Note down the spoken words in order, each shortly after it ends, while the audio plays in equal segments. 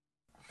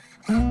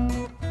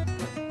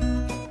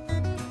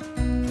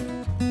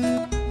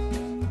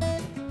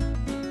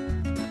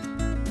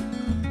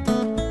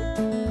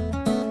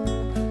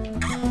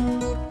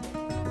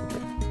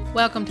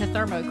Welcome to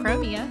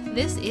Thermochromia.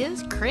 This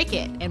is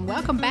Cricket, and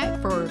welcome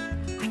back for,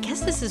 I guess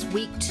this is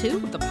week 2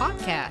 of the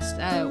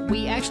podcast.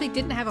 We actually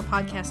didn't have a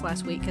podcast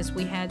last week because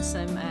we had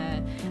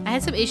I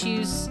had some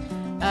issues.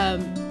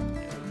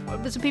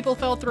 Some people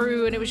fell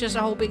through, and it was just a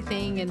whole big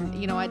thing.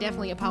 And I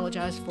definitely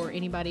apologize for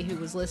anybody who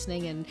was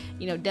listening and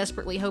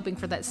desperately hoping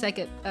for that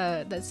second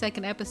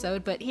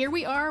episode. But here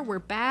we are. We're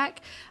back.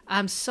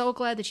 I'm so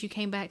glad that you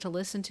came back to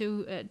listen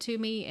to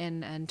me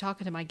and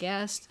talking to my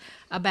guest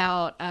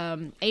about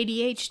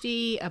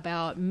ADHD,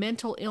 about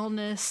mental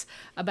illness,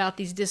 about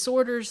these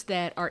disorders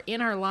that are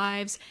in our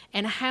lives,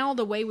 and how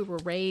the way we were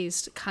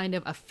raised kind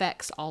of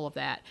affects all of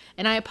that.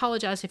 And I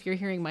apologize if you're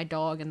hearing my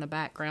dog in the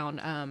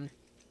background.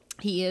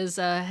 He has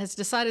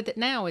decided that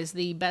now is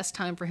the best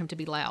time for him to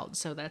be loud,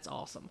 so that's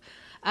awesome.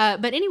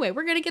 But anyway,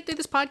 we're going to get through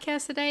this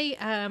podcast today.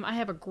 I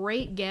have a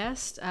great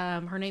guest.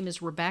 Her name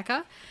is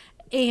Rebecca,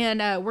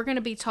 and we're going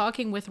to be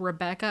talking with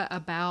Rebecca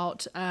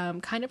about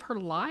kind of her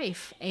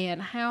life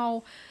and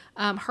how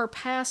her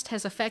past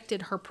has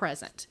affected her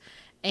present,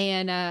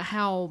 and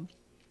how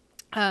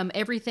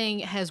everything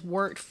has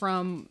worked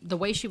from the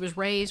way she was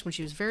raised when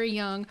she was very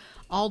young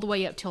all the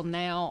way up till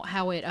now,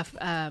 how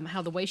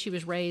the way she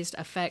was raised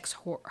affects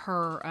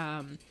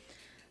her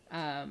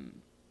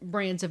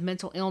brands of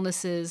mental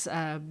illnesses,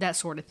 that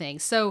sort of thing.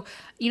 So,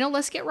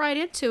 let's get right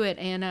into it,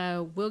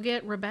 and we'll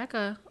get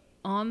Rebecca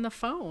on the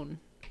phone.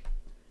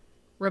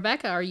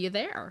 Rebecca, are you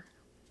there?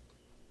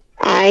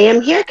 I am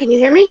here. Can you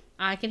hear me?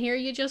 I can hear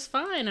you just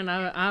fine, and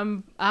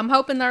I'm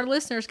hoping our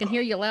listeners can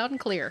hear you loud and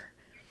clear.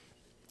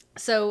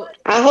 So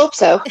I hope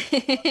so.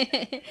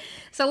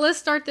 So let's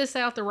start this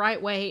out the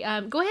right way.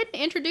 Go ahead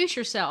and introduce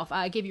yourself.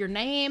 Give your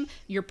name,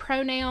 your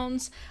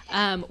pronouns,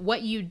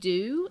 what you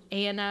do,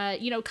 and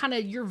kind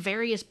of your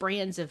various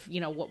brands of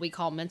what we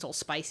call mental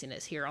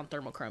spiciness here on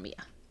Thermochromia.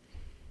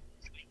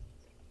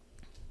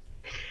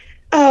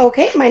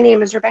 Okay, my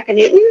name is Rebecca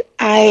Newton.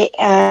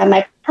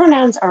 My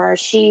pronouns are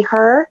she,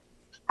 her.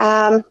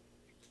 I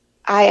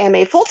am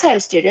a full-time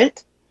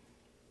student,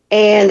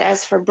 and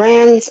as for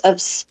brands of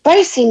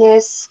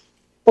spiciness,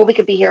 well, we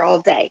could be here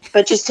all day,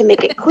 but just to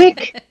make it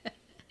quick,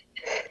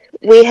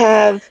 we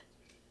have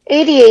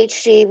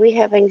ADHD, we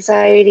have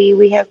anxiety,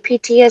 we have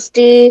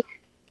PTSD,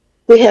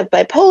 we have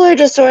bipolar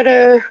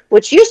disorder,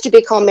 which used to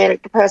be called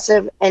manic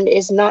depressive and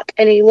is not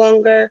any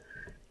longer.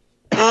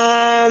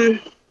 You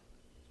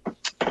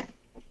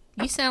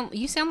sound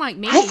like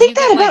me. I think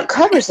that about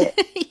covers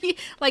it.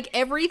 Like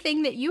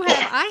everything that you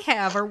have, I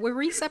have. Or were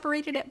we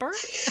separated at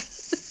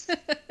birth?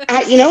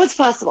 It's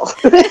possible.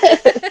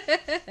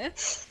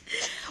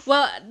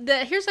 Well,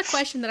 here's a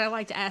question that I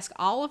like to ask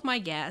all of my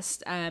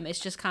guests. It's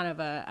just kind of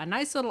a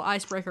nice little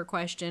icebreaker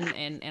question,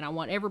 and I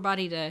want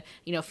everybody to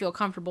feel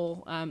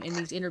comfortable in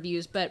these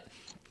interviews. But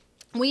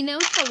we know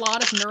that a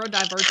lot of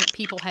neurodivergent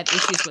people have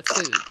issues with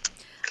food.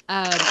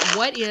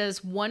 What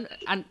is one?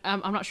 I'm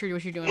not sure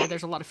what you're doing, but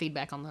there's a lot of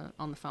feedback on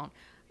the phone.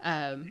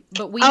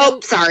 But we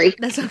know, sorry.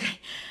 That's okay.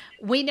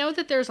 We know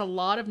that there's a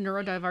lot of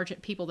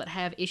neurodivergent people that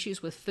have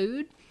issues with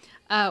food.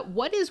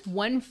 What is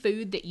one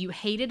food that you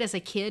hated as a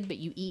kid but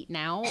you eat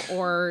now,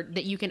 or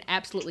that you can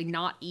absolutely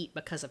not eat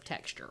because of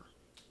texture?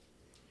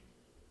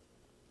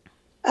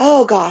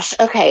 Oh gosh.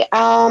 Okay.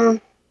 Well,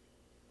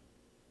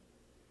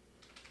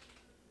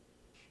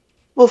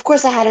 of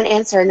course I had an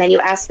answer, and then you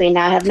asked me, and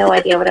now I have no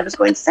idea what I was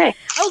going to say.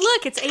 Oh,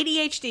 look, it's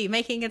ADHD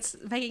making its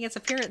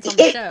appearance on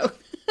the show.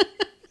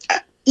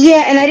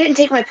 Yeah, and I didn't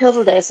take my pill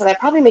today, so that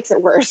probably makes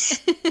it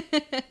worse.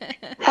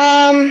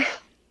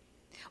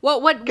 Well,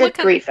 what kind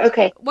grief.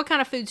 Okay. What kind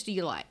of foods do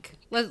you like?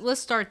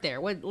 Let's start there.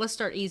 Let's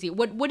start easy.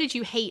 What did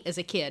you hate as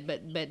a kid,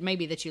 but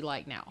maybe that you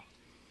like now?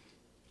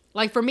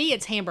 Like for me,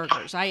 it's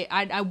hamburgers.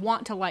 I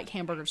want to like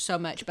hamburgers so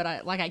much, but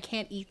I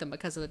can't eat them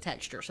because of the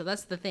texture. So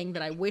that's the thing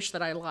that I wish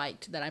that I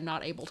liked that I'm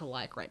not able to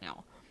like right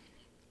now.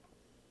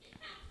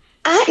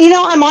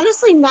 I'm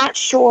honestly not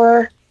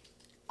sure.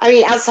 I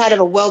mean, outside of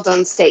a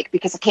well-done steak,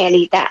 because I can't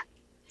eat that.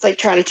 It's like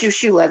trying to chew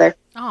shoe leather.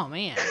 Oh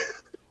man,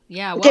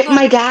 yeah.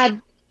 My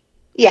dad,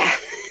 yeah.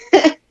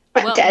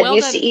 My dad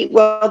used to eat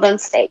well-done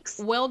steaks.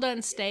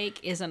 Well-done steak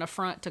is an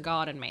affront to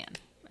God and man,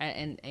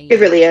 and it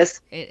really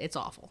is. It's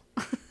awful.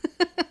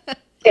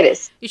 It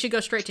is. You should go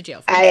straight to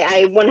jail.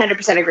 I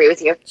 100% agree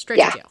with you. Straight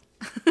to jail.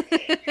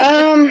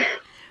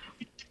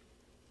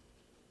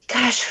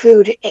 Gosh,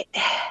 food.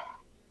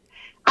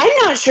 I'm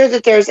not sure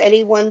that there's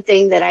any one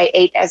thing that I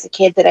ate as a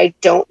kid that I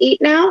don't eat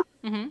now.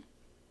 Mm-hmm.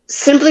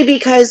 Simply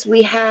because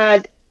we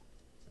had...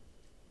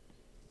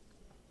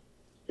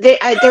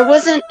 there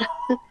wasn't...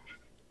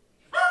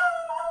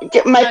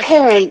 My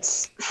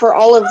parents, for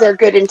all of their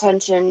good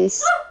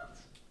intentions,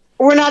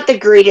 were not the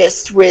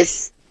greatest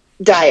with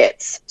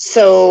diets.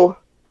 So,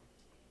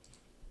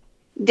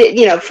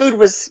 food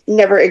was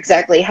never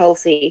exactly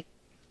healthy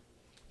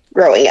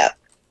growing up.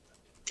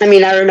 I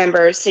mean, I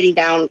remember sitting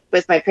down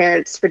with my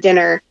parents for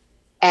dinner,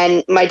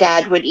 and my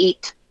dad would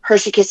eat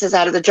Hershey Kisses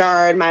out of the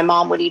jar, and my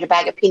mom would eat a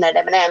bag of peanut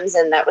M&Ms,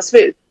 and that was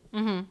food.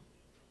 Mm-hmm.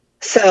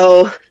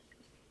 So...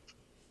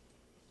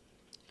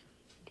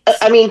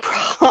 I mean,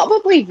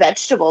 probably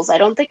vegetables. I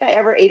don't think I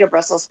ever ate a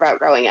Brussels sprout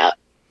growing up.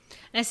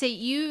 And see,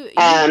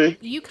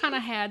 you kind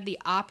of had the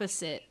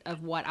opposite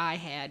of what I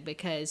had,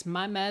 because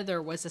my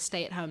mother was a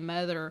stay-at-home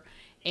mother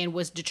and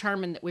was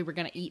determined that we were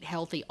going to eat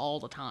healthy all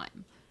the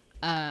time.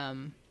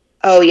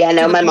 Oh yeah,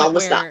 To no, the my point mom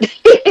was where, not.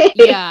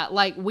 yeah,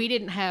 like we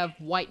didn't have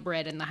white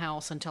bread in the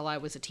house until I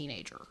was a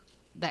teenager,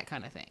 that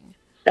kind of thing.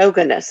 Oh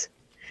goodness.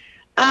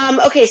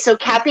 Okay, so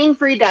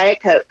caffeine-free Diet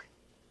Coke.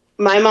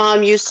 My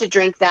mom used to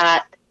drink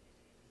that.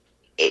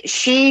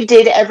 She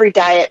did every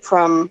diet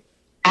from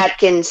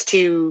Atkins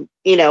to,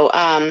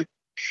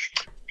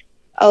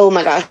 oh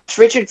my gosh,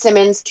 Richard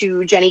Simmons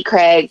to Jenny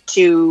Craig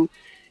to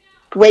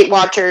Weight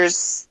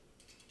Watchers,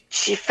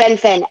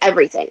 Fen,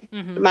 everything.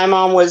 Mm-hmm. My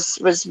mom was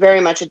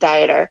very much a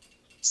dieter.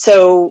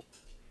 So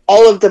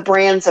all of the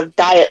brands of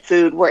diet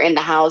food were in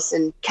the house,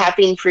 and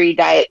caffeine-free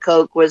Diet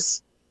Coke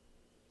was,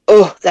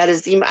 oh, that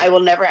is I will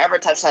never ever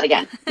touch that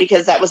again,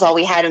 because that was all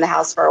we had in the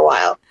house for a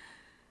while.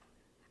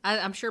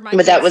 I'm sure my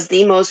But that kids. was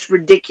the most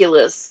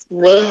ridiculous.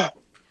 Blech,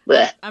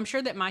 blech. I'm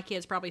sure that my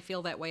kids probably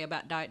feel that way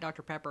about Diet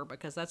Dr Pepper,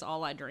 because that's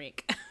all I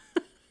drink.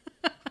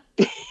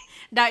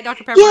 Diet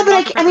Dr Pepper Yeah, and but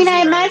Dr I Pepper mean,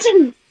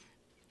 Zero.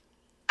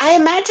 I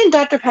imagine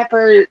Dr.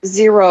 Pepper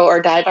Zero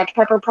or Diet Dr.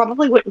 Pepper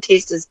probably wouldn't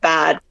taste as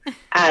bad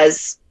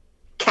as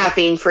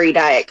caffeine-free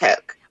Diet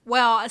Coke.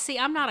 Well, see,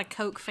 I'm not a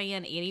Coke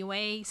fan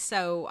anyway,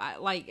 so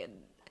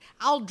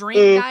I'll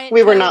drink Diet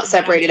We were Coke, not but I'm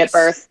separated at just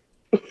birth.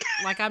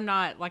 I'm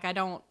not like I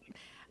don't.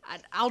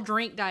 I'll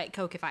drink Diet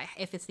Coke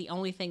if it's the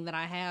only thing that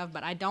I have,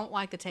 but I don't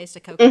like the taste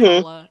of Coca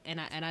Cola, and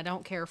I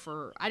don't care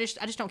for I just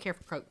don't care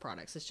for Coke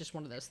products. It's just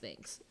one of those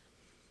things.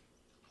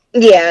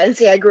 Yeah, and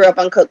see, I grew up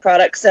on Coke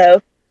products,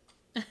 so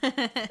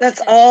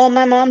that's all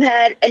my mom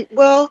had. And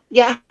well,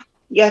 yeah,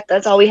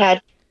 that's all we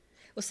had.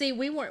 Well, see,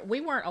 we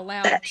weren't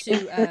allowed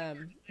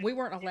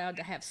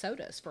to have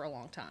sodas for a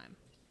long time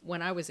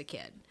when I was a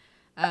kid.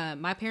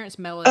 My parents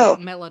Oh,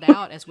 mellowed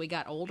out as we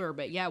got older,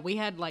 but yeah, we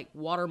had like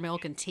water,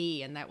 milk, and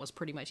tea, and that was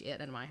pretty much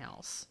it in my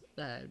house.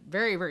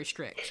 Very, very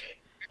strict.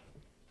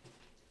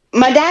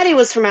 my daddy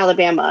was from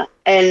Alabama,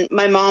 and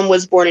my mom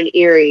was born in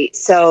Erie,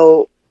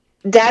 so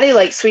daddy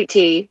liked sweet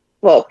tea.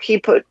 Well, he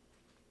put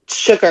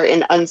sugar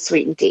in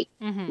unsweetened tea,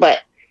 Mm-hmm. but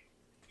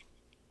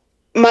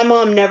my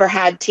mom never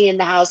had tea in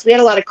the house. We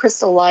had a lot of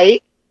Crystal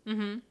Light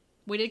Mm-hmm.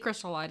 We did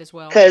Crystal Light as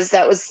well. because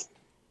that was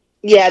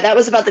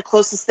about the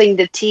closest thing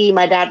to tea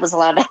my dad was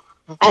allowed to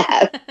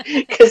have.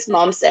 Because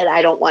mom said,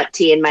 I don't want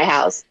tea in my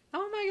house.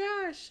 Oh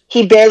my gosh.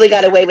 He barely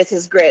got away with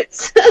his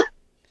grits.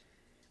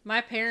 My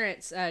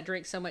parents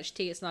drink so much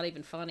tea it's not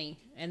even funny,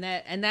 and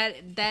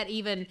that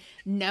even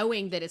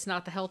knowing that it's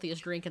not the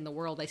healthiest drink in the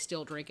world, they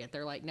still drink it.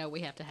 They're like, no,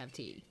 we have to have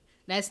tea.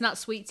 Now it's not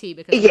sweet tea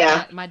because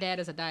Yeah, my dad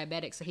is a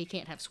diabetic, so he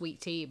can't have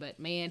sweet tea. But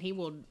man, he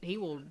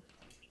will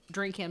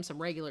drink him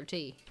some regular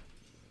tea.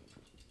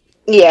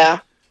 yeah.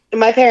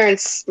 My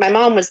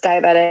mom was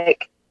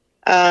diabetic.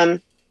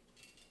 Um,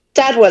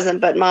 Dad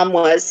wasn't, but mom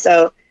was.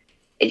 So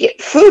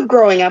food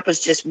growing up was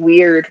just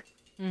weird.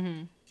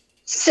 Mm-hmm.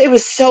 So it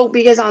was so,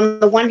 because on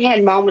the one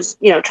hand, mom was,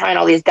 trying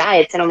all these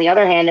diets, and on the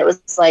other hand, it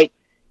was like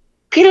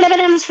peanut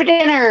M&Ms for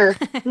dinner.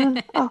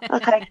 Oh,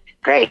 okay,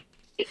 great,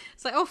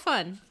 It's like, oh,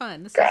 fun.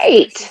 This is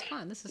great.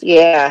 fun. This is great.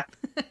 Yeah,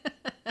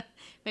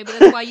 Maybe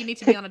that's why you need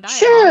to be on a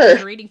diet, Mom, because sure.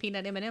 you're eating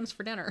peanut M&Ms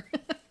for dinner.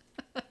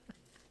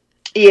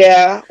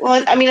 Yeah.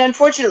 Well, I mean,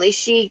 unfortunately,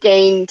 she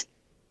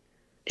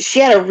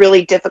had a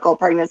really difficult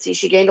pregnancy.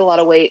 She gained a lot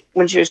of weight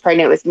when she was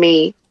pregnant with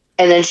me,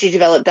 and then she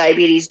developed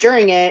diabetes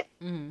during it,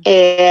 Mm-hmm.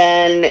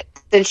 and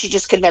then she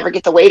just could never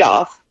get the weight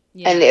off.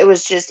 And Yeah. it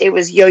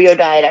was yo-yo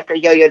diet after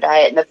yo-yo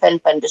diet, and the fen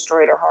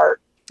destroyed her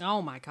heart.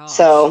 Oh my gosh.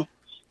 So,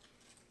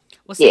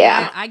 Well, see,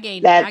 yeah, I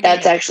gained I gained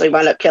that's a actually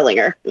wound up killing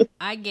her.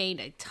 I gained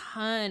a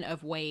ton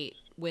of weight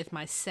with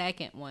my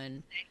second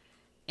one,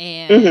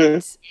 Hmm.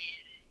 and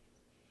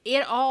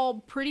it all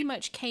pretty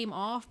much came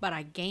off, but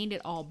I gained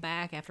it all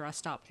back after I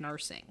stopped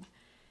nursing.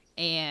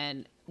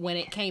 And when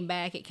it came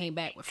back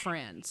with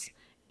friends.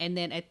 And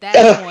then at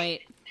that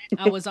point,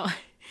 I was on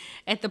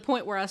at the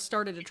point where I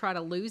started to try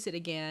to lose it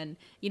again.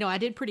 I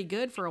did pretty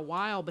good for a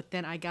while, but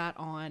then I got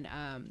on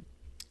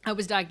I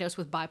was diagnosed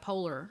with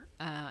bipolar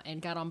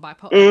and got Hmm.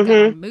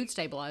 on mood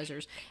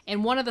stabilizers.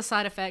 And one of the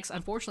side effects,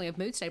 unfortunately, of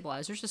mood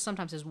stabilizers is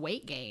sometimes is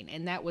weight gain,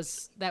 and that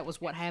was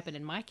what happened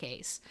in my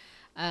case.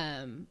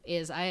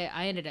 Is I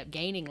ended up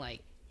gaining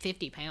like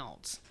 50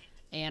 pounds,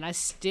 and I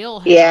still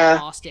have not Yeah.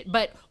 lost it.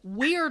 But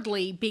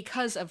weirdly,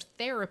 because of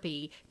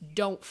therapy,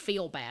 don't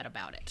feel bad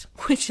about it,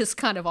 which is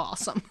kind of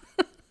awesome.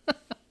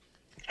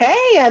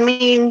 Hey, I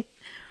mean,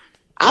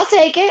 I'll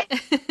take it.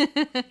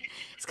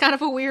 It's kind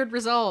of a weird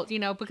result,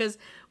 because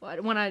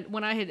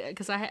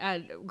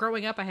I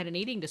growing up I had an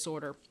eating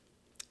disorder,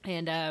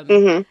 and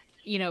Hmm.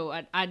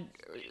 I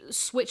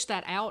switched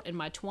that out in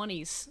my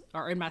 20s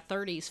or in my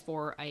 30s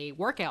for a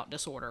workout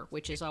disorder,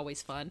 which is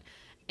always fun.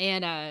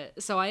 And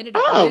so I ended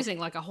up Oh, losing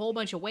like a whole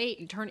bunch of weight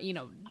and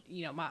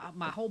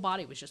my whole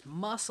body was just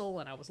muscle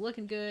and I was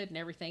looking good and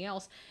everything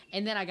else.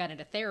 And then I got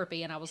into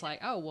therapy and I was like,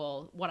 oh,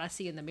 well, what I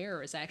see in the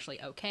mirror is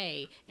actually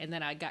okay. And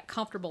then I got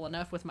comfortable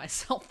enough with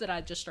myself that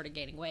I just started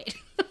gaining weight.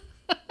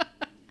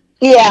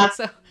 yeah.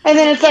 So, And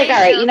then so it's like, yay,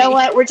 all right, you know therapy.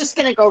 what? We're just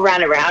gonna go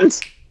round and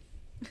round.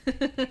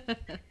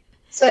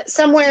 So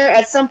somewhere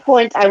at some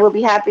point, I will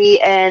be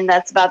happy, and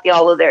that's about the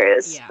all there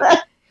is.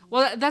 Yeah.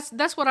 Well,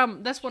 that's what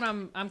I'm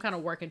kind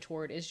of working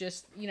toward is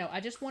just, I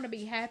just want to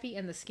be happy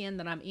in the skin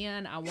that I'm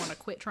in. I want to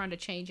quit trying to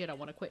change it. I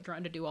want to quit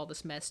trying to do all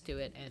this mess to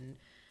it and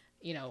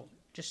you know,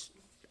 just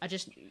I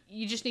just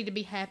you just need to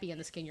be happy in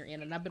the skin you're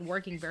in, and I've been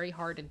working very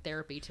hard in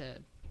therapy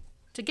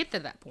to get to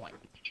that point.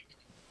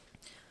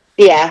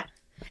 Yeah.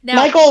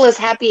 My Now, goal is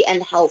happy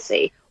and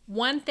healthy.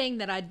 one thing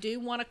that I do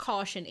want to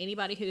caution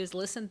anybody who has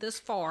listened this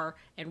far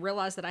and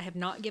realize that I have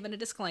not given a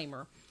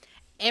disclaimer,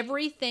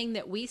 everything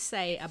that we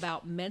say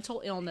about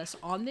mental illness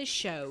on this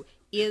show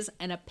is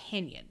an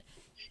opinion.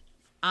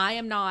 I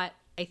am not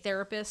a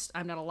therapist.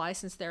 I'm not a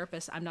licensed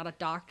therapist. I'm not a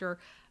doctor.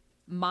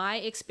 My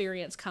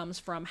experience comes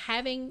from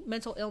having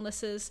mental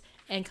illnesses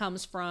and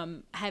comes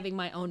from having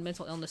my own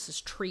mental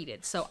illnesses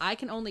treated. So I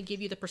can only give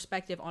you the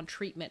perspective on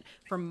treatment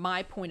from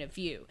my point of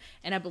view.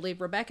 And I believe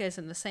Rebecca is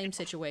in the same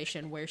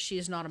situation where she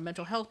is not a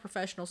mental health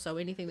professional. So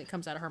anything that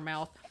comes out of her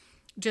mouth,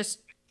 just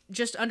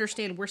just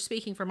understand we're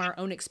speaking from our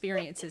own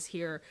experiences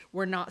here.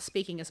 We're not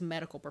speaking as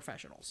medical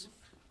professionals.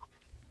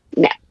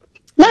 No,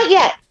 not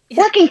yet.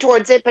 Working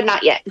towards it, but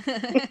not yet.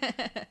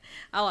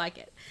 I like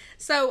it.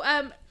 So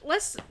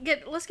let's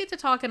get to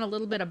talking a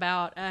little bit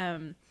about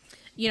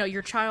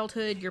your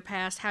childhood, your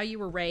past, how you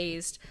were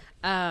raised.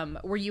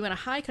 Were you in a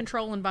high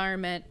control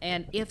environment,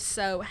 and if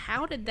so,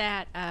 how did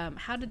that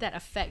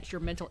affect your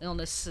mental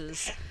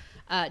illnesses?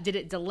 Did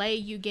it delay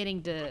you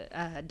getting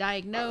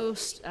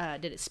diagnosed?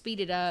 Did it speed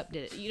it up?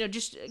 Did it,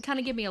 just kind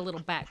of give me a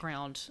little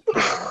background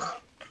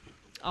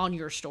on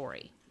your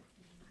story?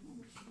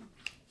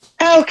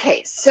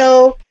 Okay,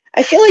 so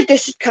I feel like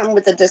this should come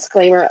with a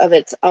disclaimer of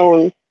its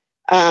own,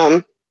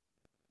 um,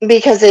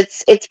 because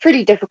it's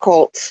pretty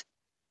difficult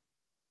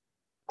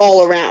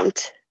all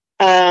around.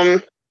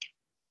 Um,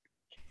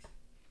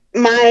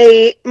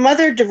 my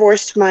mother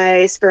divorced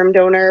my sperm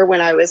donor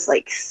when I was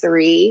like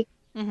 3,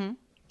 Mm-hmm.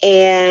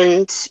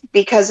 and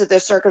because of the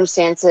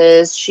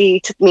circumstances,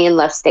 she took me and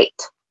left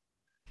state.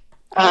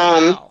 Oh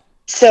Um, wow.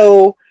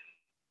 so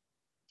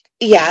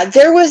yeah,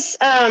 there was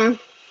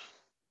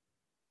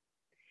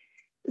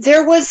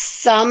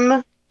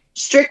some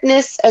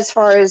strictness as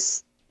far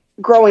as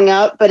growing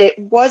up, but it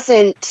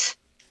wasn't.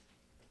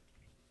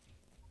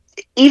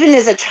 Even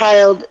as a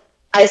child,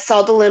 I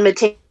saw the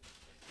limitation.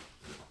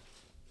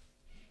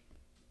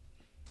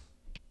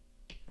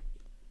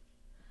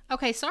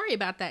 Okay, sorry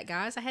about that,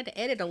 guys. I had to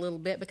edit a little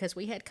bit because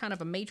we had kind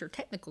of a major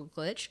technical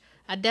glitch.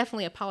 I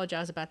definitely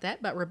apologize about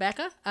that. But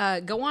Rebecca,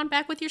 go on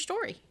back with your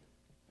story.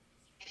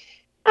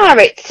 All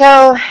right,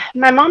 so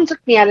my mom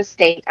took me out of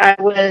state. I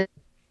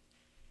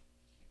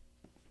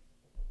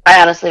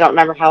honestly don't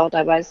remember how old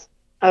I was.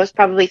 I was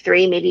probably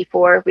 3, maybe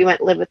 4. We went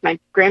to live with my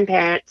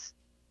grandparents.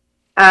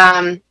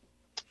 Um,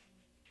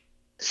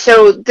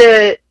 so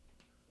there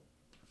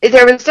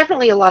was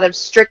definitely a lot of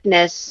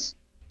strictness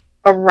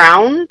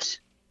around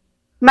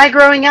my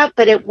growing up,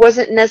 but it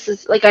wasn't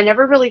necessarily like I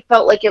never really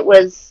felt like it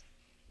was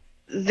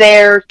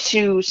there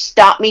to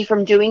stop me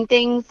from doing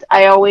things.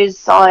 I always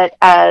saw it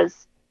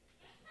as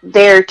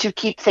there to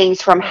keep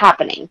things from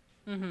happening.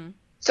 Mm-hmm.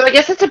 So I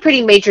guess it's a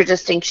pretty major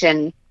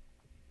distinction,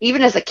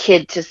 even as a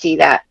kid, to see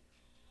that.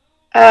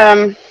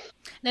 Um,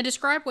 Now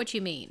describe what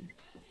you mean.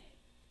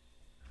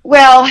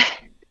 well,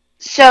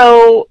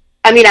 so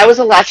I mean, I was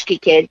a latchkey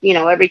kid.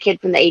 Every kid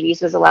from the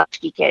 '80s was a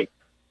latchkey kid.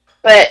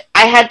 But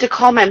I had to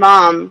call my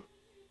mom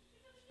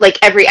like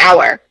every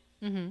hour,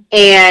 Mm-hmm.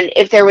 and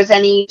if there was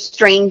any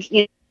strange,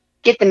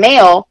 get the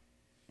mail.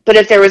 But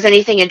if there was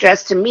anything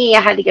addressed to me,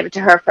 I had to give it to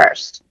her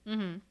first.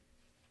 Mm-hmm.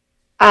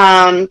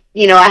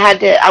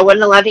 I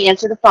wasn't allowed to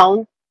answer the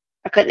phone.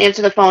 I couldn't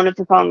answer the phone if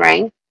the phone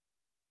rang,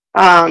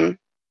 um,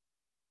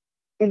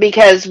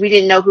 because we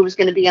didn't know who was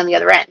going to be on the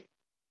other end.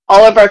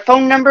 All of our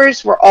phone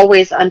numbers were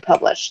always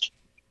unpublished.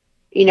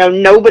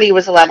 Nobody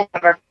was allowed to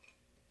have our.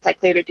 I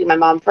cleared it through my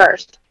mom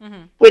first,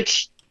 Mm-hmm.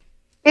 which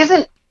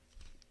isn't,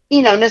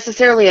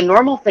 necessarily a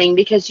normal thing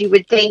because you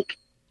would think,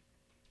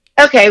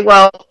 okay,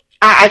 well,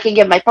 I can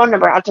give my phone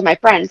number out to my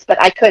friends, but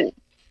I couldn't.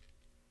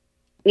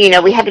 We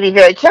had to be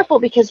very careful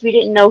because we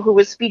didn't know who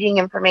was feeding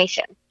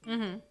information.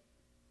 Mm-hmm.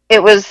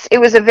 It was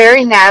a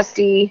very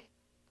nasty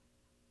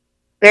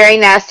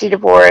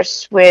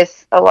divorce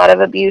with a lot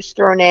of abuse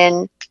thrown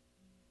in,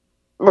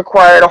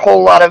 required a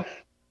whole lot of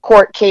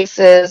court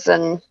cases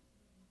and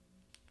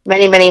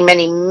many, many,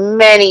 many,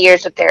 many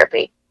years of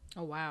therapy.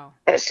 Oh wow.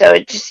 So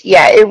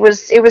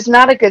it was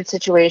not a good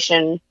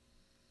situation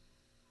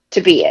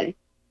to be in.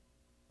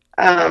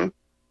 Um,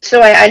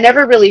 so I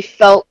never really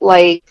felt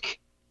like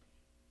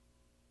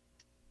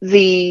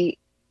the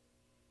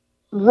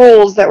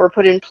rules that were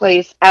put in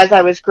place as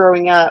I was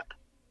growing up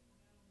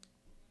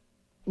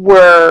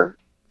were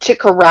to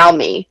corral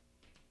me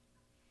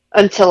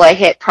until I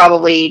hit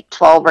probably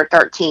 12 or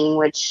 13,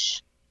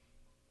 which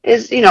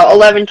is,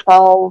 11,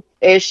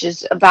 12-ish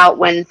is about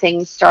when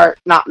things start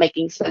not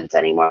making sense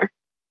anymore.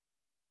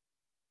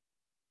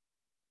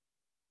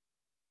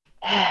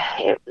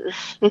 It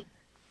was,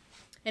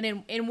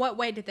 And in what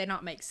way did they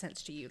not make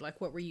sense to you?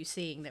 Like, what were you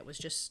seeing that was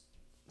just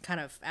kind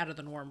of out of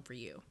the norm for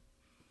you?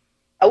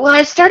 well,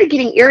 I started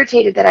getting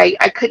irritated that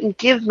I couldn't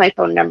give my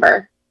phone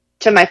number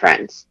to my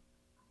friends.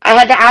 I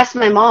had to ask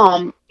my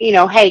mom,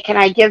 hey, can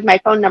I give my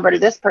phone number to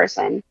this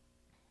person?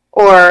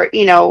 Or,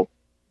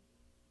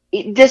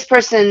 this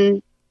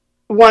person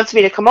wants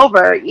me to come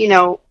over,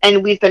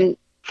 and we've been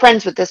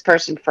friends with this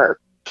person for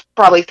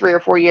probably 3 or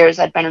 4 years.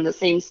 I'd been in the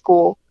same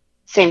school,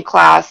 same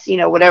class,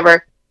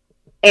 whatever.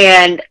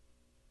 And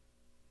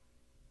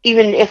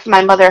even if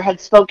my mother had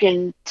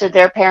spoken to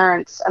their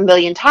parents a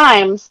million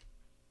times,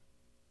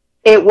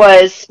 it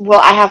was, well,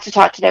 I have to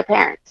talk to their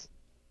parents.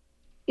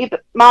 Yeah,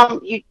 but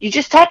mom, you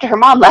just talked to her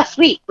mom last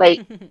week.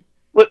 Like,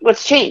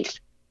 what's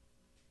changed?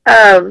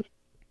 Um,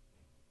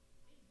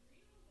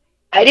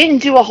 I didn't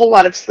do a whole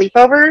lot of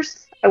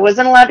sleepovers. I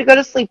wasn't allowed to go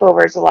to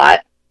sleepovers a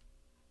lot.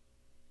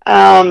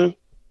 Um,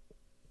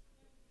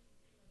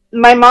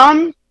 my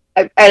mom,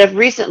 I have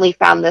recently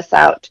found this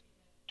out,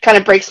 kind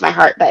of breaks my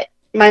heart, but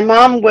my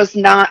mom was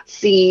not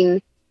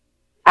seen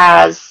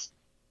as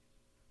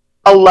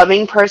a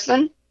loving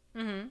person.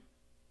 Mm-hmm.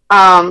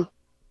 Um,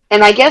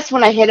 and I guess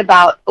when I hit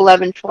about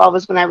 11, 12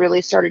 is when I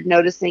really started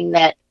noticing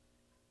that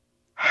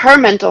her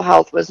mental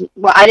health was,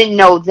 well, I didn't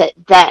know that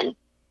then,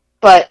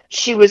 but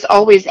she was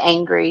always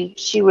angry.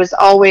 She was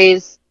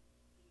always,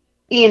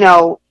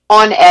 on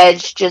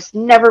edge, just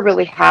never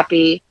really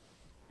happy.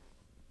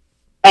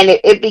 And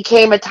it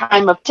became a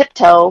time of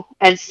tiptoe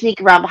and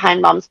sneak around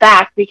behind mom's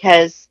back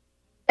because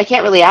I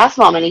can't really ask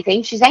mom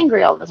anything. She's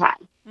angry all the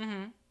time.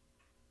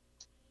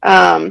 Mm-hmm.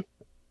 Um,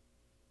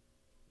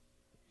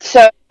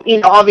 so,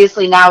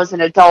 obviously now as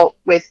an adult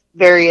with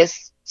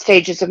various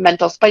stages of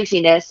mental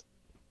spiciness,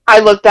 I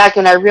look back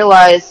and I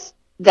realize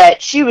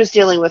that she was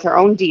dealing with her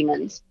own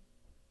demons.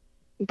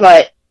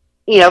 But,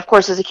 of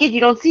course, as a kid, you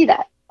don't see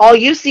that. All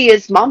you see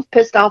is mom's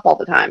pissed off all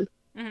the time.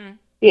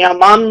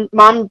 Mm-hmm.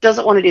 Mom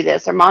doesn't want to do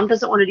this, or mom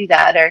doesn't want to do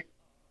that, or,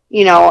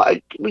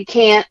 we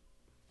can't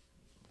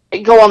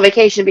go on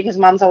vacation because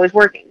mom's always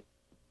working.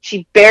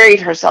 She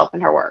buried herself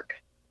in her work.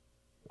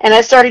 And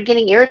I started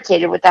getting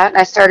irritated with that, and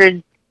I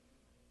started,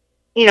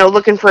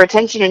 looking for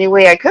attention any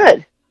way I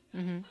could.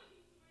 Mm-hmm.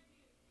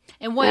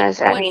 And And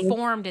I what mean,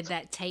 form did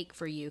that take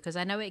for you? Because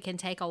I know it can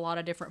take a lot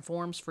of different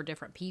forms for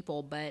different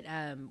people, but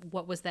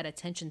what was that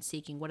attention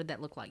seeking? What did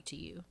that look like to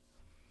you?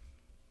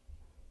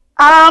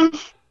 um,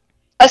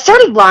 I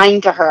started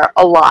lying to her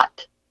a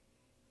lot.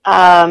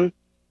 Um,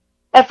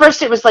 at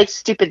first it was like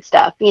stupid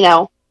stuff,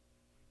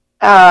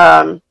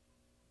 Um,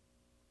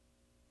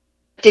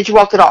 did you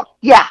walk the dog?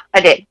 Yeah,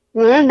 I did.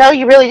 No,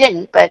 you really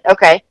didn't, but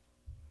okay.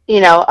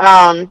 You know,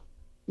 um,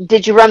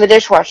 did you run the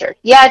dishwasher?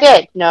 Yeah, I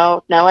did.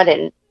 No, no, I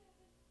didn't.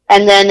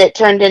 And then it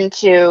turned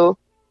into,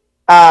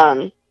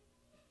 um,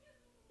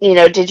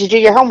 did you do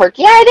your homework?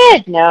 Yeah, I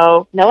did.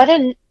 No, no, I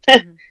didn't.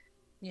 Mm-hmm.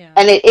 Yeah.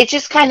 And it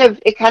just kind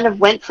of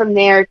went from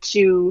there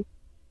to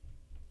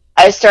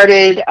I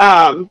started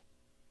I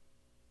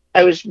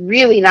was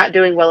really not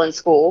doing well in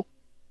school,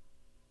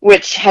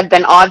 which had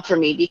been odd for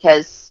me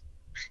because,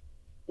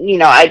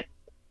 I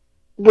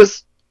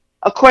was,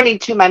 according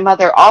to my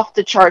mother, off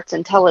the charts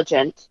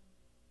intelligent.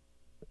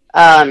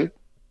 Um,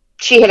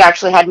 she had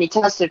actually had me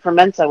tested for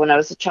Mensa when I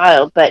was a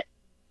child, but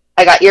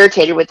I got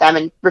irritated with them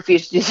and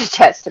refused to do the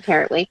test,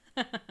 apparently.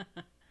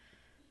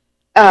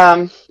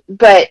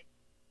 But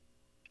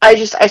I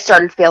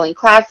started failing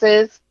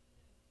classes.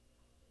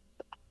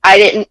 I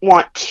didn't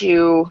want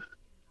to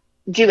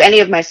do any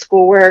of my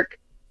schoolwork.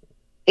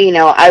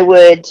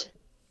 I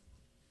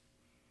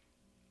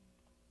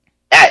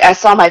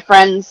saw my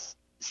friends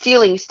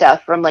stealing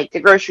stuff from like the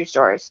grocery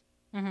stores.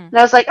 Mm-hmm. And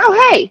I was like,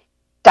 oh, hey,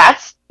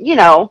 that's,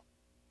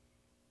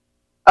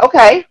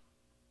 okay.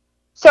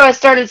 So I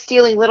started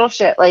stealing little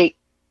shit like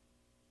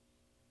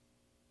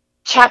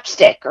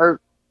chapstick or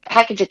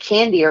package of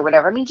candy or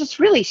whatever. I mean, just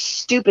really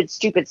stupid,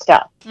 stupid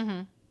stuff.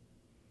 Mm-hmm.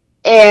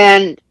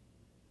 And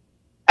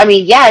I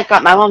mean, yeah, it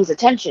got my mom's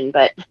attention,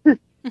 but 10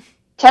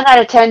 out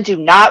of 10 do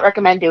not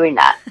recommend doing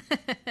that.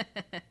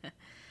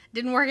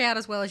 Didn't work out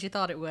as well as you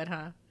thought it would,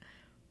 huh?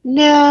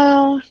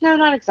 No, no,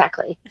 not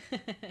exactly.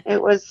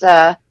 It was,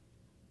 yeah,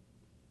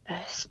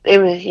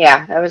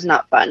 that was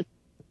not fun.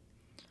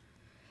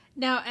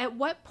 Now, at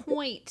what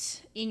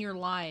point in your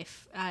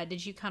life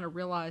did you kind of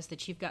realize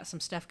that you've got some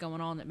stuff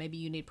going on that maybe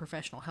you need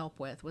professional help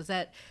with? Was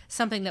that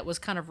something that was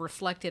kind of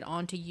reflected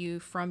onto you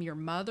from your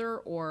mother,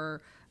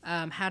 or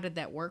how did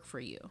that work for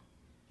you?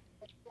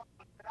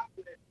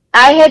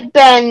 I had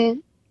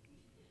been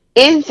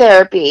in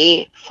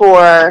therapy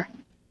for,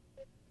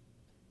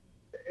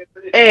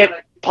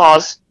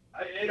 pause.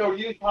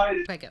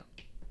 I go.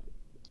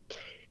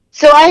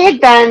 So I had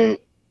been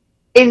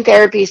in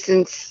therapy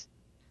since,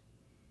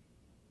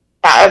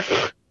 I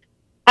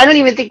don't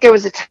even think there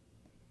was a time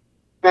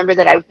I remember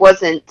that I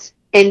wasn't.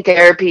 in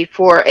therapy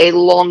for a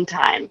long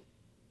time.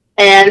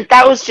 And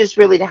that was just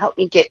really to help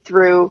me get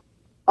through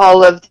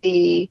all of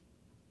the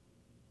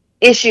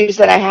issues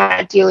that I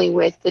had dealing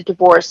with the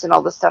divorce and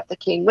all the stuff that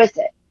came with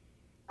it.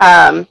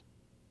 Um,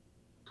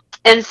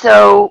 and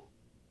so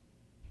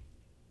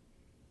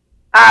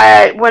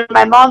when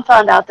my mom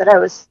found out that I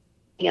was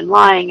and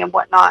lying and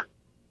whatnot,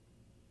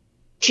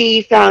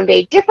 she found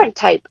a different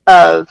type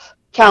of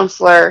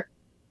counselor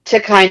to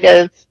kind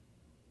of,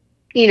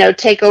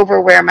 take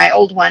over where my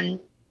old one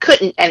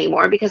couldn't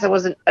anymore because I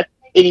wasn't a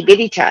itty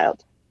bitty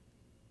child.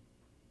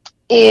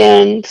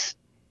 And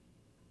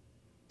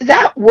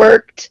that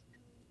worked,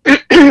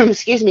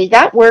 excuse me,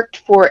 that worked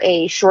for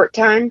a short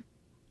time.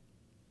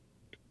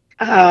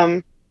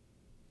 Um,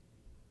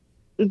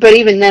 but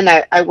even then,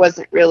 I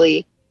wasn't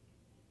really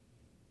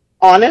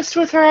honest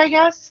with her, I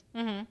guess.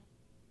 Mm-hmm.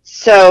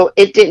 So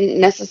it didn't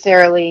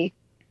necessarily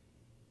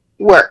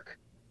work.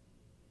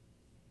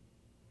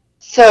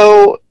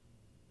 So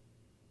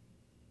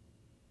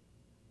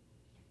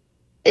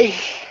the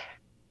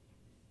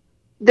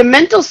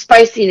mental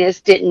spiciness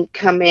didn't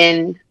come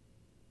in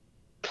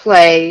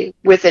play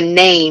with a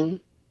name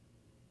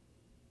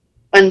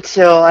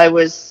until I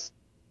was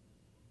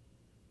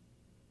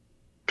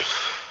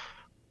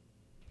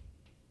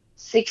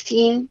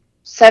 16,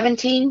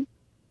 17.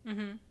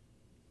 Mm-hmm.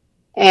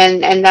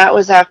 And that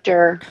was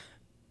after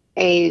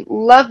a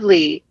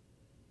lovely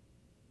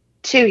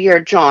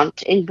 2-year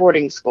jaunt in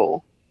boarding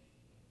school.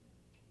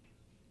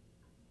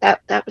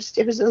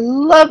 It was a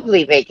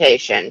lovely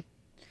vacation.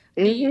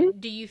 Mm-hmm.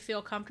 Do you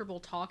feel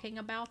comfortable talking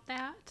about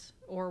that,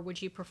 or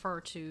would you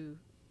prefer to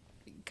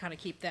kind of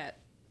keep that,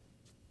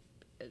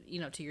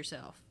 to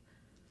yourself?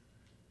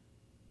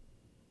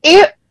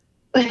 It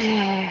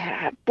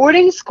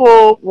boarding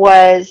school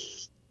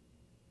was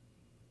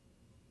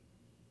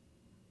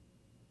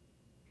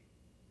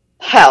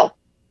hell.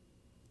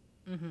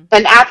 Mm-hmm.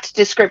 An apt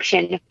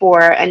description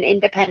for an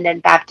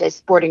independent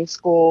Baptist boarding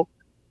school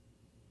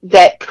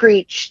that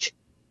preached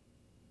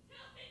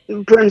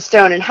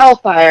brimstone and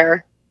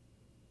hellfire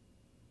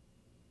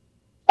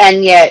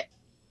and yet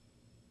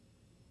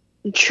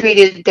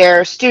treated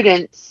their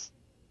students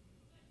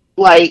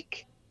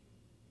like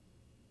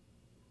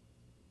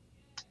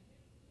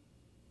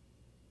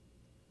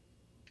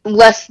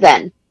less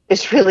than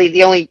is really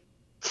the only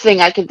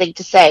thing I can think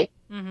to say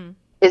Mm-hmm.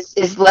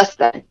 is less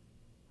than.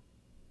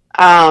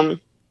 Um,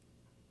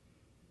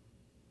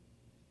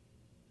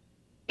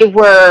 they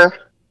were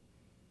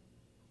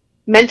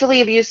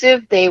mentally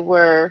abusive. They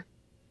were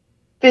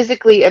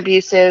physically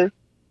abusive.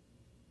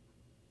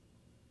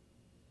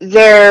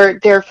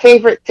 Their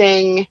favorite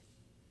thing.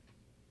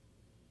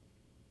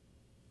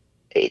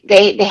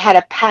 They had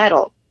a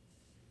paddle.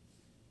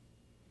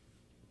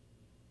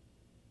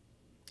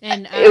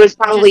 And It was just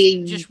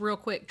probably real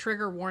quick,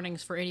 trigger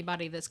warnings for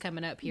anybody that's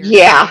coming up here. So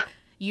yeah.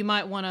 you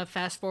might want to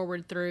fast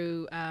forward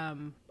through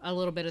a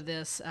little bit of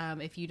this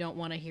if you don't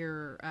want to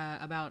hear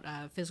about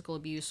physical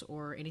abuse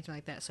or anything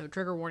like that. So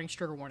trigger warnings,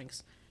 trigger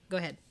warnings. Go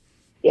ahead.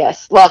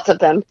 Yes, lots of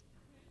them.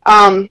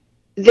 Um,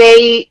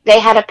 they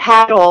had a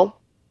paddle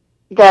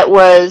that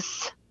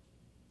was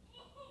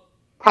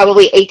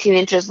probably 18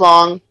 inches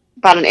long,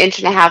 about an inch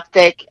and a half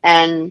thick,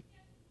 and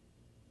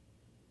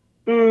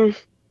mm,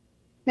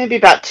 maybe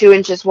about 2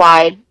 inches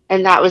wide,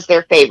 and that was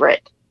their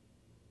favorite.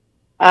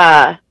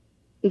 Uh,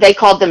 they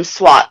called them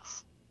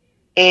SWATs,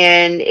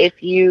 and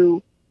if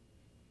you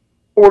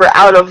were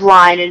out of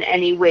line in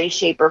any way,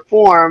 shape, or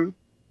form,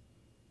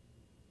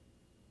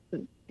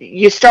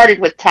 you started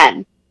with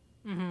 10,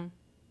 Mm-hmm.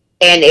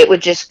 and it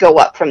would just go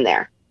up from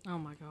there. Oh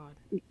my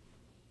god.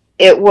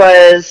 It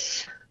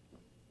was.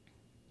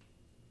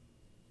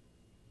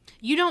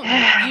 You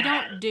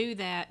don't do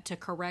that to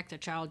correct a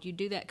child. You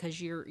do that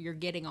because you're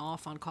getting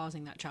off on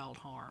causing that child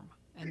harm,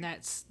 and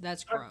that's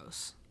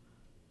gross.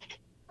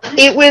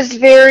 It was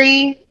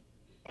very.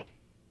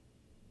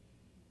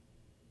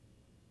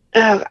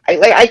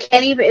 I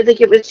can't even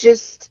like it was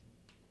just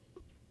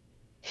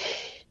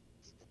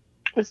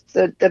what's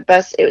the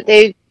best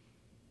they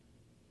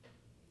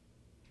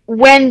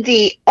when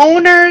the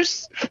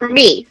owners for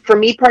me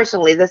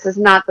personally, this is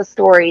not the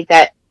story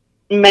that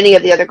many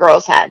of the other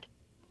girls had.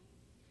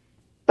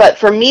 But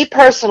for me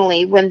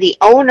personally, when the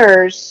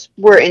owners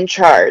were in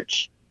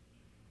charge,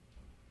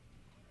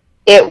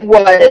 it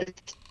was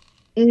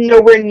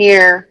nowhere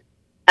near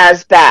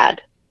as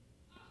bad.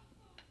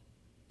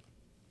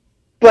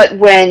 But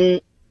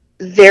when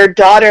their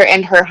daughter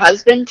and her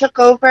husband took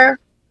over,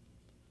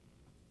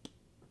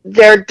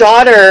 their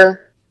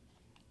daughter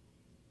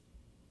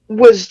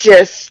was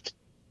just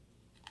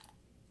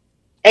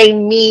a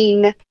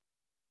mean,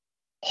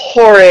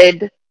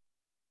 horrid,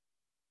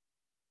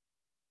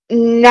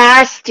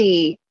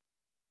 nasty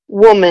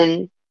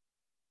woman.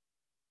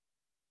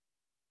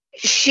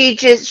 She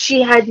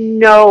had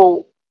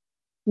no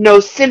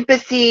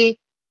sympathy.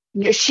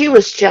 She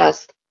was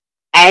just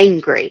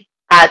angry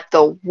at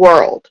the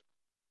world.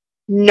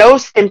 No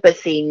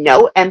sympathy,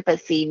 no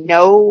empathy,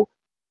 no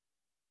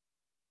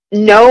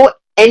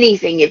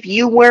anything. If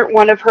you weren't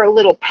one of her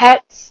little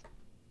pets,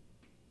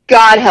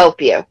 God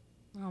help you.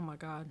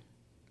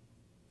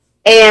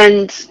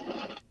 And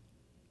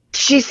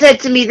she said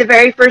to me the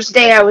very first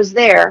day I was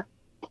there,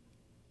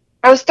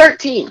 I was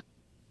 13,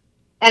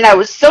 and I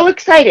was so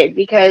excited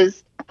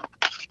because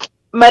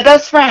my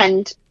best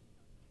friend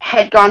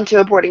had gone to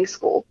a boarding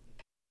school.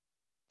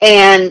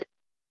 And,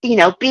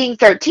 being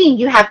 13,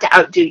 you have to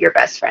outdo your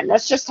best friend.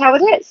 That's just how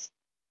it is.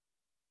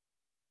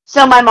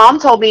 So my mom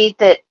told me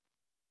that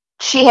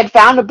she had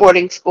found a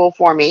boarding school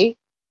for me,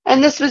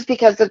 and this was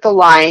because of the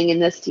lying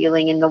and the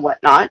stealing and the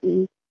whatnot.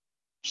 And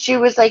she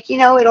was like,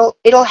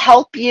 it'll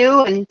help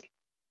you, and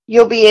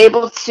you'll be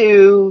able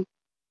to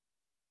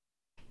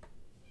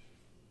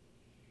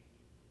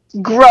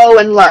grow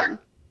and learn.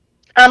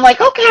 I'm like,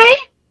 okay.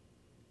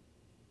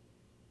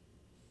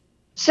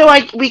 So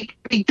we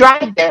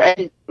drive there,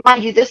 and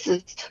mind you, this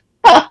is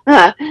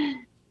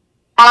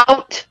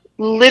out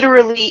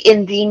literally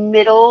in the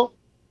middle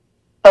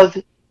of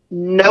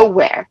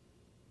nowhere,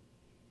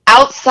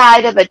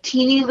 outside of a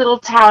teeny little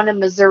town in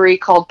Missouri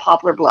called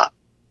Poplar Bluff.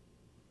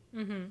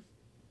 Mm-hmm.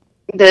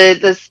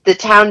 The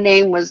town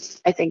name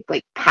was, I think,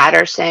 like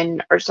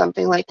Patterson or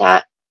something like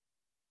that.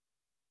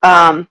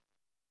 Um,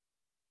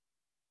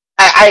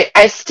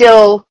 I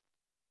still,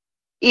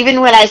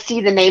 even when I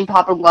see the name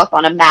Poplar Bluff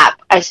on a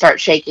map, I start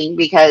shaking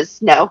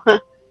because no,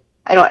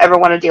 I don't ever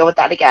want to deal with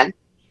that again.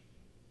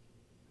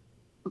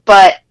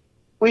 But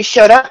we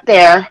showed up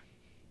there,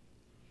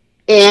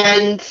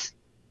 and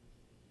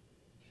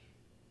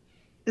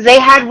they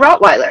had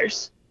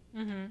Rottweilers.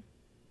 Mm-hmm.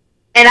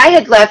 And I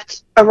had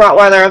left a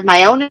Rottweiler of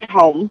my own at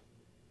home.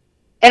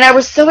 And I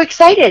was so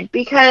excited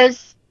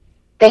because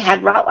they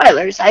had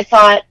Rottweilers. I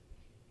thought,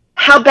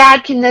 how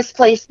bad can this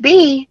place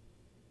be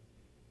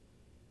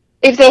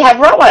if they have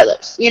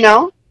Rottweilers,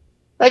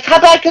 Like, how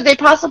bad could they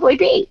possibly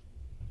be?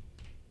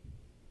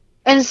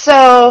 And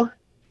so,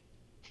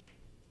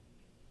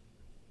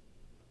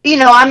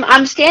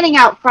 I'm standing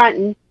out front,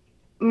 and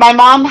my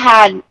mom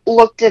had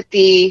looked at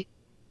the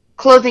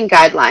clothing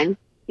guideline,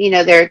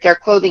 their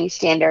clothing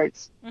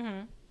standards.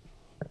 Mm-hmm.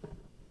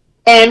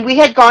 And we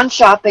had gone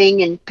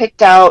shopping and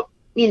picked out,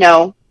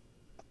 a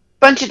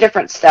bunch of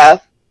different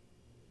stuff.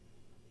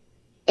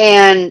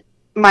 And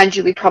mind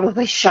you, we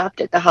probably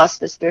shopped at the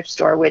hospice thrift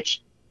store,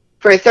 which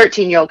for a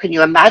 13-year-old, can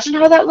you imagine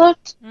how that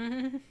looked?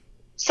 Mm-hmm.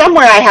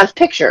 Somewhere I have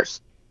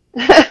pictures.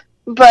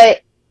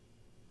 But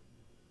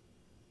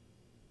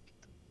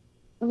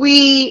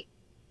we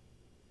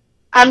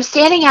I'm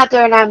standing out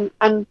there, and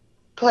I'm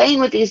playing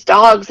with these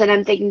dogs, and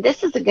I'm thinking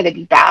this isn't going to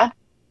be bad.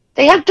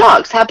 They have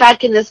dogs. How bad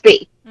can this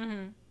be?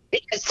 Mm-hmm.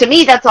 Because to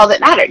me that's all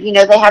that mattered.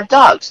 They have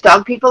dogs.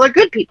 Dog people are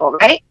good people,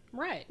 right?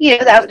 Right.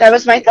 That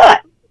was my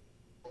thought.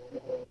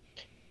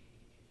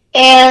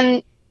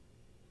 And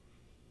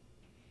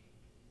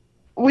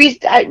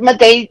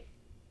they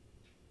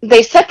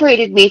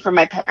separated me from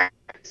my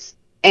parents,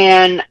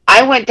 and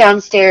I went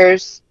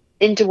downstairs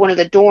into one of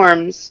the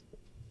dorms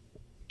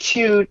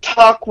to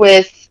talk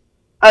with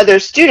other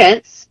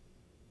students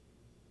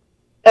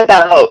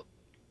about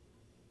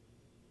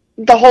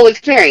the whole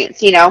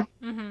experience.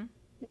 Mm-hmm.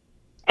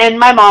 And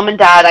my mom and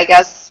dad, I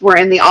guess, were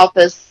in the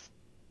office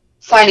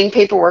signing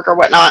paperwork or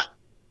whatnot.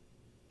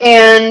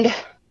 And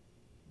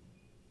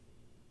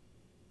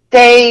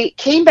they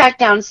came back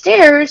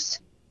downstairs,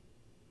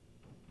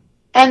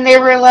 and they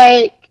were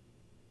like,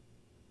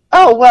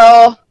 "Oh,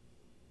 well,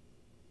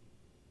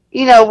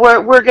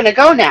 we're going to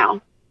go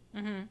now."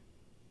 Mm-hmm.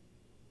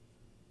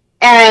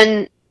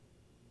 And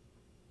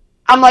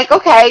I'm like,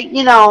 "Okay,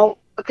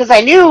 because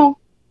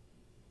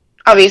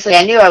obviously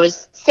I knew I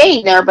was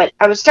staying there, but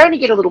I was starting to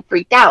get a little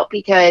freaked out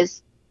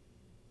because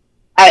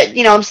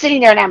I'm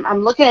sitting there, and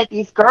I'm looking at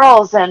these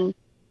girls, and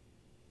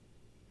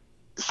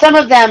some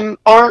of them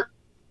aren't,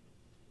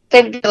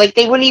 they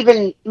wouldn't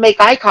even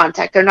make eye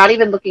contact. They're not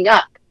even looking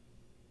up.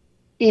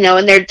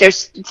 And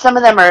there's some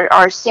of them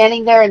are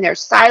standing there, and they're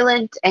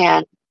silent,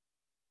 and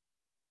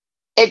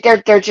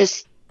they're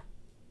just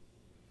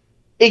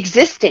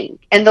existing,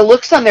 and the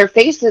looks on their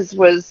faces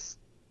was,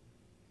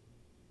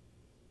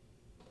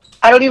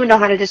 I don't even know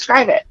how to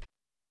describe it.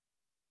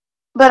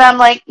 But I'm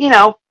like,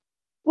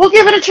 we'll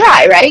give it a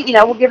try, right?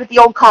 We'll give it the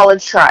old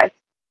college try.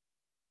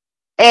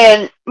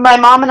 And my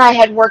mom and I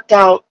had worked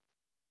out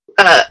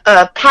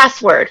a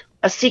password,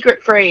 a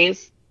secret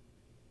phrase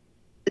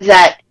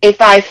that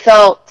if I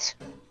felt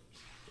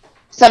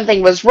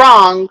something was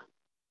wrong,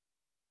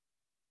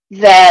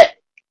 that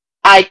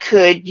I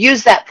could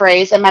use that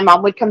phrase, and my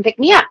mom would come pick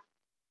me up.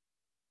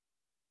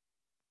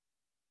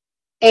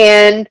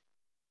 And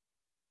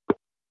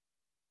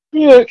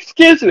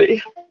excuse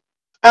me.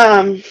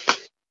 Um,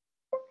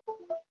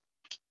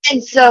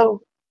 and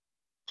so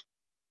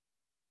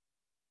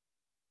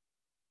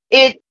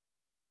it,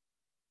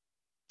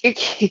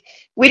 it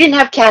we didn't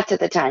have cats at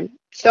the time.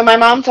 So my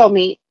mom told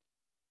me,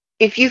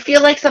 if you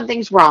feel like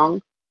something's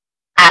wrong,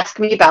 ask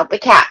me about the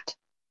cat.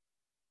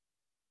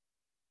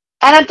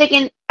 And I'm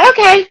thinking,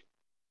 okay,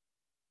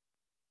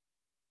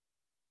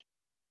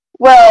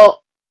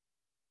 well,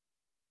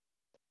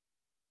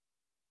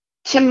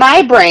 to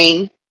my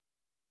brain,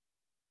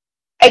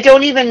 I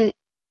don't even,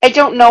 I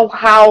don't know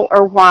how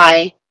or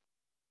why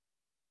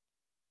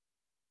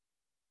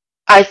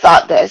I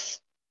thought this,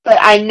 but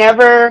I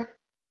never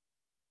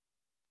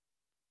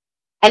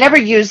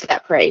used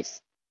that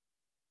phrase,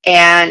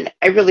 and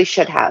I really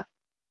should have.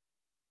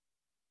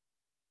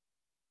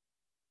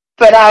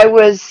 But I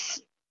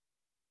was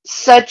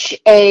such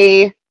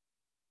a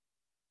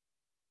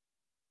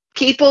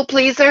people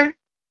pleaser.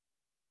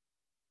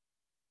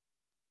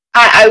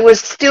 I was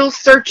still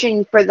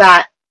searching for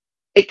that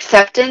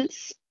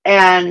acceptance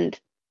and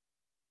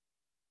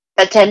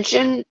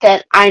attention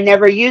that I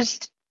never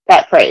used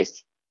that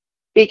phrase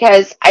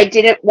because I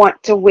didn't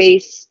want to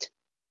waste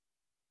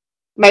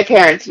my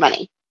parents'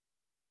 money.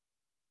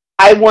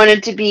 I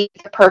wanted to be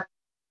the perfect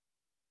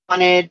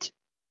wanted.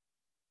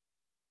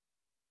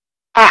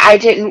 I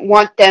didn't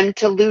want them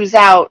to lose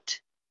out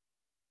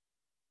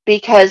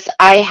because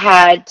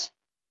I'd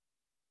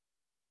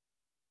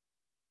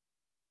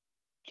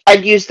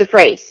used the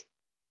phrase.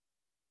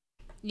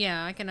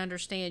 Yeah, I can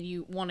understand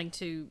you wanting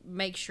to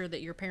make sure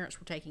that your parents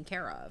were taken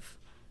care of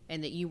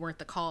and that you weren't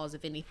the cause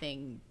of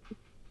anything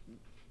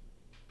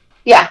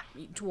Yeah.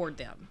 toward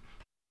them.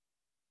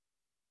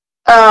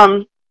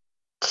 Um.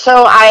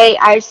 So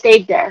I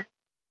stayed there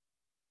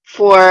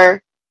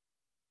for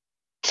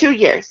 2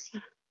 years,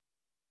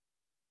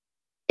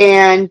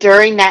 and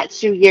during that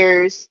 2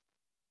 years,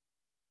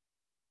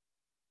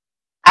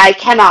 I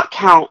cannot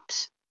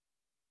count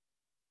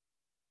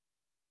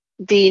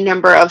the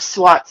number of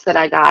SWATs that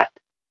I got,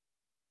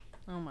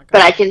 Oh my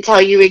but I god. can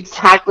tell you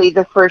exactly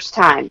the first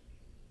time.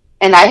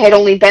 And I had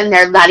only been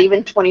there not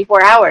even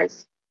 24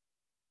 hours.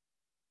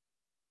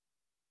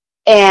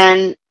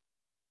 And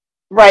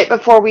right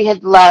before we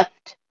had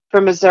left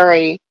for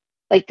Missouri,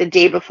 like the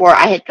day before,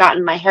 I had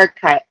gotten my hair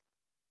cut.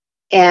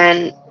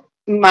 And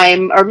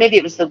or maybe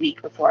it was the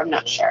week before, I'm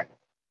not sure.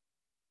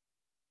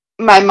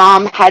 My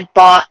mom had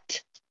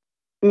bought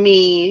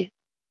me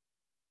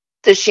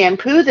the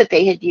shampoo that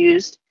they had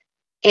used.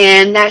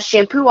 And that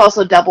shampoo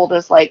also doubled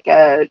as like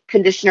a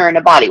conditioner and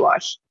a body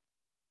wash.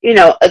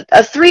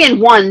 A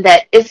 3-in-1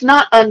 that is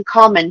not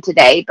uncommon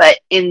today, but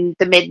in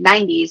the mid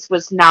 90s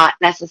was not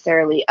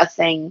necessarily a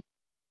thing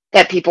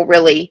that people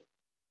really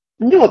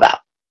knew about.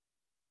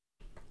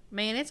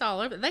 Man, it's all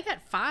over. They got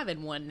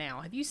 5-in-1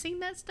 now. Have you seen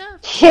that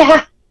stuff?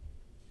 Yeah,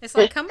 It's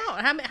like, come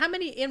on. How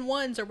many in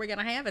ones are we going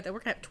to have it? That we're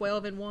going to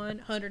have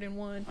 12-in-1,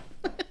 100-in-1.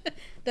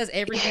 Does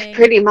everything.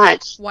 pretty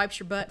much. Wipes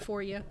your butt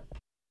for you.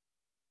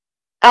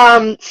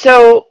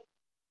 So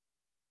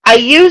I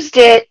used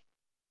it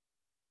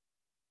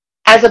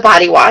as a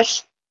body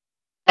wash.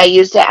 I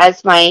used it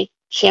as my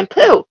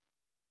shampoo.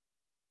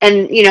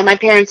 And, my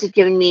parents had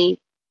given me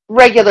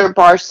regular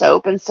bar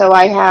soap. And so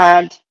I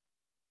had,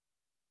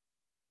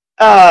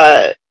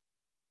 uh,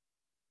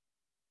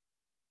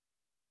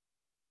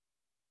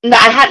 no,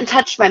 I hadn't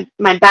touched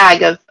my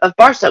bag of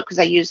bar soap because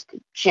I used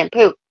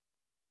shampoo.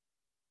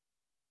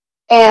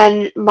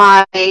 And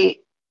my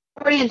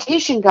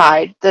orientation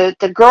guide,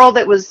 the girl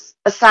that was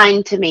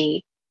assigned to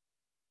me,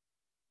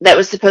 that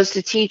was supposed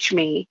to teach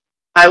me,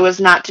 I was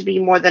not to be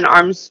more than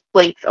arm's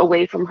length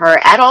away from her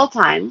at all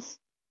times.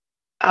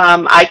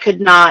 I could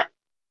not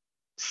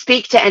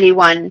speak to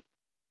anyone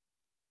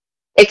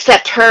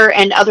except her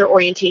and other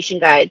orientation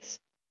guides.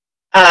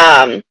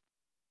 Um,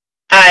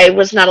 I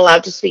was not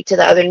allowed to speak to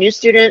the other new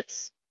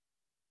students.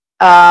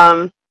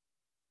 Um,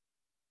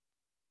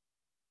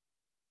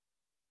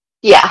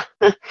 yeah,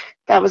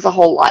 that was a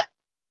whole lot.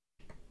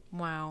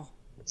 Wow.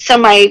 So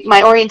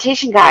my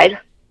orientation guide,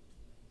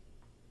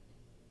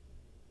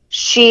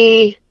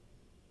 she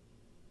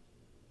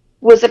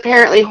was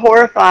apparently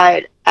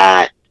horrified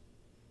at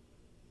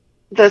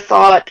the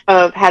thought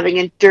of having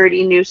a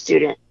dirty new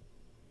student.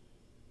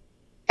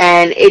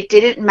 And it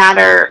didn't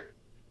matter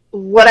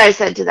what I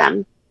said to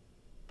them.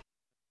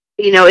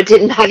 It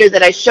didn't matter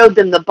that I showed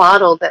them the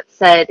bottle that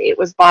said it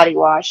was body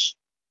wash.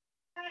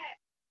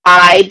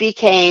 I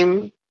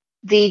became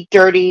the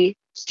dirty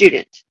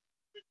student.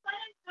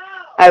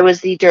 I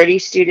was the dirty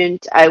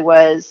student. I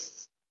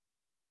was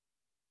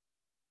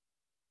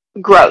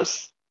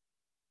gross.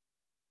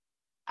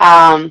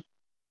 Um,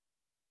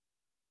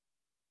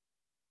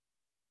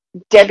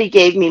 Debbie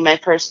gave me my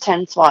first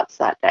 10 swats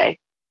that day.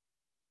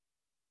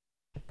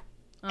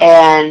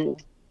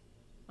 And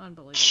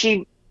Unbelievable.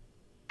 Unbelievable.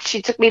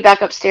 she took me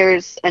back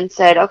upstairs and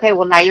said, "Okay,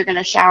 well now you're going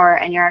to shower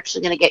and you're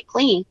actually going to get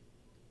clean."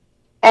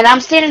 And I'm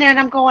standing there and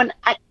I'm going,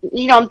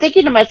 I'm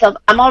thinking to myself,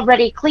 I'm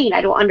already clean.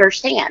 I don't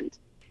understand.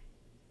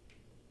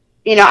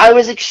 I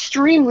was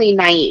extremely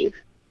naive.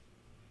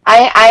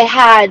 I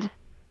had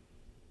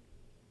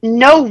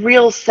no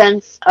real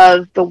sense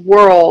of the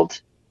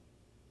world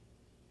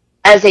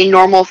as a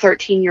normal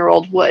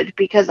 13-year-old would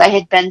because I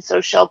had been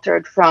so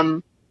sheltered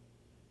from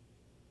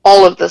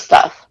all of the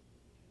stuff.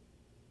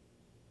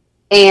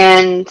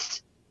 And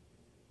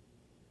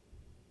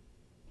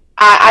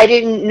I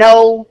didn't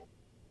know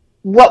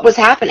what was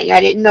happening.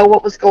 I didn't know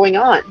what was going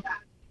on.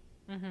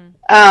 Mm-hmm.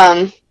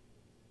 Um,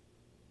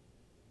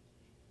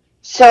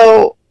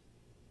 so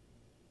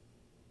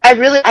I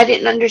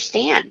didn't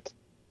understand.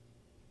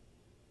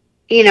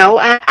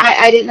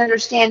 I didn't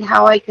understand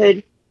how I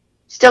could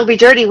still be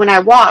dirty when I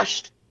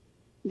washed.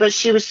 but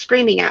she was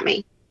screaming at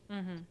me.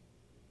 Mhm.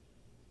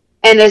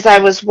 And as I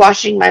was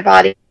washing my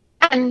body,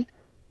 and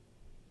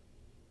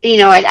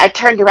I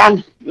turned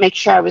around to make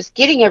sure I was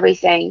getting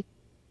everything,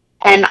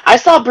 and I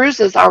saw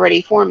bruises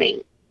already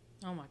forming.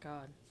 Oh my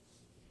god.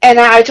 And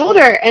I told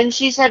her, and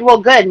she said, "Well,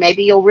 good.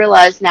 Maybe you'll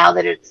realize now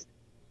that it's,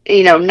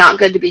 not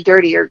good to be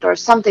dirty or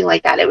something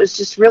like that." It was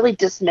just really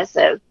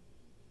dismissive,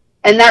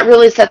 and that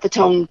really set the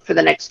tone for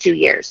the next 2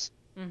 years.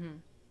 Mhm.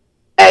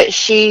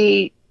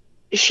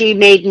 She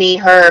made me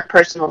her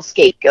personal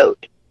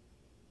scapegoat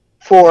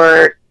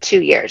for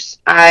 2 years.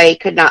 I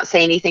could not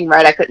say anything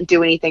right. I couldn't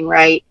do anything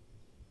right.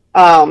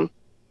 Um,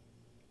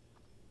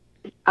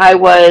 I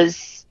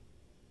was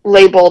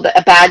labeled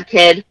a bad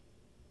kid.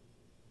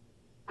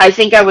 I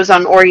think I was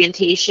on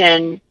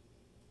orientation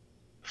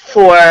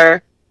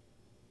for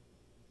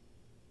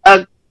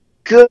a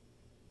good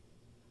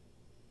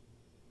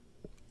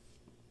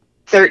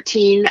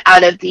 13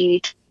 out of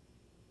the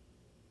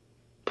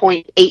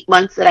 0.8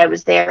 months that I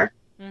was there.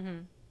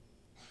 Mhm.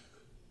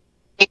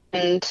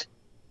 And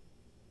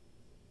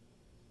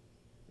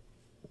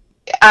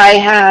I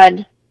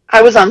had,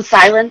 I was on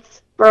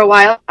silence for a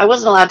while. I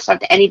wasn't allowed to talk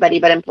to anybody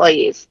but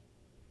employees.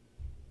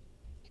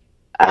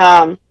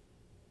 Um,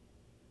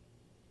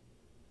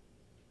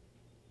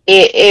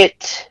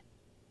 it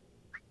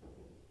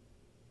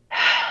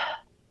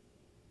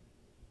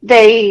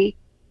they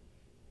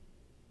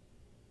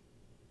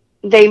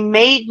they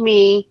made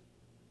me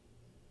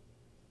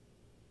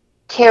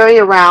carry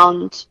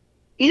around,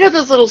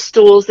 those little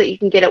stools that you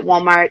can get at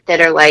Walmart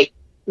that are like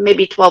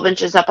maybe 12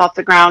 inches up off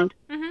the ground?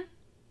 Mhm.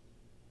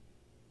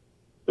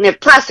 And they're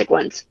plastic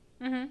ones.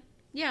 Mhm.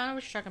 Yeah, I know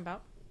what you're talking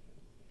about.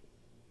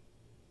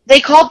 They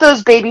called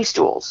those baby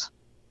stools.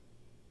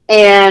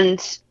 And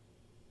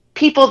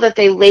people that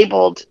they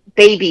labeled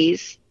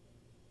babies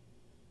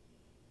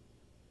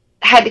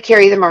had to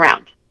carry them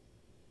around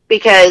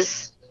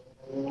because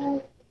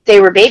they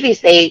were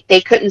babies. They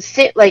couldn't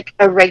sit like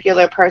a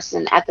regular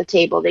person at the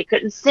table. They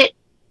couldn't sit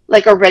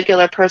like a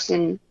regular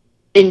person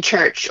in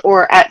church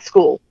or at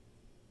school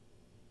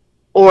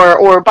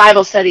or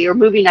Bible study or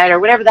movie night or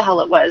whatever the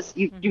hell it was.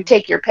 You Mhm.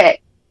 take your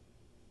pick.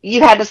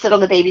 You had to sit on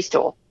the baby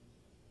stool.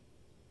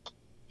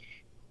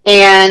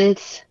 And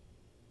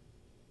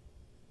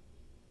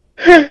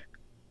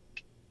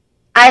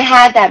I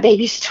had that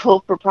baby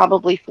stool for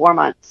probably 4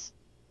 months.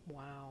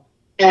 Wow.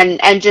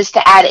 And just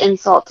to add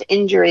insult to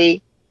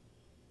injury,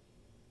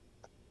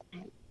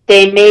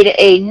 they made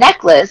a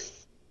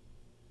necklace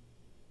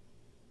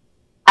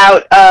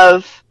out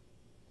of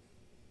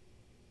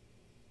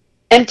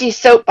empty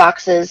soap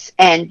boxes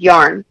and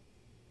yarn.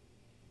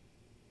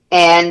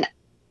 And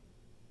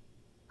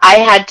I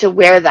had to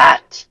wear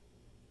that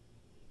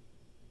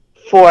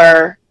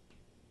for,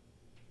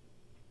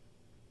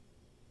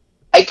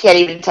 I can't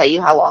even tell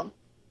you how long.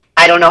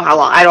 I don't know how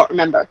long. I don't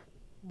remember.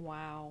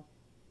 Wow.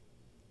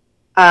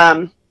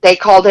 They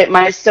called it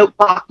my soap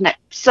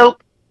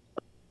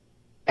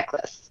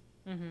necklace.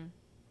 Mhm.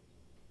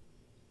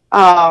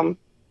 Um,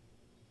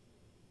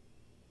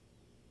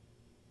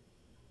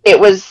 it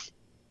was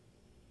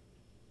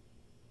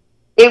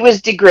it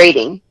was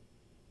degrading.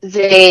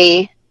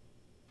 They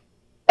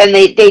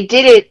they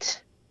did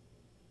it.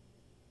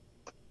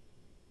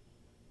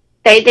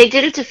 They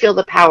did it to feel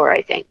the power,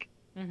 I think.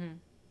 Mhm.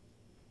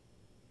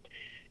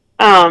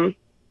 Um,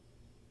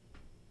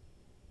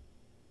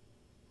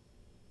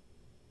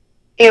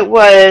 it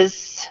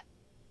was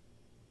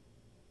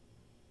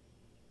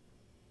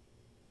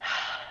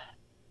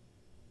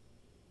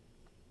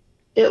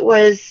it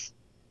was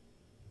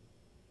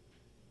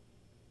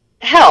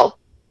hell.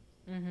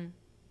 Mhm.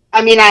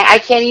 I mean, I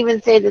can't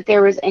even say that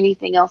there was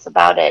anything else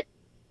about it.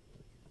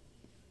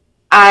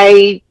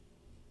 I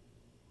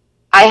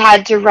I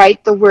had to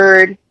write the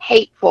word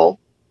hateful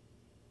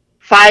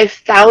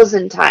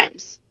 5,000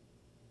 times.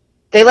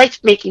 They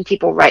liked making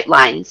people write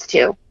lines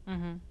too.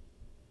 Mhm.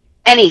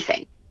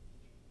 Anything.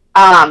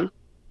 Um,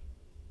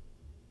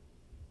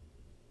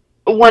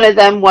 One of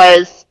them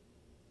was,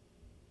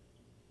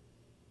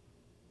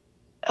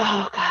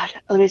 oh God,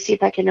 let me see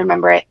if I can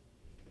remember it.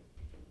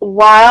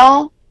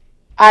 While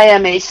I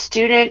am a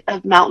student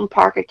of Mountain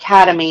Park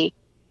Academy,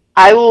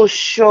 I will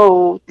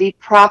show the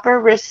proper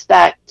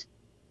respect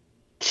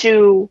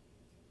to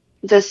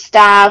the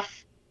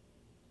staff,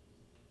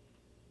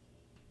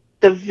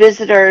 the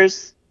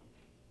visitors,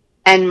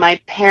 and my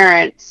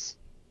parents,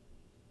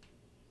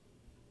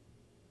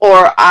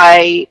 or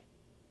I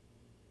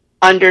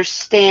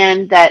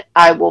understand that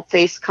I will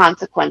face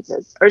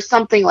consequences, or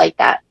something like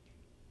that.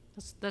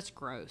 That's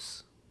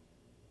gross.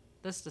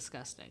 That's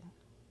disgusting.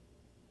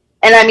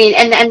 And I mean,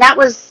 and that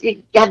was,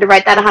 you had to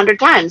write that 100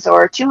 times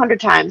or 200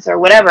 times or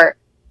whatever.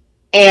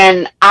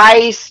 And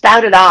I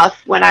spouted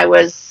off when I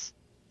was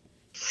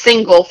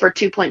single for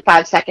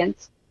 2.5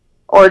 seconds.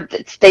 Or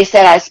they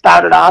said I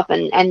spouted off,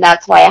 and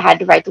that's why I had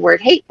to write the word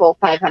hateful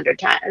 500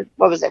 times.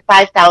 What was it?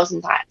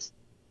 5,000 times.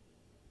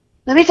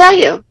 Let me tell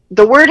you,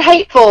 the word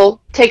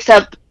hateful takes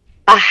up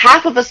a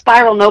half of a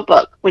spiral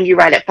notebook when you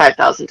write it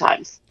 5,000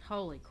 times.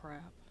 Holy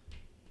crap.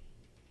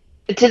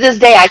 To this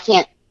day, I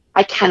can't.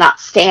 I cannot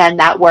stand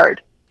that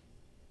word.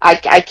 I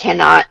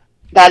cannot.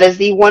 That is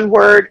the one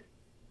word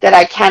that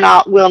I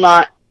cannot, will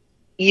not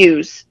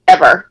use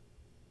ever.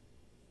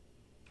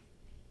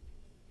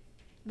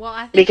 Well,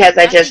 I think Because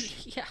you. I I just,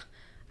 think yeah.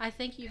 I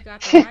think you've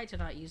got the right to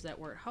not use that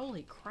word.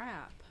 Holy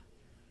crap!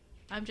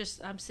 I'm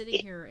sitting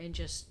here in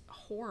just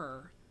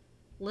horror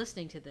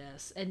listening to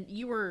this. And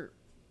you were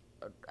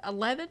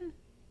 11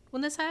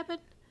 when this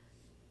happened?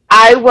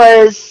 I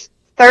was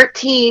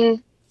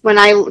 13 when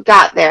I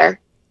got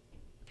there.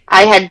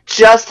 I had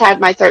just had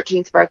my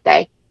 13th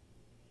birthday.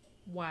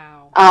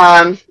 Wow.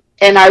 Um,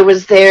 and I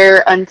was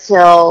there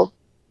until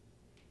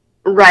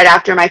right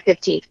after my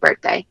 15th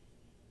birthday.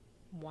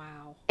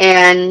 Wow.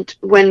 And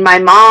when my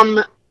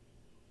mom,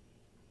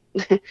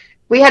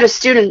 we had a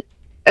student,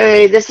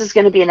 this is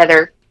going to be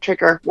another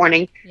trigger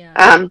warning. Yeah.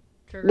 Um,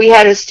 Trigger we had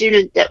warning. a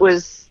student that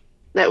was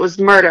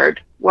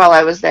murdered while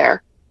I was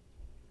there.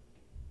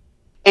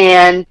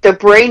 And the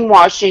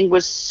brainwashing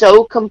was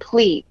so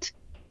complete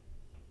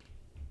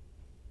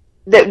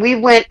that we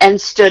went and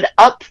stood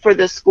up for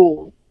the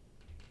school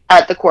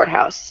at the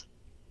courthouse.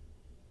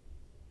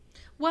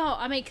 Well,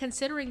 I mean,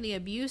 considering the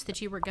abuse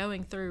that you were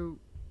going through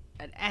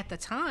at the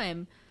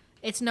time,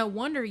 it's no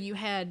wonder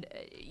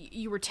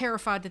you were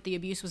terrified that the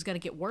abuse was going to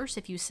get worse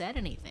if you said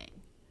anything.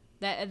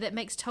 That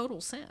makes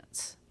total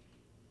sense.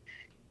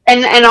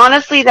 And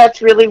honestly,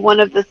 that's really one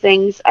of the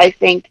things I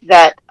think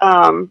that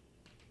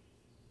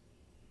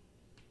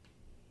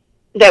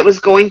that was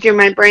going through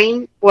my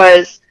brain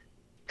was,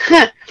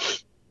 huh,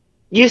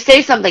 you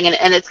say something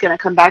and it's going to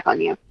come back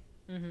on you.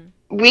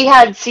 Mm-hmm. We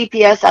had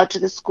CPS out to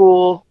the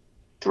school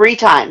 3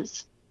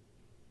 times.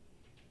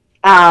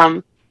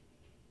 Um,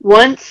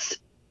 once,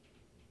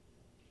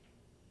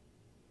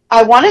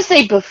 I want to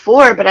say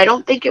before, but I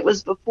don't think it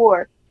was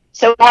before.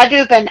 So it had to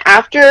have been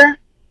after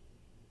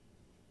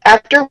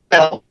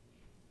Will,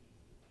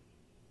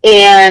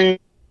 and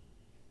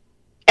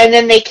and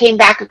then they came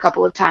back a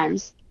couple of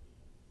times.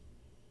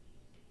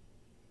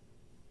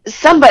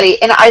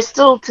 Somebody, and I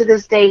still to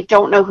this day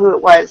don't know who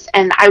it was,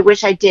 and I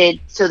wish I did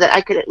so that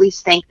I could at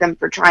least thank them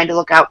for trying to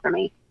look out for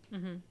me.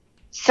 Mm-hmm.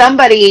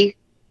 Somebody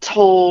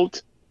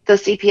told the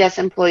CPS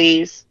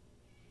employees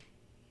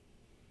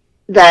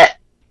that,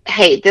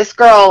 hey, this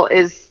girl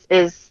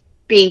is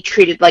being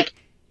treated like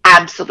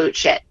absolute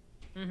shit.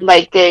 Mm-hmm.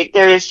 Like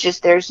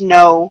there's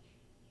no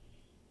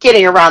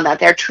getting around that.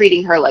 They're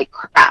treating her like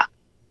crap.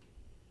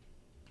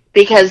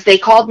 Because they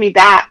called me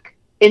back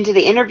into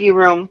the interview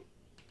room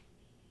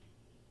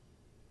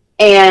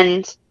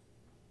and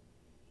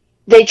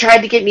they tried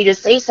to get me to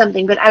say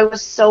something, but I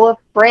was so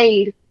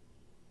afraid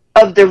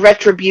of the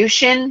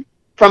retribution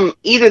from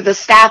either the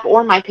staff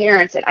or my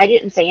parents that I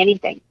didn't say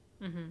anything.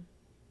 Mm-hmm.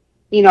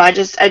 You know,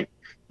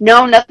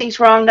 no, nothing's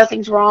wrong,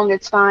 nothing's wrong,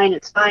 it's fine,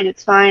 it's fine,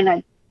 it's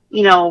fine.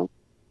 You know,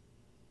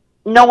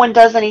 no one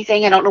does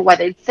anything. I don't know why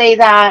they'd say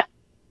that.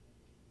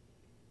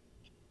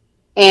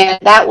 And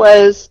that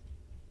was,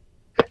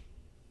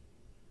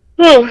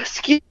 oh,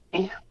 excuse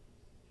me,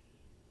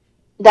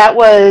 that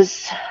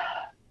was,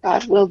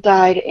 God, Will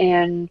died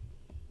in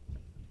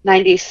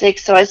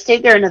 96, so I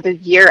stayed there another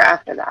year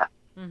after that.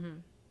 Mm-hmm.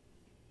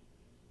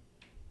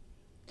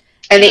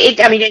 And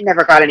Now, I mean, it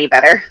never got any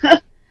better.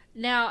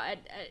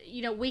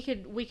 we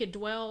could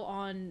dwell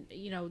on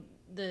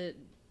the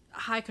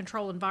high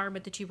control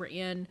environment that you were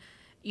in,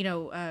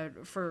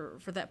 for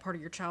that part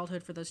of your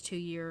childhood for those 2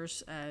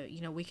 years.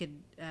 We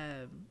could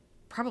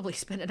probably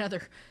spend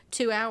another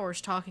 2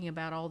 hours talking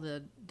about all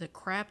the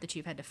crap that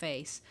you've had to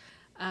face.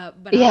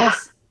 But Yeah.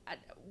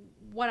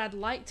 what I'd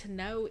like to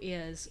know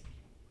is,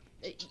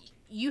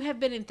 you have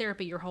been in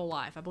therapy your whole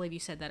life. I believe you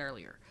said that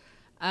earlier.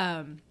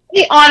 On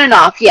and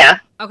off, yeah.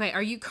 Okay,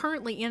 are you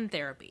currently in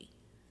therapy?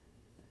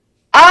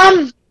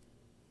 Um,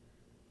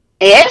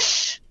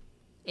 ish.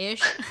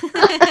 Ish.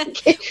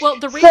 Okay. Well,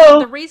 So,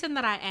 the reason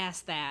that I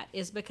asked that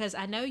is because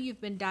I know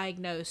you've been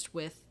diagnosed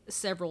with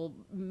several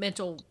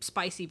mental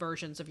spicy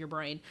versions of your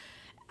brain.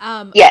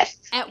 yes.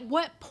 At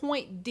what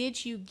point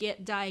did you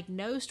get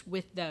diagnosed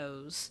with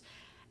those?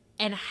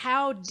 And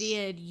how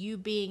did you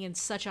being in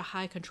such a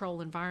high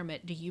control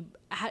environment,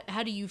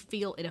 how do you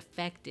feel it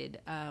affected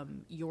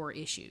your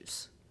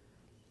issues?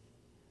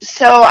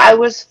 So I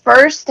was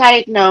first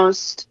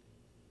diagnosed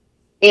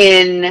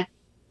in,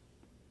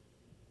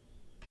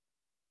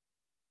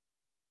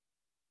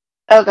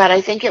 oh God,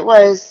 I think it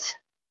was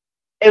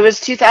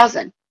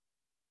 2000.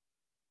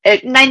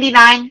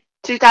 99,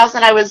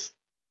 2000, I was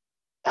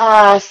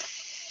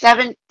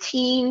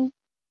 17,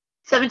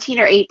 17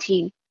 or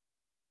 18.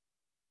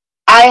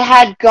 I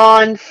had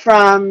gone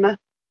from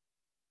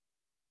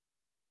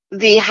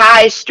the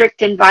high,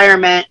 strict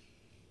environment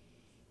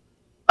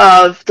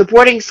of the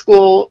boarding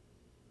school.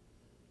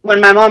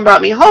 When my mom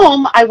brought me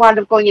home, I wound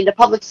up going into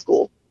public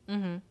school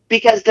Mm-hmm.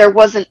 because there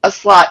wasn't a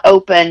slot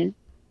open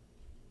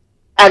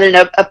at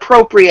an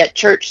appropriate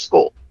church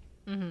school.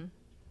 Mm-hmm.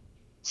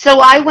 So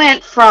I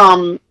went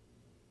from,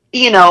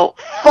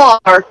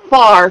 far,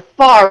 far,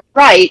 far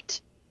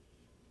right,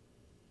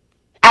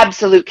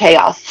 absolute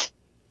chaos.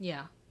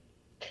 Yeah.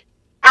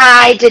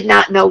 I did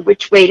not know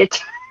which way to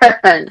turn.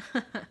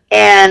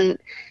 And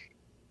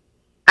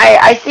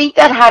I think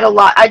that had a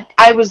lot.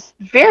 I was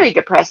very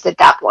depressed at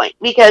that point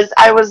because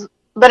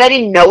but I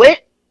didn't know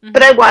it,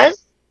 but I Mm-hmm.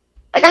 was.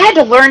 Like, I had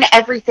to learn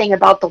everything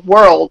about the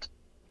world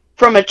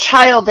from a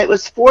child that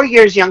was 4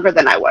 years younger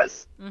than I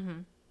was.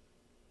 Mm-hmm.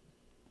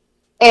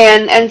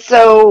 And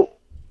so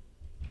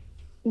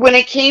when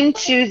it came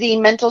to the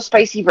mental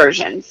spicy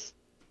versions,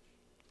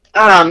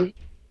 um,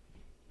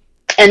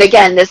 and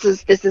again, this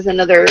is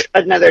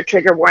another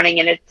trigger warning,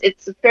 and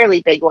it's a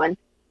fairly big one.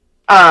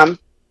 Um,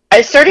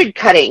 I started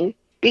cutting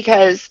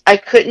because I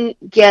couldn't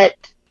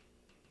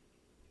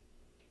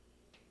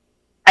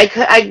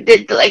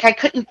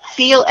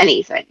feel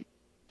anything.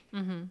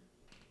 Mm-hmm.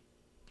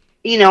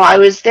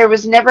 There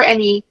was never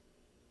any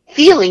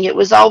feeling. It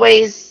was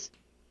always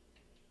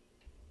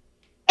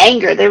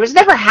anger. There was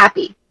never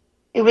happy.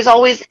 It was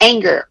always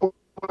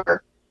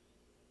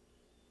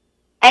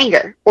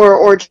or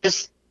or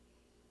just,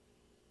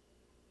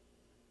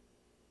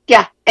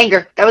 yeah,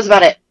 anger. That was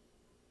about it.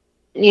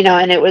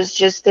 And it was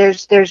just,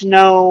 there's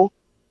no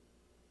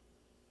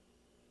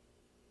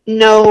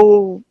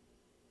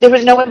there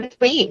was no in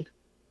between.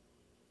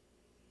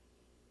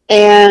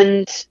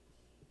 And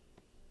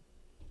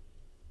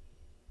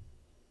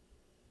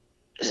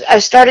I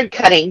started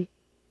cutting,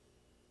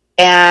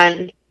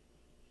 and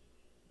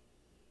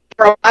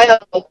for a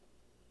while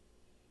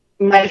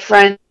my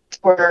friends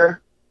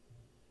were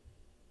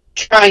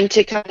trying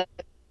to kind of,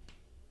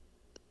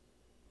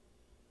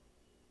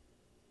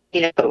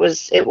 it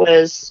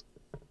was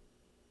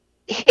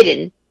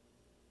hidden.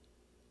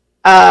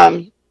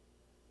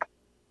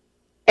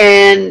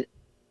 And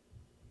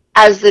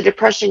as the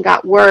depression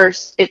got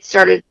worse, it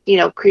started,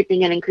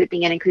 creeping in and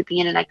creeping in and creeping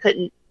in, and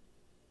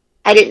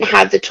I didn't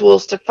have the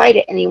tools to fight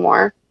it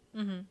anymore.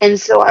 Mm-hmm. And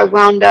so I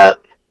wound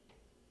up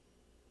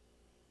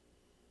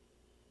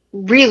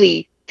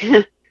really,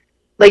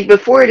 like,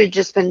 before, it had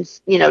just been,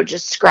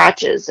 just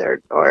scratches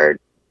or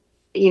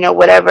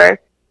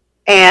whatever.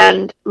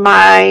 And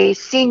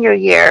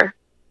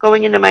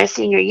going into my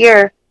senior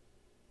year,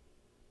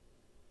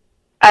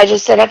 I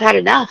just said, I've had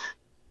enough.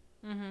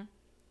 Mm-hmm.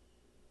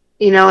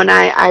 And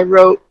I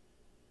wrote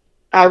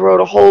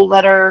a whole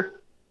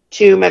letter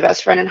to my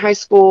best friend in high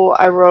school.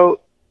 I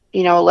wrote,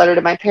 a letter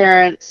to my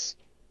parents,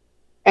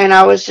 and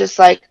I was just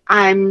like,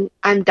 I'm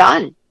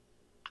done.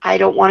 I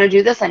don't want to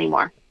do this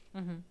anymore.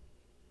 Mm-hmm.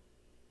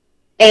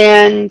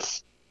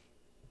 And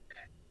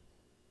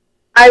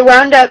I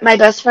wound up, my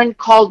best friend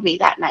called me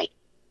that night.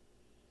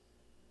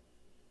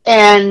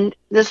 And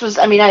this was,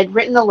 I mean, I'd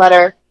written the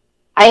letter.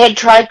 I had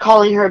tried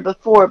calling her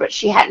before, but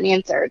she hadn't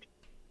answered.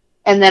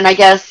 And then I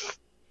guess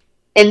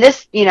at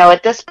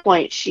this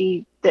point,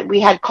 that we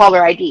had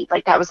caller ID,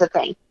 like that was a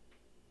thing.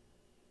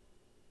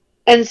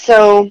 And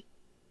so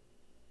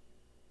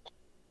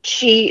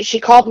she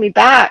called me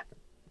back,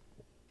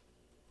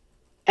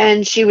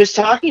 and she was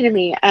talking to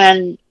me,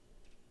 and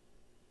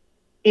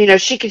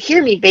she could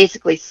hear me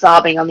basically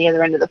sobbing on the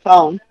other end of the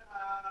phone.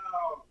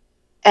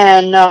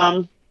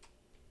 And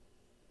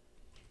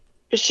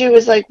she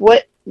was like,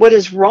 what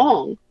is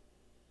wrong?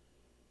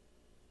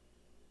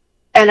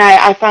 And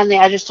I finally,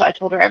 I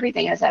told her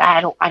everything. I said,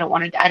 I don't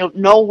want to, I don't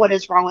know what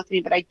is wrong with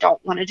me, but I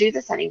don't want to do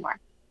this anymore.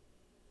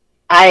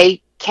 I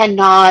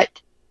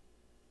cannot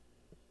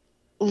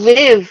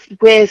live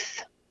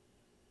with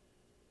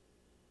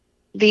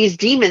these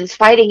demons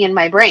fighting in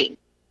my brain.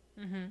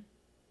 Mm-hmm.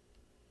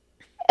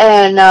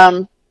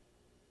 And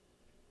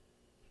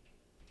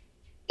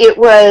it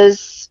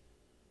was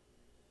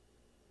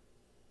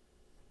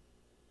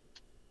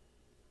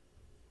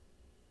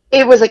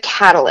it was a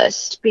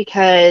catalyst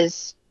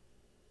because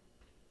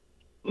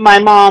my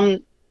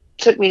mom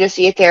took me to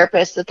see a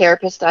therapist. The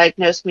therapist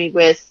diagnosed me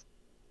with,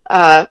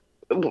 uh,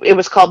 it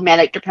was called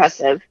manic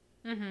depressive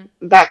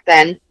Mm-hmm. back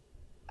then.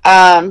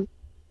 Um,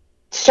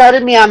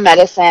 Started me on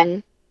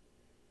medicine,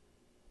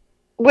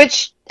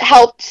 which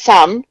helped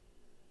some.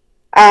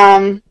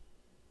 Um,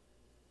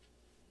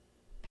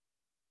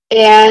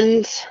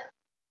 and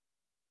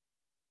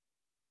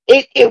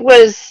it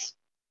was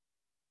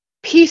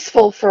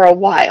peaceful for a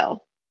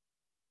while.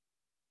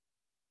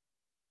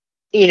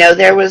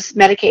 There was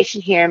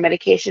medication here,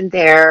 medication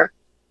there,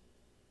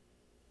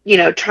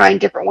 trying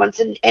different ones,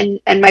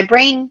 and my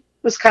brain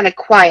was kind of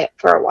quiet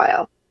for a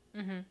while.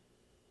 Mm-hmm.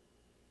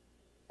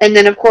 And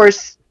then, of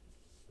course,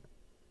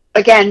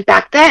 again,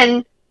 back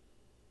then,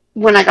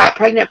 when I got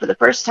pregnant for the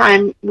first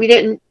time, they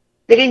didn't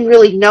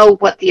really know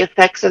what the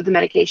effects of the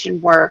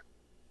medication were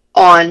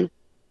on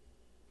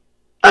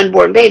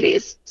unborn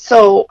babies.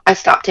 So I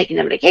stopped taking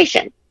the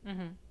medication.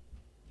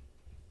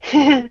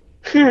 Mm-hmm.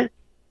 No,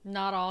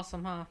 Not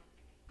awesome, huh?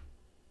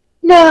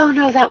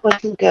 no, that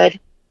wasn't good.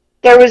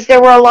 There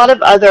were a lot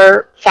of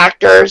other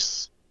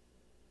factors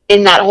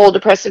in that whole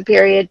depressive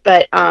period,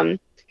 but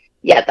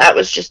yeah, that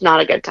was just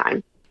not a good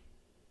time.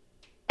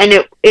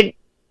 And it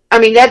I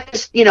mean, that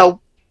just,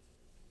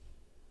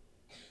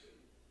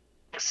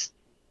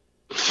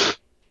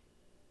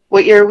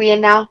 what year are we in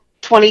now?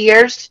 20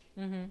 years?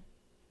 Mm-hmm.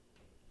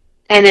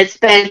 And it's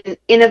been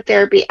in of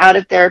therapy, out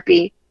of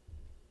therapy,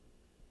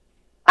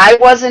 I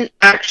wasn't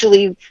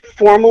actually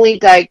formally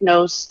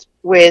diagnosed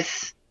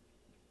with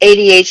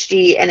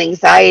ADHD and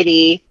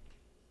anxiety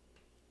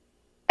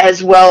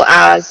as well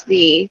as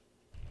the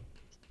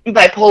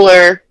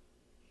bipolar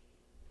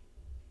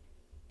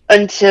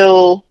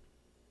until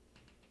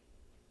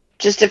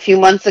just a few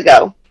months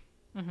ago,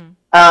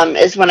 Mm-hmm.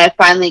 is when I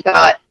finally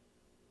got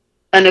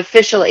an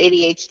official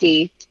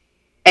ADHD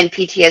and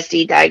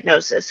PTSD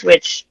diagnosis,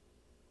 which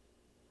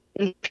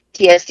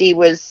PTSD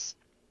was,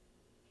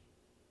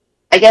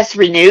 I guess,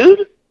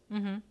 renewed.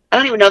 Mm-hmm. I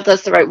don't even know if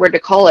that's the right word to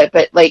call it,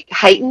 but like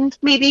heightened,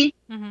 maybe.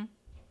 Mm-hmm.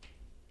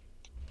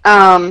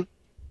 Um,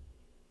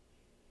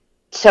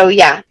 so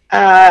yeah,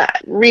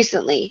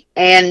 recently,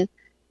 and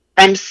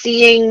I'm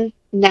seeing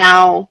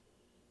now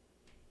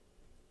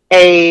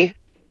a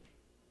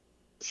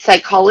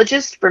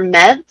psychologist for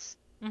meds,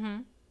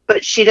 Mm-hmm.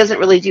 but she doesn't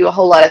really do a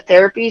whole lot of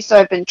therapy. So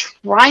I've been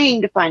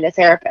trying to find a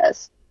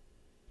therapist,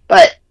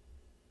 but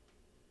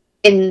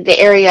in the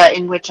area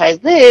in which I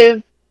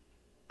live,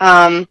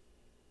 um,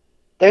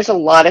 there's a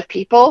lot of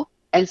people,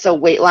 and so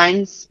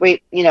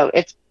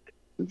it's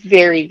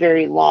very,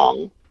 very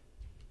long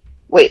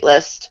wait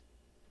list.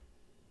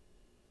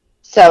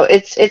 So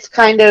it's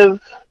kind of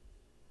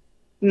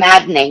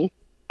maddening,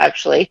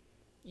 actually,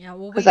 Yeah,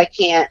 well, because I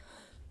can't.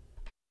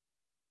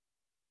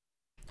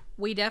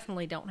 we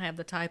definitely don't have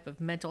the type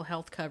of mental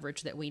health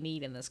coverage that we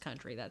need in this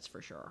country, that's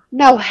for sure.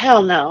 No,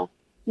 hell no.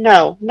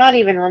 No, not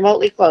even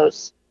remotely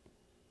close.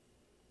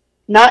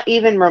 Not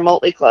even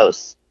remotely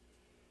close.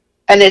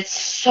 And it's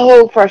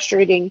so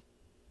frustrating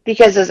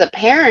because as a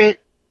parent,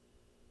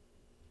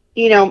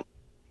 you know,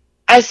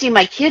 I see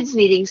my kids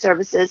needing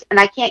services and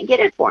I can't get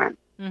it for them.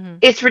 Mm-hmm.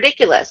 It's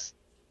ridiculous.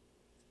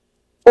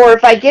 Or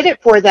if I get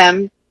it for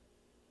them,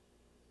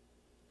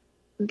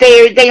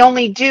 they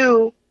only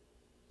do,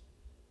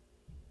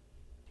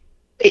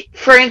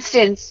 for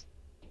instance,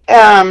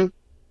 um,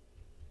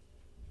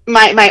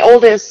 my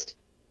oldest,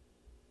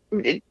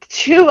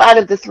 two out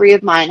of the three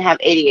of mine have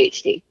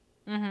ADHD,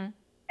 Mm-hmm.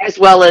 as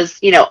well as,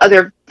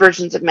 other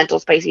versions of mental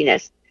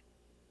spiciness.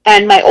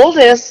 And my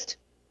oldest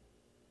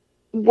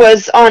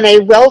was on a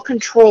well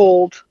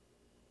controlled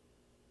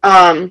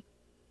um,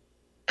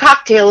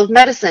 cocktail of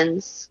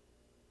medicines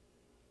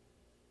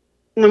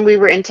when we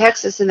were in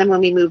Texas. And then when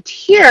we moved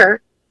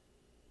here,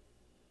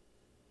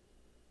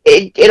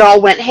 it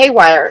all went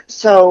haywire.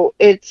 So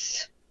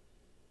it,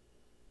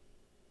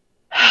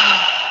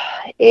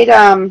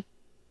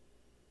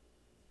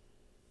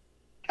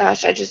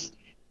 gosh,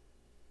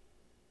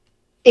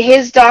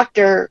 his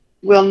doctor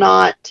will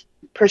not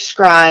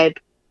prescribe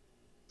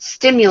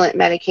stimulant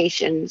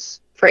medications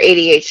for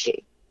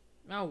ADHD.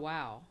 Oh,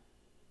 wow.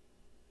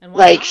 And why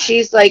Like, not?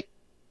 she's like,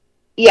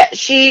 yeah,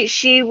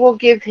 she will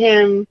give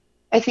him,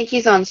 I think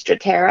he's on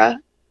Strattera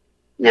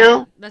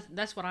now.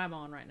 That's what I'm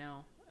on right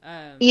now.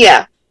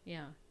 Yeah.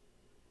 Yeah.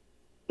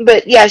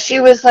 But yeah, she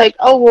was like,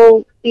 "Oh,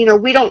 well,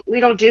 we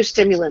don't do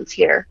stimulants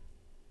here."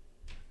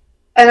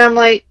 And I'm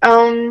like,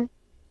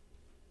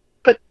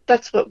 but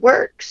that's what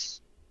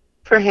works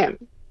for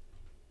him.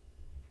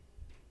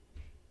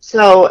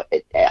 So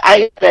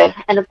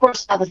and of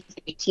course now that he's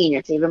 18,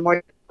 it's even more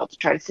difficult to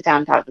try to sit down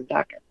and talk to the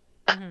doctor.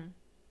 Mm-hmm.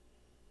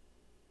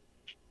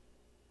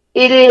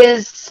 It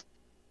is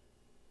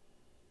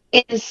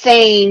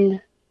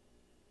insane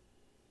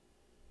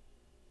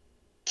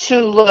to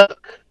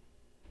look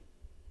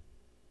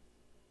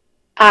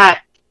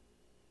at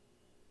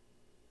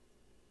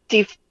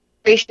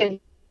deforestation.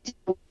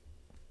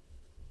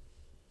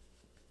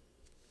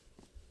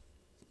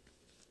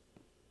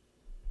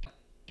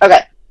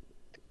 Okay,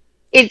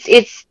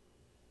 it's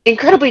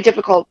incredibly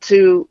difficult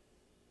to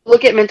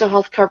look at mental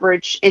health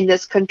coverage in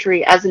this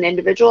country as an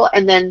individual,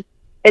 and then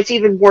it's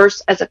even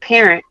worse as a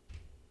parent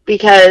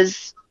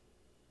because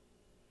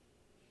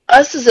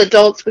us as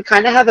adults, we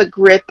kind of have a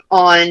grip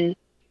on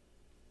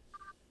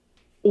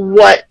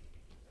what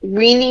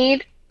we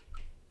need,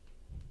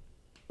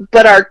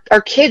 but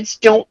our kids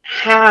don't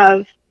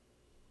have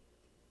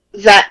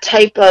that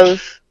type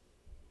of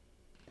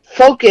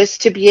focus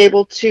to be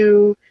able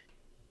to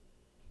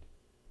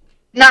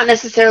not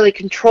necessarily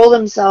control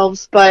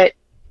themselves, but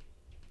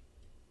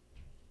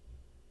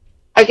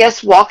I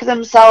guess walk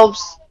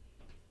themselves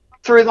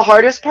through the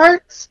hardest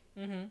parts.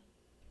 Mm-hmm.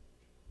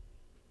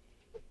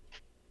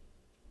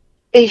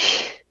 Eh,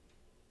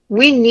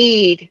 We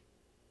need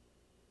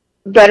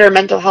better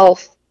mental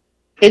health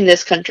in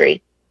this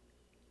country.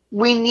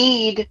 We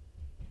need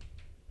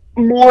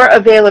more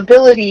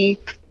availability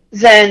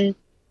than,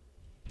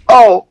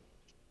 oh,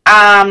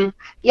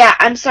 yeah,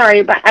 I'm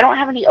sorry, but I don't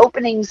have any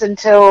openings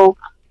until,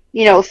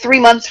 3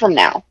 months from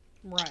now.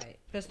 Right.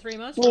 Because 3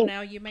 months I from mean,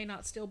 now, you may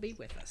not still be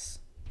with us.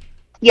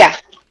 yeah,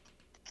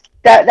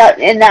 that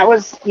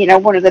was,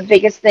 one of the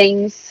biggest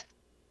things,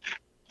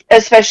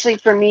 especially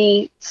for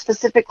me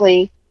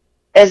specifically,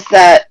 is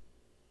that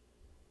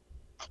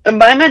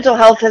my mental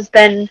health has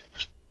been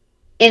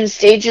in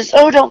stages,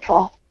 oh, don't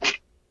fall,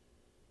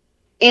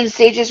 in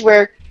stages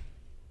where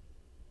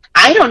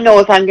I don't know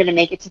if I'm going to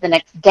make it to the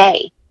next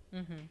day.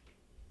 Mm-hmm.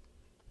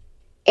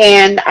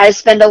 And I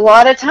spend a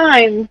lot of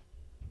time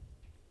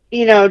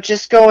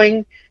just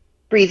going,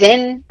 breathe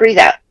in, breathe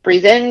out,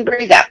 breathe in,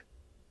 breathe out,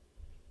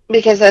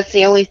 because that's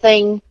the only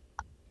thing.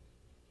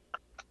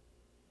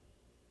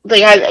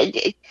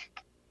 Like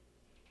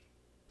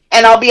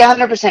and I'll be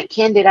 100%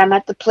 candid. I'm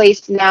at the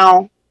place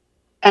now,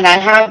 and I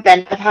have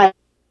been. I've had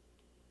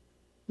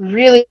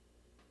really,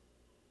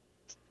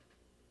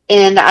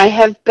 and I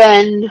have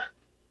been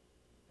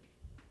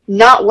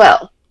not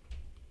well.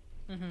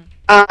 Mm-hmm.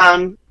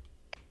 Um,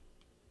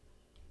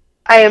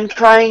 I am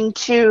trying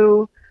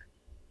to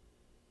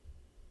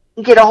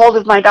get a hold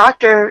of my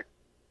doctor,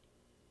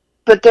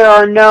 but there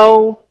are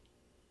no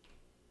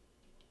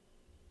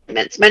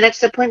appointments. My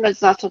next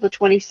appointment's not till the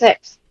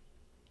 26th.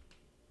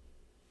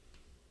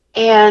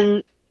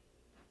 And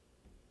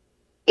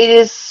it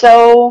is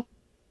so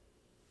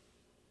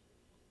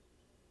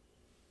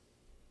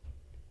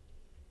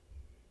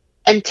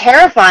and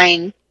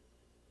terrifying,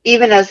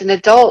 even as an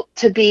adult,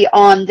 to be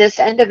on this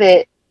end of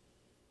it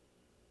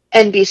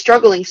and be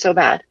struggling so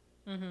bad.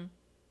 Mm-hmm.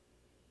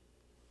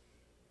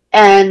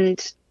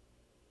 And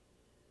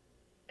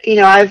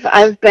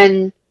I've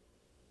been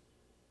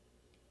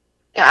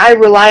I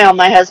rely on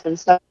my husband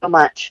so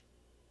much.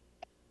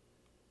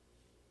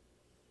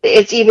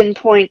 It's even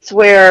points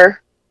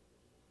where,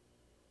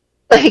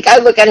 like, I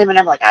look at him and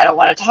I'm like, I don't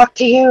want to talk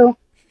to you.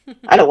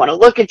 I don't want to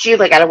look at you.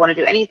 Like, I don't want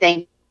to do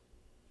anything.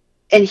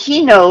 And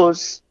he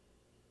knows,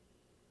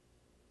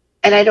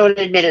 and I don't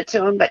admit it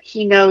to him, but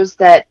he knows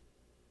that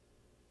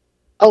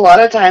a lot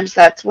of times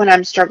that's when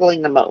I'm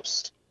struggling the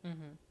most.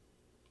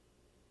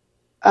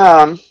 Mm-hmm.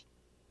 Um,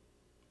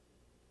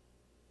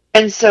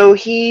 and so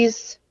he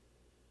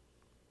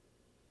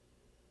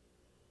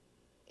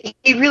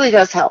really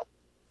does help.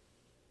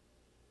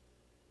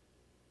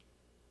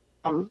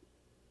 Um,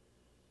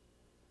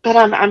 but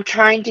I'm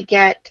trying to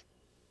get,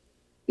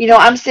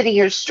 I'm sitting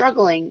here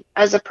struggling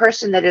as a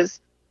person that is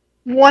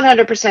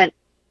 100%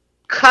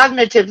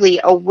 cognitively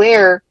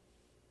aware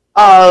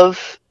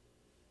of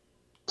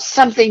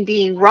something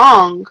being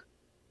wrong,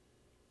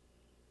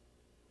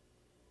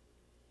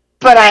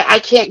 but I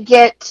can't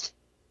get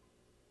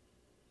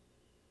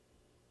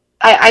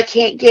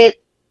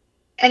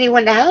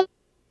anyone to help.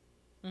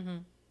 Mm-hmm.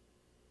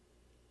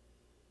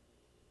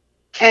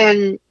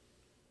 And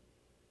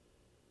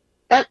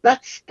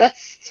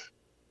that's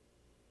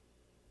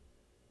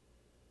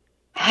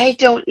I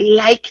don't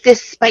like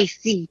this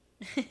spicy.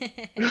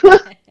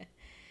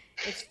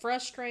 It's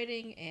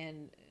frustrating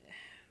and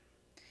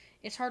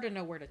it's hard to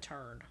know where to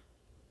turn.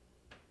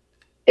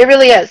 It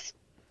really is.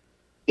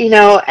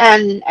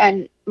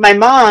 And my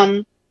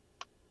mom,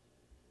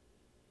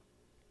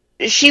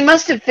 she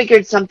must have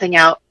figured something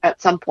out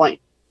at some point.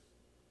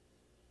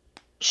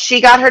 She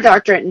got her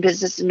doctorate in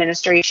business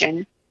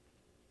administration,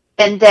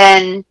 and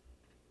then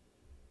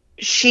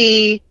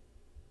she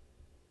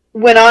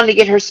went on to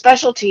get her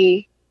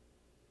specialty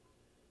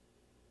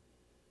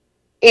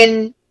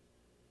in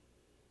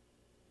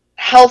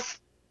health.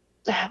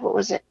 What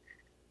was it?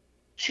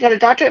 She got a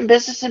doctorate in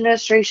business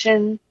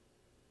administration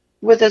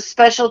with a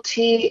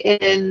specialty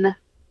in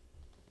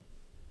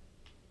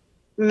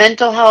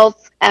mental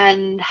health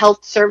and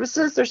health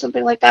services or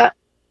something like that.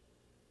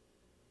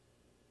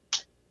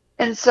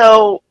 And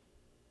so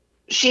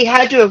she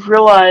had to have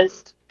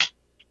realized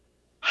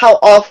how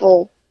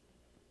awful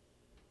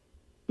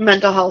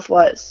mental health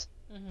was.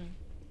 Mm-hmm.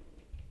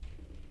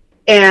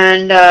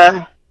 And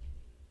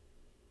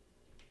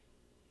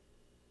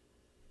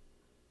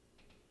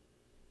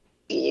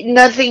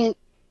nothing,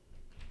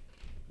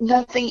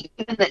 nothing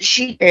even that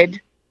she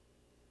did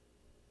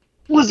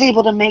was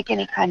able to make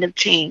any kind of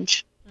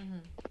change. Mm-hmm.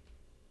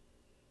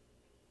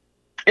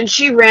 And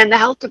she ran the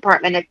health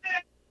department,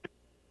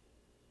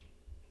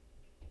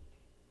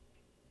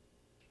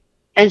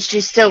 and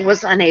she still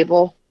was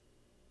unable.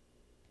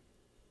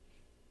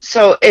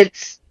 So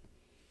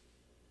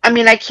I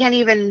mean, I can't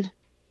even.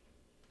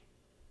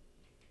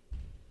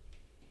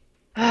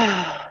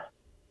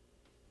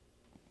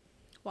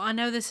 Well, I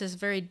know this is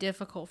very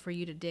difficult for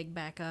you to dig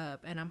back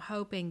up, and I'm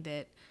hoping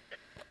that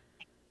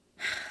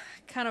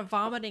kind of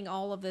vomiting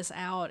all of this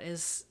out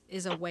is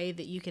a way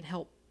that you can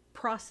help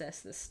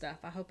process this stuff.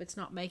 I hope it's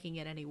not making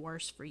it any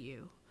worse for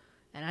you.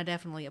 And I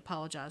definitely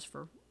apologize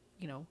for,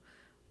 you know,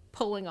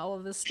 pulling all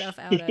of this stuff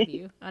out of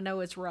you. I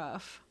know it's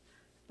rough,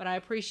 but I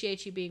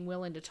appreciate you being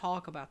willing to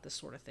talk about this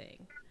sort of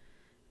thing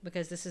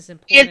because this is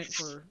important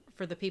it's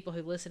for the people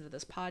who listen to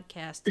this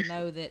podcast to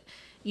know that,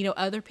 you know,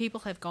 other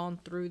people have gone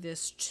through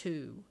this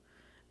too.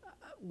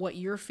 What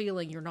you're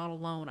feeling, you're not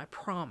alone, I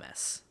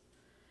promise.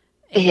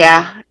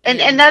 Yeah, and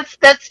And that's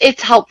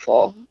it's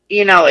helpful.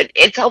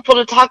 It's helpful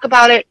to talk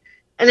about it,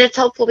 and it's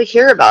helpful to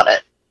hear about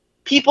it.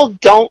 People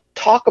don't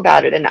talk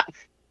about it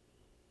enough.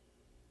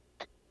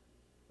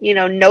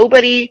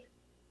 Nobody.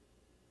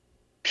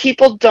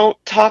 People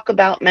don't talk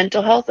about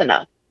mental health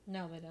enough.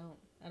 no, they don't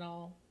at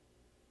all.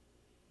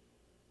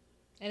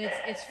 And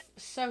it's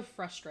so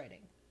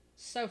frustrating.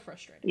 So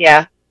frustrating.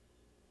 Yeah,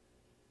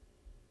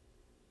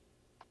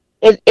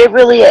 it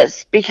really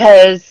is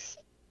because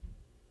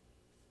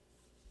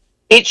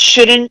it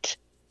shouldn't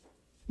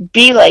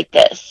be like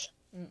this.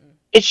 Mm-mm.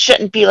 it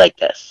shouldn't be like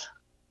this.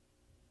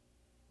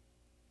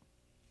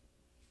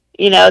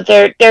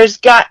 There's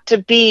got to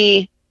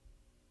be,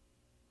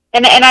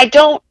 and I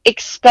don't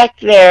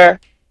expect there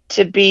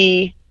to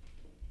be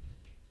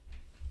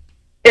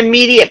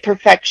immediate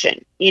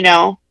perfection,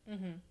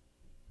 Mm-hmm.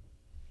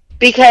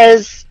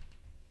 because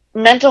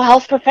mental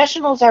health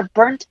professionals are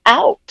burnt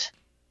out.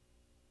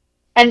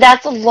 And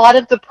that's a lot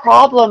of the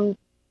problem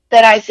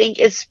that I think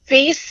is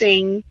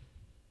facing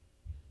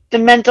the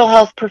mental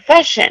health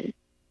profession,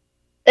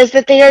 is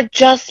that they are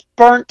just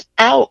burnt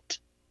out.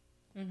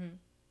 Mm-hmm.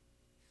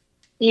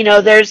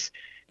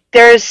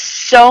 There's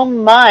so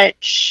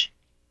much.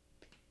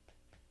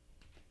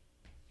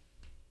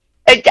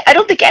 I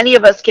don't think any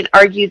of us can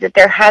argue that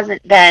there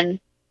hasn't been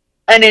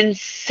an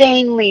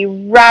insanely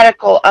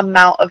radical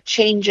amount of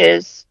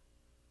changes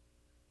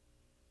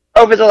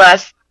over the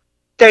last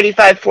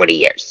 35, 40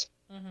 years.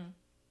 Mm-hmm.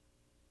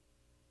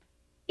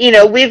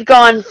 We've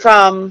gone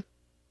from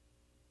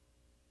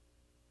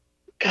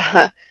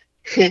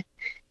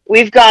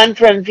we've gone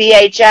from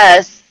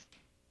VHS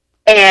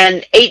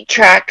and 8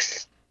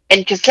 tracks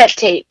and cassette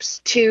tapes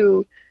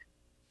to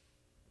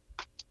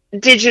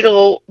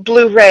digital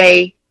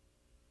Blu-ray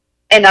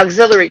and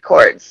auxiliary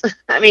cords.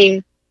 I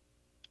mean,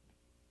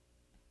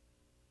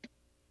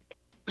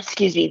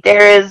 excuse me,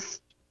 there is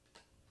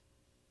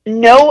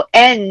no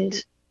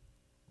end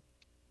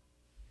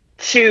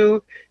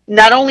to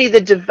not only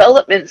the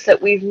developments that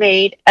we've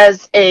made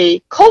as a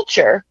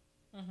culture,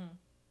 Mm-hmm.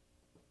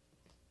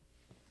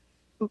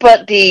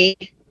 but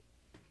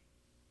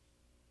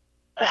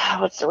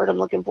what's the word I'm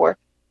looking for?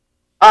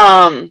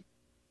 Um,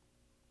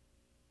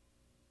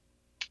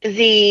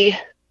 the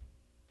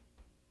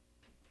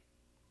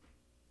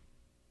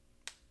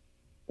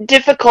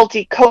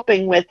difficulty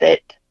coping with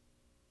it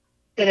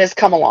that has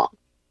come along.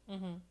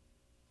 Mm-hmm.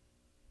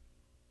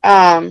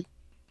 Um,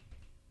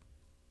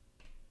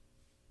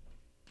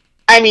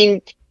 I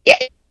mean, yeah,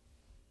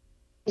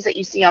 that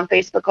you see on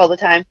Facebook all the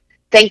time.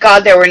 Thank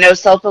God there were no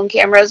cell phone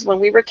cameras when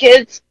we were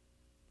kids,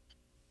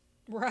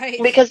 Right.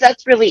 because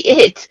that's really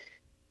it.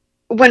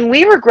 When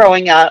we were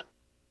growing up,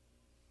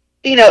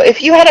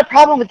 if you had a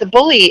problem with the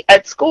bully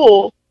at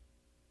school,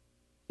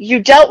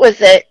 you dealt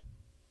with it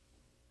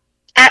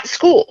at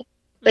school.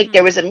 Like, Mm-hmm.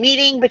 there was a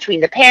meeting between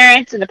the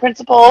parents and the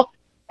principal,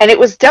 and it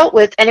was dealt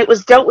with, and it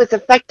was dealt with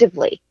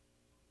effectively.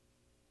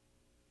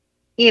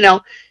 You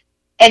know,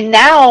 and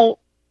now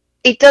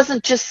it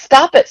doesn't just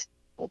stop at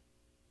school.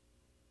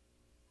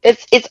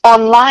 It's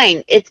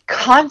online. It's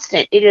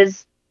constant. It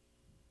is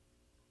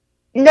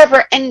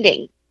never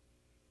ending.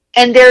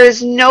 And there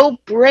is no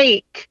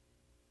break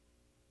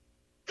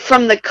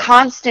from the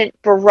constant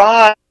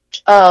barrage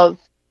of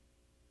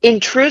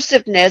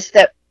intrusiveness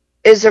that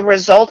is a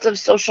result of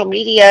social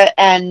media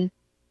and,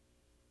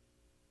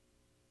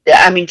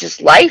 I mean,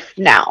 just life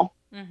now.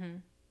 Mm-hmm.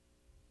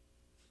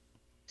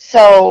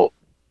 So,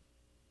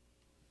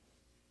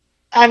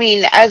 I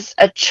mean, as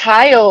a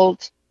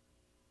child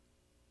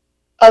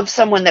of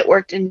someone that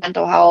worked in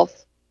mental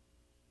health,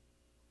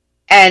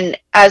 and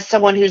as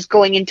someone who's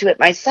going into it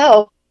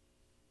myself,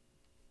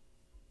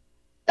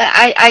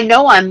 I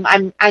know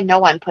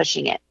I'm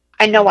pushing it.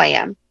 I know I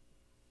Mm-hmm. am.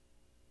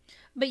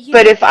 But you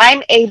But know, if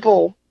I'm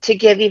able to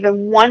give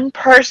even one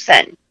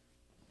person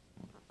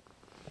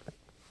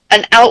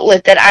an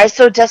outlet that I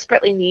so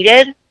desperately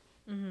needed,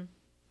 mm-hmm.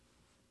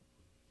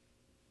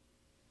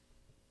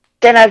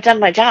 then I've done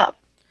my job.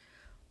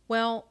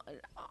 Well,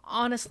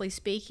 honestly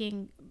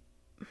speaking,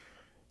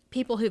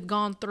 people who've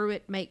gone through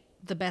it make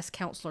the best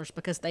counselors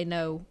because they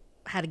know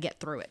how to get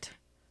through it,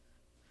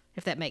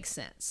 if that makes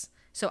sense.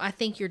 So I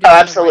think you're Oh, doing the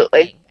right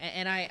absolutely. thing.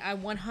 And I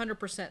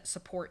 100%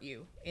 support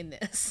you in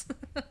this.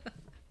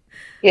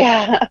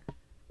 Yeah,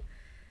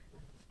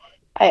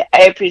 I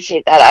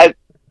appreciate that.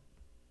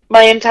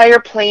 My entire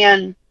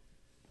plan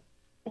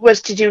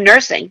was to do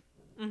nursing.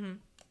 Mm-hmm.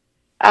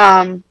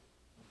 Um,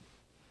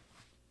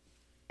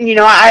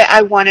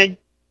 I wanted,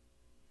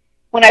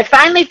 when I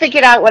finally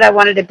figured out what I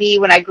wanted to be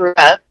when I grew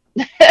up,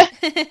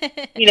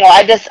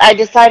 I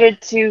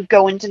decided to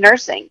go into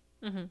nursing.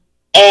 Mm-hmm.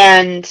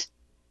 And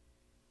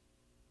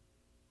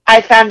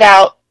I found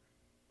out,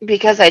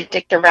 because I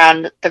dicked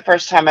around the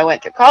first time I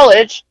went through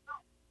college,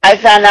 I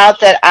found out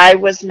that I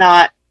was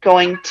not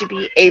going to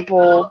be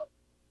able,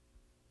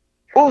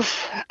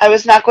 I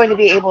was not going to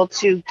be able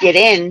to get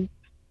in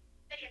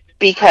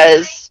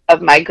because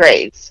of my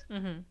grades.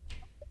 Mm-hmm.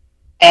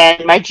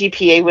 And my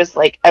GPA was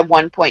like at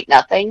 1 point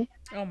nothing.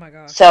 Oh my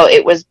gosh. So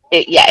it was,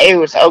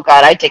 oh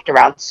God, I dicked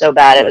around so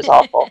bad. It was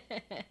awful.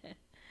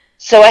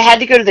 So I had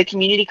to go to the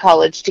community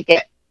college to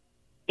get,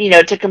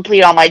 to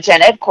complete all my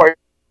gen ed course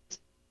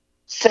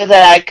so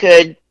that I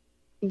could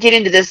get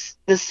into this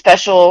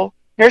special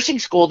nursing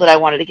school that I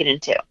wanted to get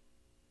into.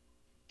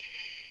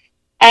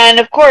 And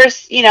of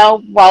course,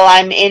 while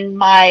I'm in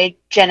my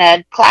gen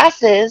ed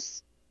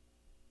classes,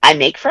 I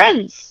make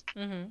friends,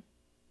 Mm-hmm.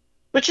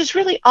 which is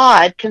really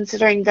odd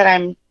considering that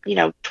I'm,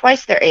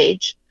 twice their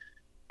age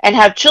and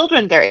have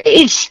children their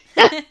age.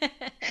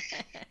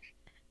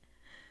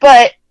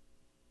 But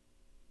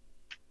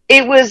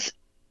it was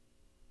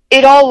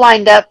it all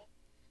lined up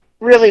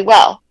really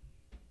well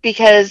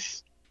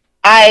because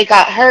I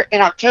got hurt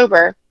in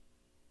October,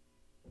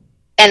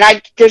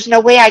 and there's no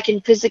way I can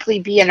physically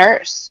be a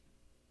nurse.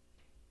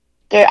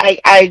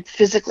 I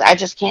physically, I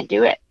just can't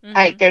do it.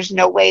 Mm-hmm. There's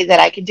no way that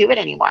I can do it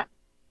anymore.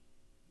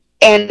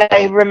 And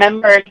I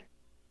remembered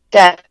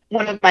that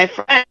one of my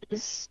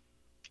friends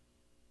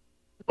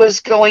was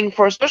going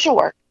for social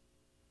work.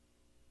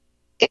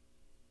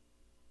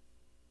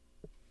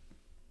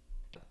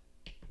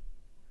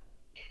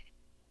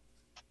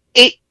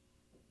 It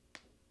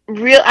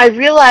I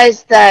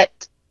realized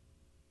that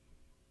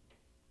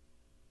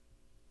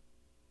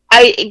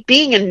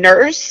being a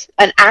nurse,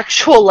 an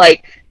actual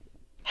like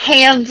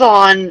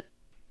hands-on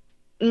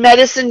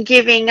medicine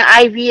giving,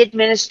 IV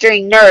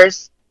administering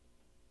nurse,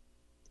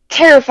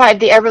 terrified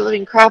the ever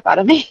living crap out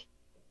of me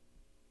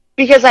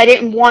because I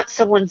didn't want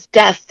someone's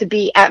death to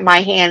be at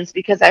my hands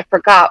because I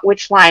forgot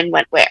which line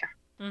went where.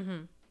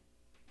 Mm-hmm.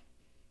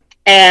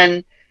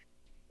 And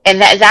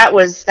that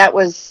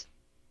was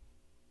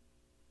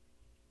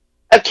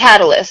a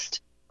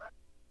catalyst.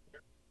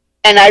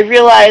 And I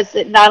realized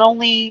that not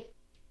only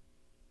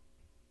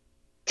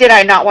did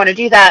I not want to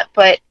do that,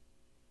 but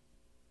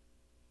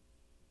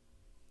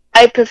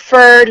I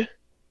preferred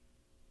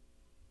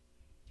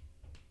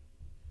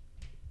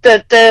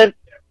the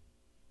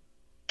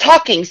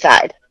talking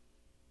side.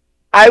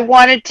 I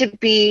wanted to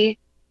be.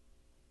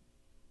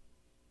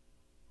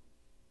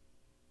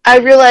 I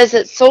realized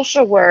that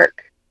social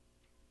work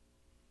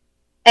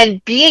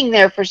and being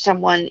there for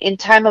someone in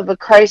time of a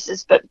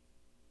crisis, but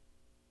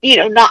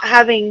not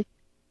having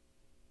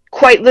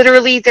quite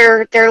literally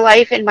their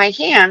life in my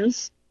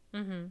hands,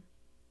 Mm-hmm.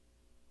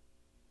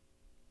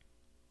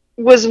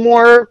 was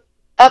more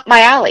up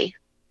my alley.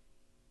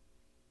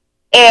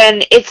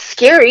 And it's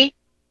scary.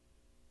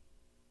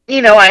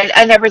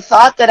 I never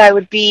thought that I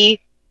would be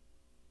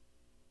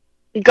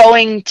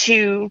going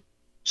to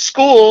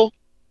school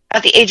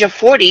at the age of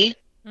 40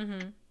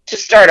 Mm-hmm. to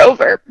start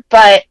over.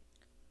 But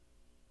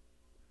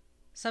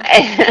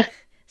Sometimes,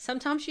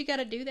 sometimes you got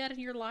to do that in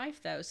your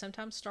life, though.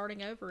 Sometimes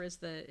starting over is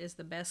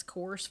the best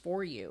course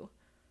for you.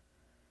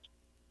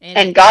 And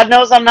and God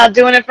knows I'm not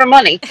doing it for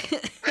money.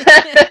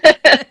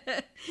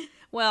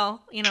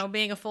 well,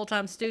 being a full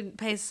time student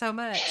pays so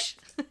much.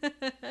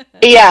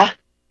 Yeah.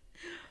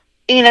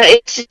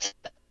 It's just,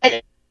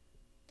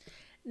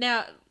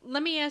 Now,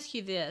 let me ask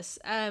you this: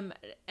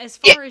 as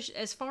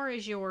yeah. far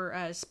as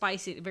your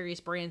spicy various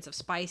brands of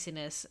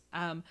spiciness,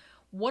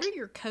 what are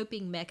your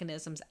coping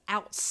mechanisms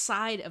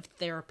outside of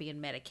therapy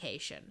and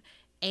medication?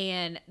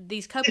 And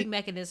these coping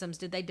mechanisms,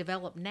 did they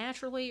develop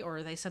naturally, or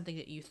are they something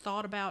that you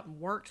thought about and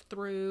worked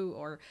through,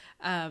 or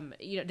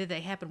did they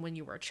happen when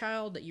you were a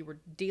child that you were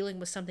dealing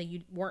with something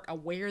you weren't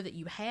aware that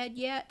you had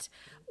yet,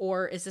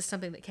 or is this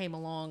something that came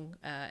along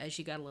as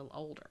you got a little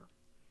older?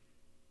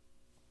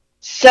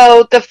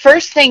 So the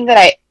first thing that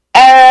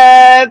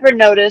I ever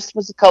noticed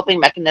was a coping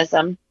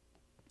mechanism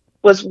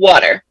was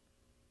water.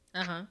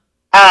 Uh huh.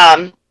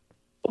 Um,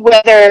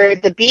 whether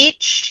the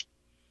beach,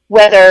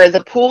 whether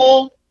the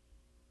pool.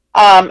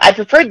 I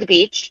preferred the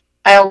beach.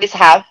 I always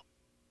have.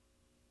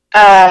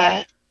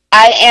 Uh,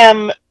 I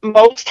am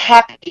most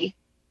happy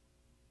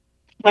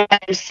when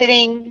I'm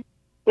sitting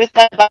with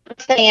my butt in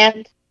the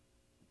sand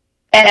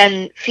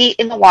and feet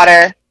in the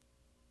water,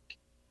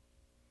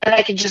 and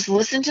I can just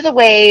listen to the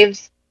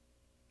waves,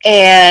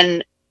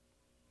 and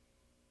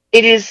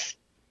it is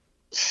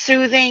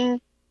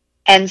soothing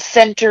and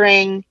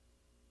centering,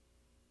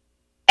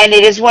 and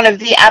it is one of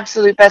the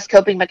absolute best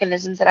coping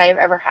mechanisms that I have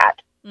ever had.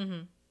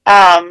 Mm-hmm.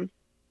 Um,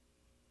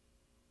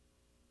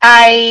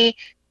 I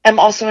am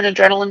also an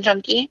adrenaline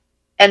junkie,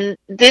 and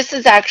this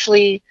has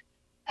actually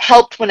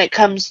helped when it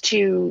comes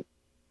to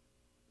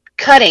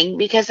cutting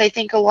because I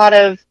think a lot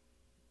of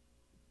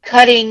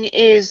cutting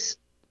is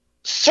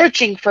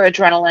searching for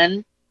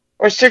adrenaline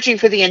or searching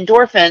for the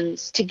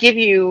endorphins to give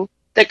you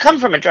that come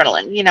from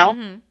adrenaline.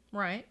 Mm-hmm.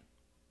 Right.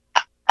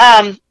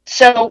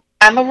 So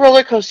I'm a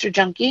roller coaster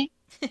junkie.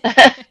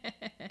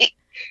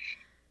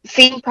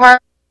 Theme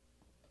park.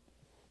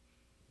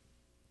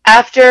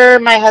 After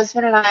my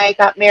husband and I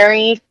got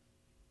married,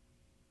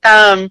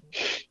 um,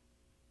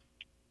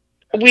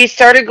 we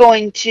started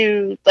going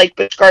to like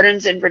Busch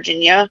Gardens in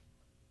Virginia,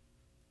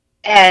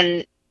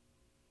 and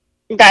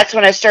that's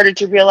when I started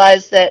to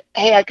realize that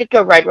hey, I could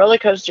go ride roller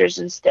coasters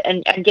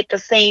and get the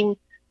same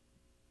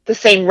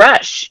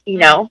rush.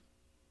 Mm-hmm.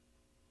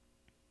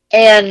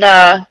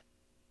 And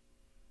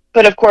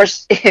but of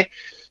course,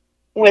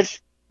 with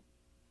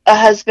a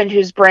husband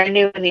who's brand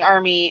new in the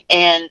army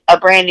and a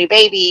brand new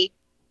baby,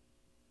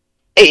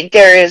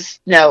 there is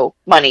no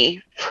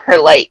money for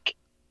like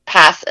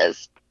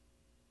passes.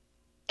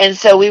 And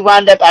so we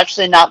wound up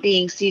actually not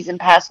being season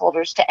pass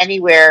holders to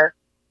anywhere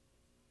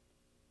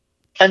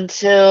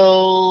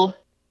until,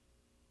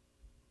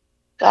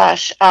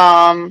 gosh,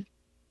 until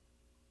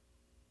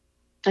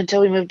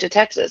we moved to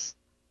Texas.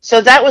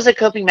 So that was a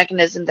coping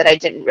mechanism that I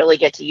didn't really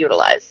get to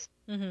utilize.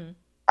 Mm-hmm.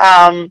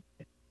 Um,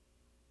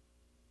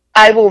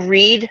 I will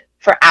read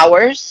for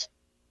hours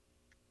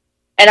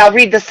and I'll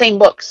read the same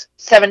books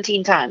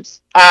 17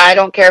 times. I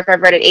don't care if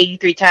I've read it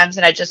 83 times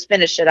and I just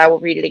finished it, I will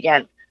read it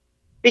again.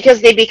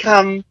 Because they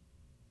become,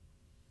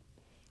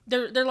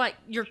 They're like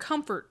your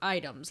comfort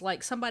items.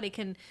 Like somebody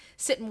can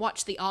sit and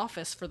watch The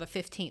Office for the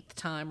 15th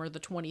time or the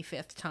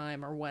 25th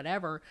time or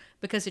whatever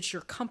because it's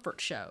your comfort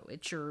show.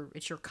 It's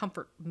your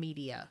comfort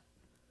media.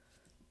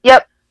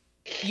 yep.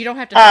 You don't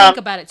have to think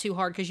about it too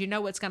hard because you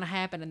know what's going to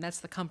happen, and that's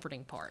the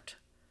comforting part.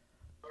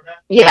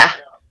 Yeah.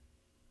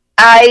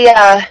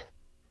 I,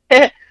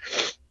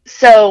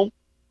 so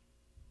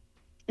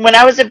when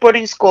I was at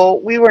boarding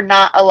school, we were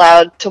not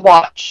allowed to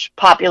watch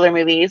popular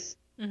movies.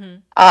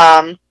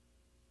 Mm-hmm.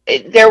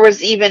 There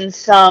was even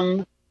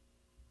some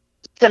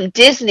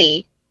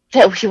Disney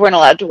that we weren't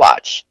allowed to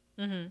watch.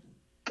 Mm-hmm.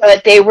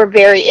 But they were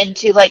very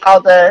into like all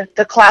the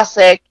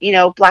classic,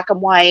 black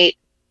and white,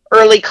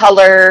 early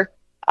color,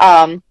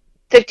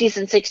 50s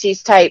and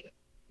 60s type.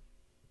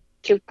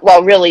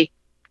 Well, really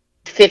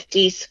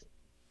 50s,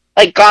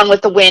 like Gone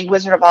with the Wind,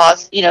 Wizard of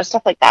Oz,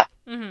 stuff like that.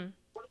 Mm-hmm.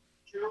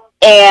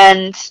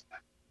 And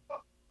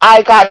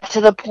I got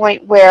to the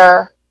point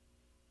where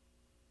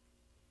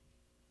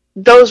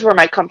those were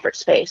my comfort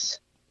space.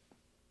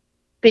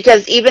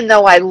 Because even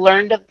though I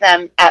learned of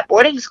them at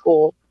boarding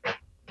school,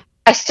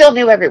 I still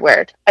knew every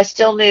word. I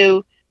still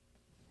knew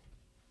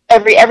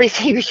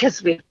everything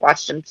because we've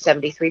watched them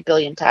 73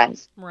 billion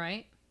times.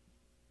 Right.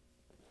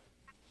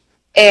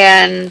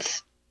 And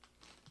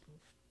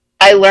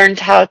I learned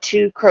how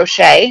to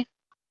crochet,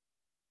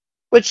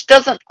 which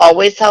doesn't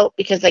always help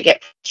because I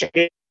get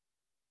frustrated.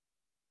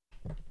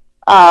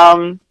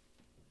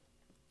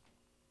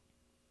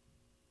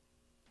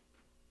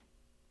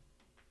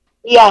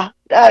 Yeah,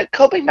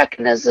 coping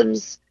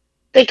mechanisms,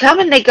 they come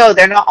and they go.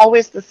 They're not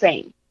always the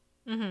same.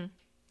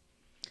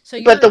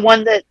 Mm-hmm. But the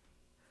one that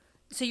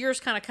So yours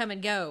kind of come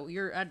and go.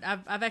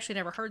 I've actually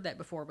never heard that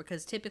before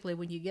because typically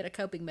when you get a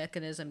coping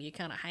mechanism, you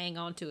kind of hang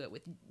on to it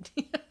with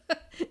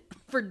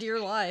for dear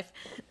life.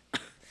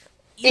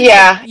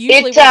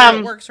 Usually whether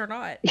it works or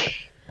not.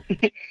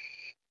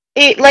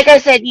 Like I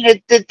said,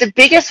 the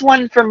biggest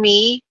one for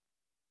me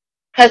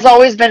has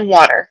always been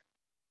water.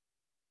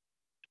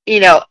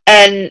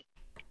 And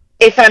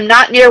if I'm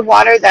not near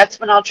water, that's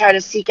when I'll try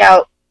to seek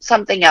out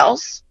something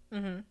else.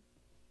 Mm-hmm.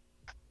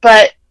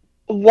 But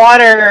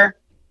water,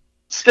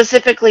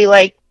 specifically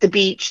like the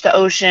beach, the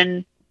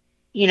ocean,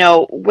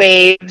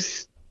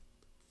 waves,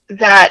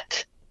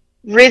 that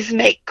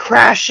rhythmic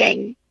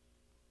crashing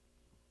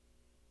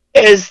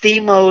is the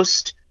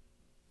most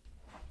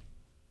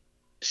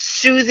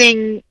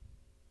soothing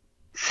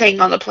thing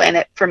on the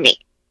planet for me.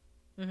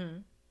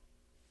 Mm-hmm.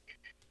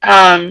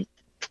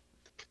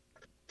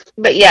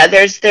 But yeah,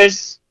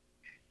 there's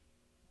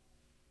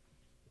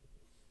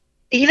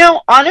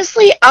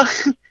honestly,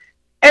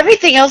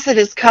 everything else that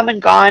has come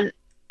and gone,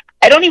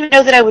 I don't even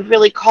know that I would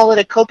really call it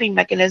a coping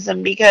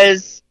mechanism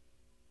because,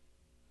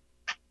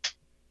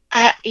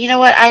 you know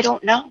what? I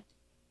don't know.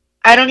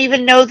 I don't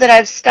even know that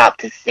I've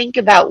stopped to think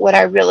about what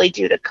I really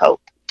do to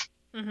cope.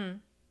 Mm-hmm.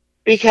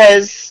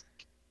 Because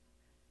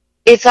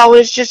it's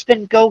always just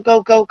been go,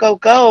 go, go, go,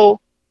 go.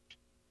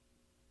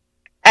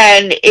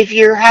 And if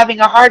you're having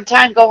a hard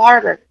time, go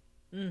harder.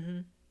 Mm-hmm.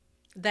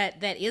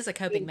 That is a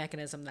coping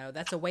mechanism, though.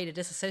 That's a way to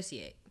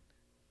disassociate.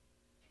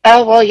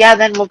 Oh, well, yeah,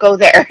 then we'll go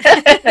there.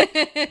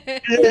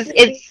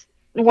 It's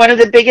one of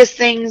the biggest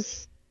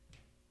things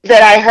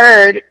that I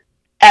heard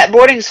at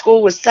boarding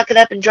school was suck it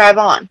up and drive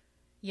on.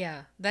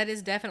 Yeah, that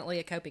is definitely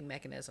a coping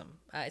mechanism.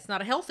 It's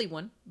not a healthy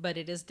one, but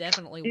it is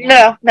definitely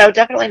one. No,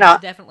 definitely not.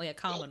 It's definitely a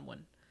common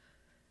one.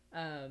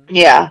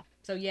 Yeah.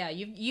 So yeah,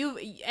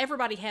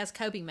 everybody has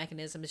coping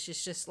mechanisms.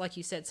 It's just like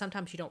you said.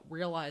 Sometimes you don't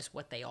realize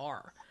what they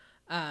are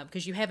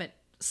because you haven't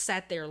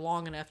sat there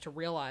long enough to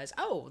realize,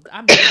 oh,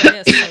 I'm doing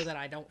this so that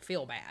I don't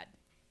feel bad,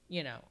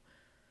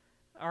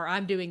 or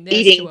I'm doing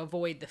this to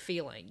avoid the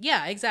feeling.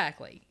 Yeah,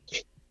 exactly.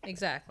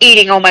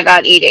 Eating. Oh my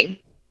God, eating.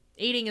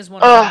 Eating is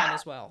one of mine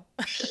as well.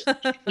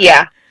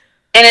 Yeah,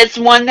 and it's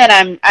one that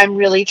I'm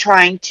really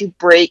trying to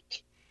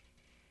break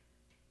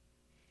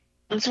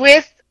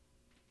with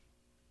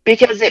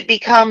because it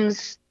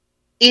becomes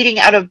eating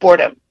out of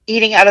boredom,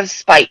 eating out of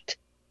spite,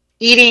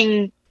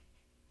 eating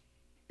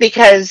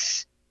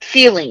because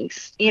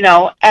feelings,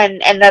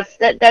 and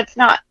that's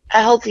not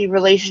a healthy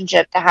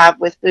relationship to have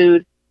with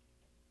food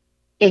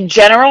in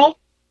general.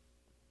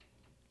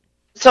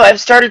 So I've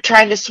started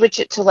trying to switch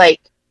it to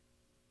like,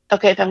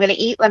 okay, if I'm going to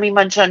eat, let me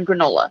munch on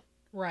granola.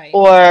 Right.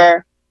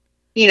 Or,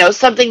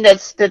 something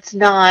that's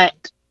not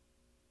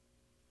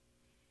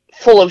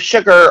full of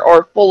sugar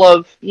or full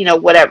of,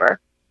 whatever.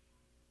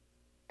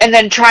 And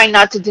then trying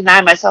not to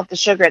deny myself the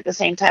sugar at the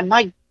same time.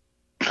 My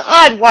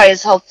God, why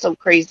is health so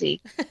crazy?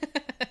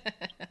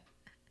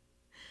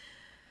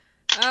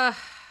 Why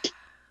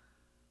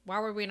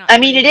were we not? I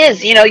mean, it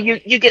is.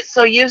 You get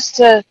so used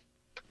to,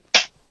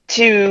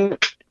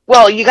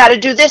 well, you got to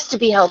do this to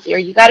be healthy, or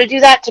you got to do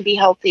that to be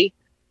healthy,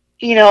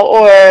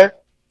 or,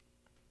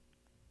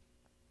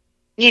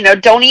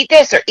 don't eat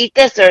this or eat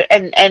this, or,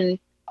 and,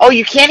 oh,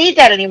 you can't eat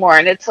that anymore.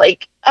 And it's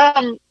like,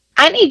 I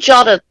I need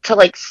y'all to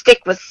like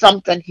stick with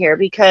something here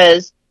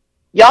because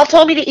y'all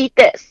told me to eat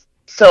this.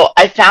 So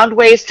I found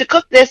ways to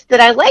cook this that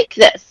I like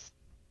this.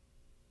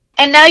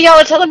 And now y'all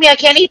are telling me I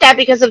can't eat that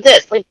because of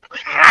this. Like,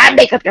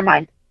 make up your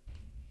mind.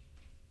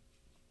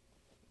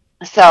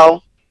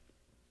 So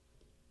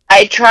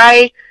I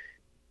try,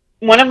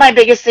 one of my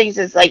biggest things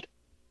is like,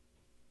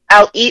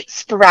 I'll eat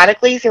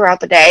sporadically throughout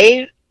the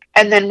day.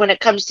 And then when it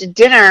comes to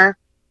dinner,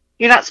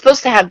 you're not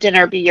supposed to have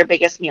dinner be your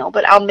biggest meal,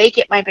 but I'll make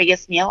it my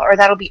biggest meal, or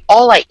that'll be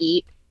all I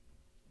eat.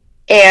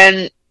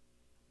 And,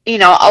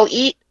 I'll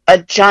eat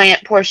a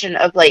giant portion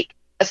of like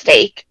a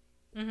steak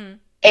Mm-hmm.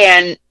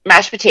 and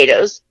mashed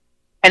potatoes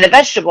and a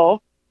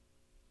vegetable.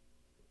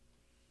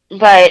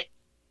 But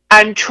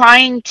I'm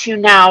trying to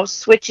now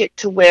switch it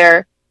to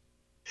where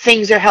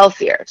things are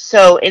healthier.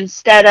 So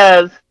instead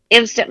of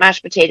instant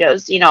mashed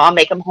potatoes, I'll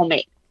make them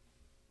homemade.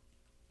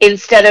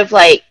 Instead of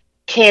like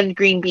canned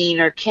green bean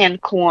or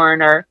canned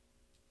corn or,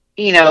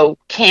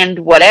 canned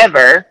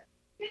whatever,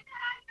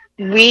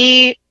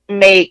 we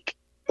make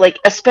like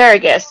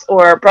asparagus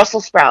or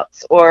Brussels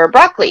sprouts or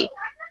broccoli.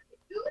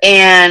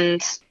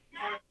 And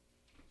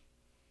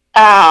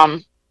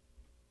um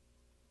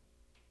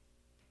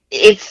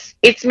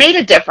it's made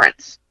a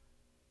difference.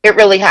 It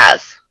really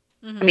has.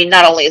 I Mm-hmm. mean,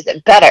 not only is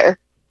it better,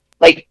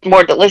 like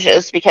more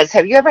delicious, because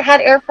have you ever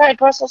had air fried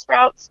Brussels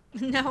sprouts?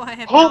 No, I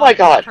have Oh my not,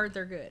 but I've god. heard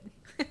they're good.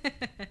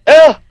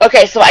 Oh,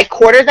 okay, so I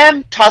quarter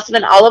them, toss them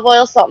in olive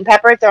oil, salt and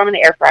pepper, throw them in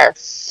the air fryer.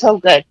 So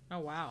good. Oh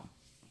wow.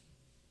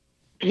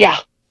 Yeah,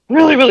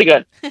 really, really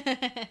good.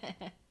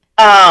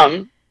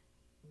 Um,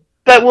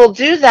 but we'll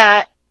do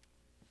that,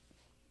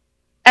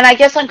 and I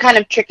guess I'm kind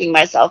of tricking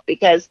myself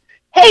because,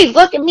 hey,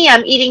 look at me,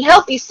 I'm eating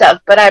healthy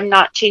stuff, but I'm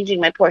not changing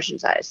my portion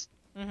size.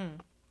 Mm-hmm.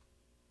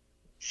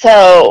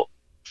 So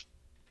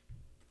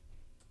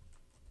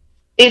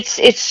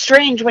it's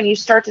strange when you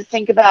start to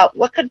think about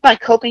what could my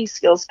coping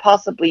skills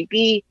possibly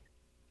be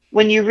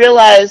when you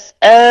realize,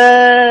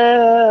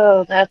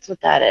 oh, that's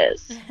what that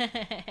is.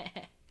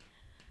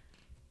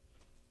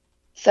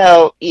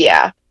 So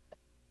yeah,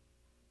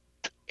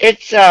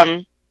 it's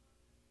um,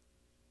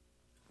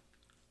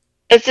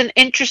 it's an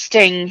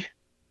interesting,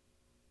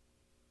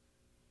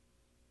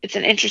 it's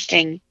an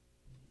interesting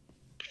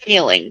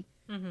feeling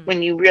Mm-hmm.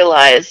 when you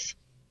realize,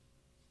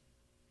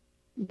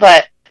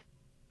 but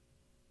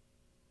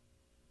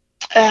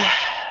uh,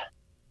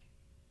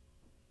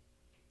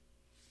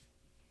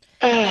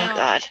 oh Now,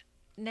 God.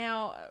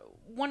 now,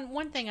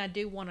 one thing I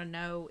do want to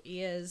know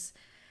is,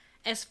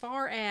 as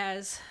far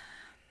as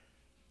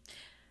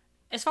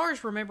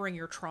remembering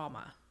your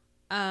trauma,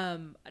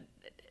 um,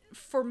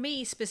 for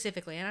me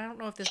specifically, and I don't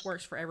know if this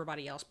works for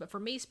everybody else, but for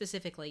me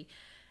specifically,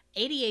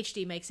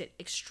 ADHD makes it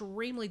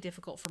extremely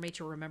difficult for me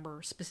to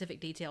remember specific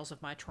details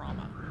of my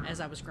trauma as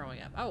I was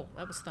growing up. Oh,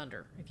 that was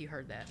thunder. If you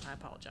heard that, I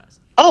apologize.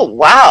 Oh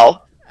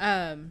wow.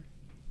 Um,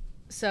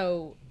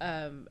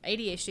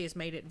 ADHD has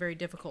made it very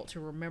difficult to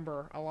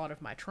remember a lot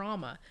of my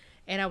trauma,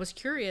 and I was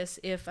curious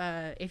if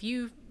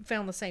you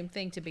found the same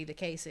thing to be the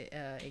case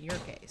in your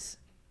case.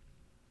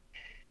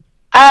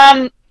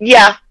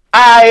 Yeah.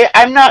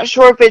 I'm not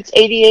sure if it's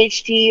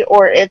ADHD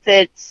or if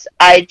it's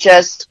I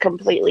just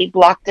completely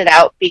blocked it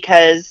out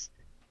because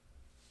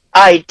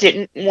I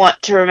didn't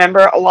want to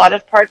remember a lot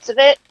of parts of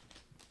it.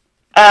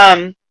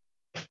 Um,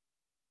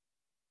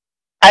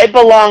 I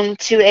belong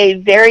to a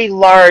very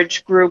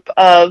large group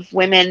of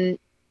women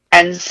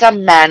and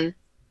some men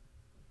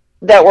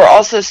that were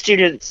also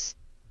students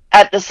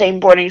at the same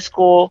boarding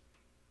school.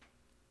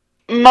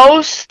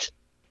 Most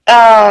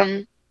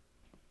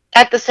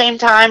at the same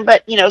time,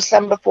 but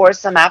some before,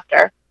 some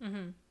after.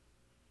 Mm-hmm.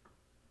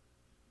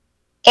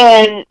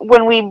 And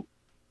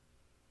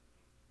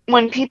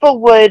when people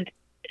would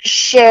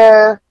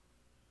share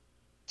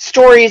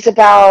stories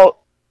about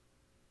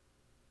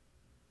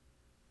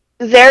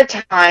their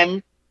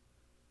time,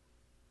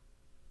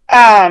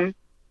 um,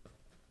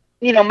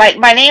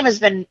 my name has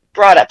been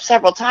brought up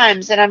several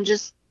times, and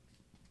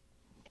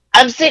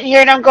I'm sitting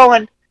here and I'm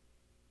going,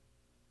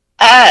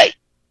 uh,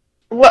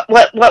 what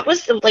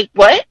was the, like,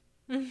 what?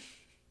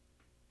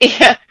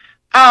 Yeah.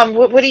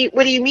 What do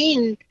you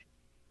mean?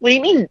 What do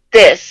you mean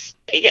this?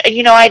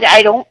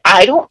 I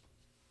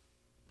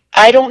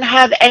don't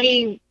have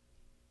any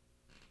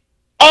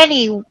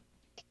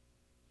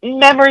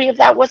memory of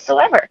that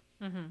whatsoever.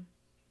 Mm-hmm.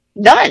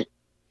 None.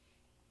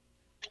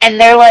 And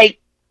they're like,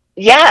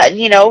 yeah,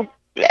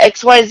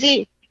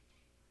 XYZ.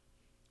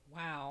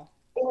 Wow.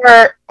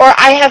 Or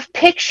I have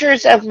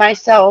pictures of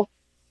myself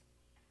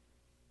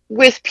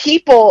with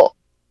people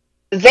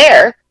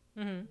there,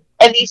 Mm-hmm.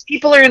 and these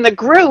people are in the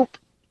group,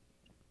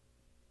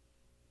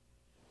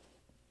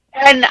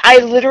 and I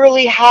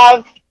literally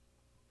have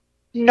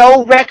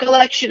no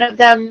recollection of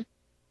them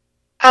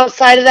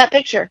outside of that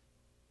picture.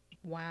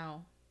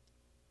 Wow.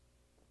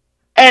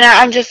 And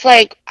I'm just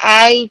like,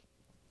 a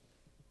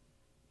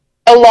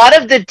lot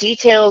of the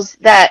details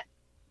that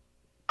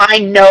I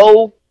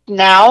know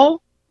now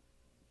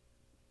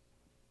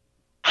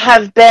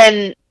have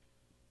been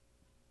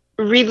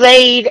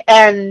relayed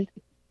and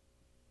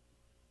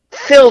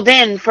filled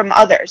in from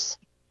others.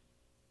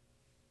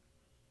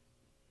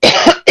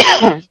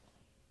 I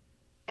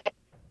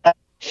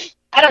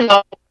don't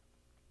know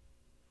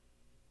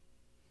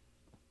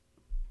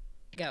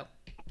Go.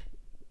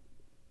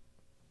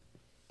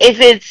 if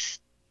it's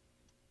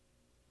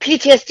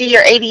PTSD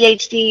or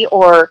ADHD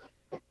or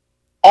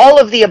all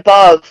of the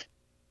above,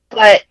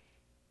 but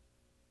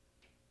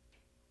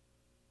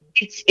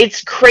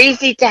it's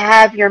crazy to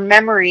have your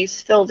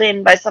memories filled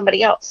in by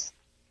somebody else.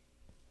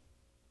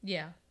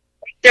 Yeah.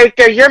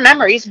 They're your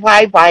memories.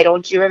 Why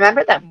don't you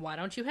remember them? Why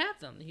don't you have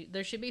them?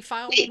 There should be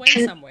filed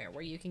away somewhere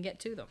where you can get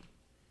to them.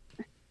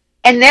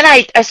 And then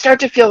I start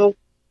to feel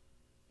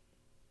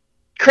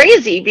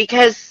crazy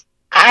because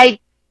I,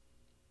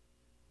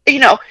 you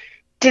know,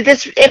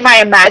 am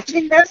I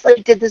imagining this?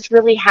 Like, did this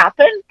really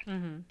happen?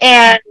 Mm-hmm.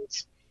 And,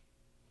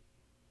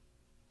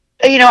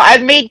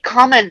 I've made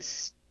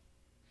comments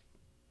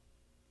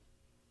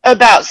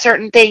about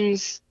certain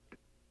things.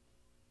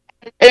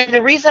 And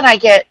the reason I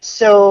get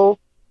so,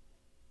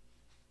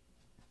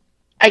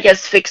 I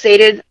guess,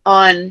 fixated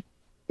on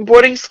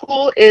boarding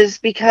school is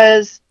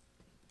because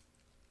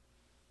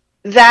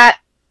that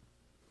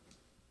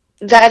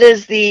that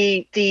is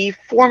the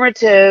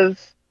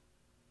formative.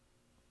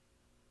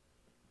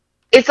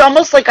 It's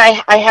almost like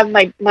I have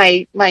my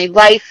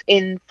life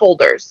in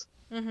folders.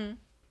 Mm-hmm.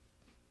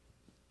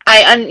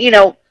 I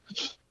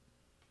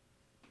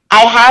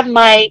have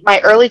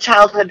my early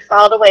childhood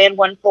filed away in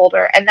one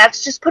folder, and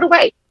that's just put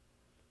away.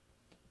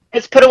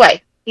 It's put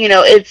away.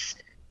 It's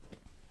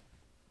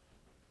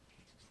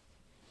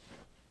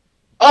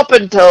up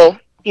until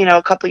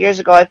a couple years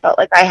ago. I felt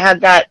like I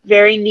had that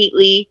very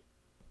neatly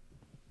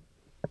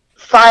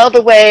filed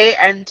away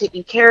and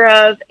taken care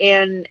of,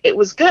 and it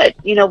was good.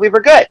 We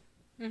were good.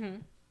 Mm-hmm.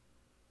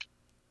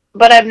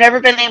 But I've never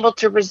been able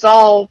to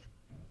resolve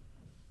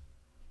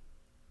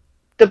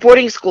the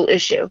boarding school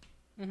issue.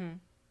 Mm-hmm.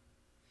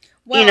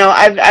 Well,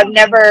 I've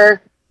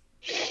never.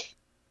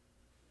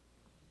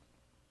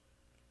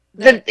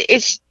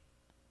 It's.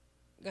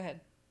 Go ahead.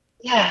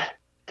 Yeah,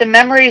 the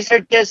memories are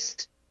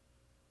just.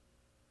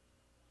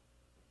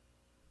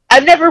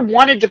 I've never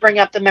wanted to bring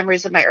up the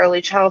memories of my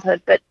early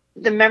childhood, but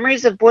the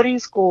memories of boarding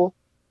school,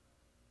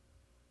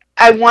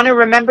 I want to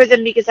remember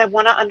them because I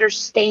want to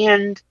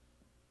understand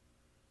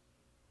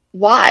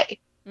why.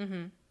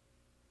 Mm-hmm.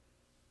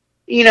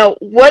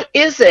 What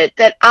is it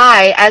that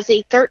I, as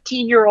a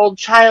 13-year-old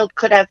child,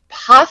 could have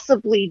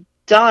possibly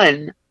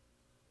done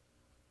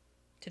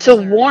to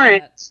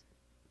warrant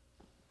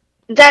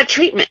that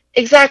treatment?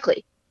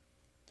 Exactly.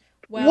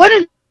 Well, what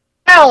in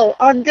hell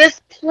on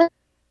this planet?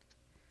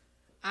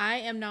 I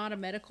am not a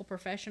medical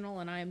professional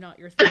and I am not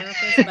your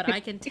therapist, but I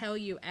can tell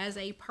you as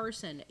a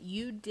person,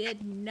 you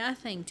did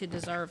nothing to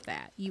deserve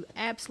that. You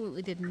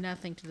absolutely did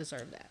nothing to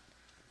deserve that.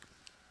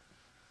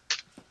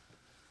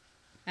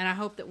 And I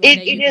hope that one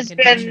day you can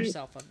convince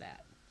yourself of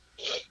that.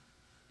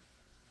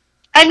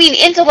 I mean,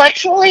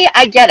 intellectually,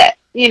 I get it,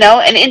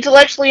 and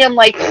intellectually, I'm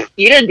like,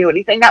 you didn't do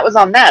anything. That was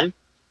on them.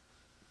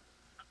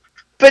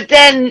 But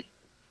then,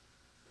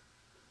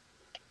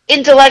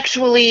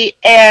 intellectually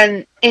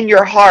and in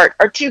your heart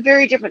are two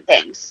very different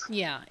things.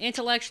 Yeah,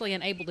 intellectually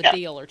and able to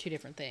deal are two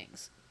different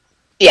things.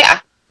 Yeah.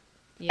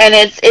 And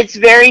it's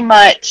very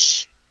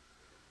much,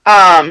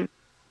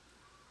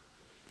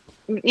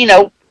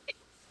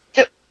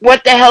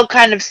 what the hell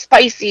kind of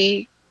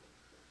spicy.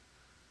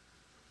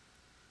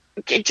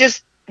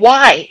 Just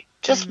why?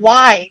 Just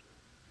why?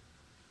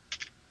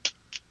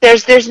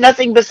 There's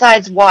nothing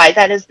besides why.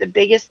 That is the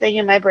biggest thing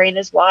in my brain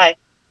is why.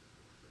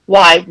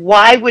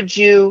 Why would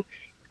you,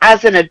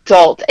 as an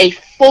adult, a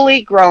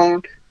fully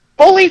grown,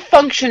 fully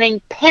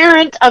functioning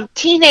parent of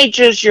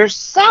teenagers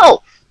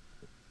yourself,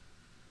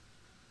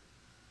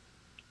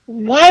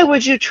 why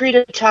would you treat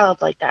a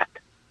child like that?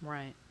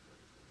 Right.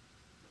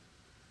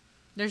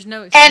 There's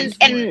no excuse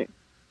for it.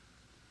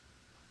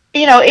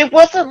 It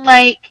wasn't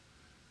like,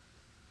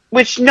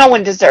 which no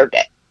one deserved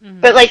it,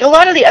 but like a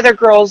lot of the other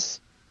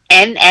girls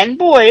and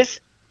boys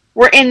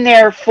were in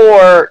there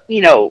for,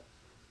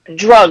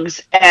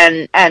 drugs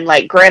and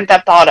like Grand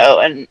Theft Auto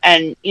and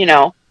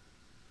a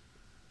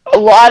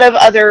lot of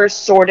other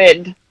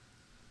sordid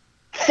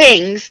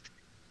things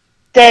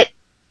that,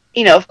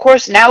 of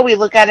course now we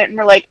look at it and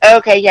we're like,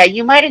 okay, yeah,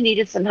 you might have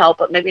needed some help,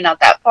 but maybe not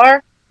that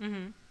far.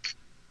 Mm-hmm.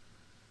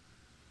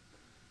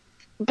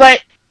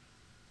 But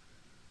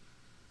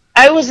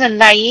I was a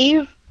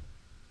naive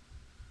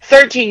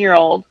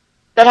 13-year-old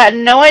that had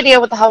no idea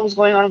what the hell was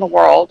going on in the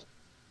world.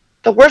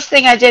 The worst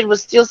thing I did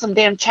was steal some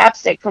damn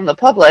chapstick from the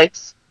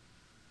Publix.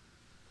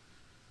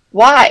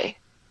 Why?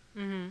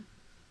 Mm-hmm.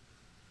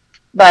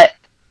 But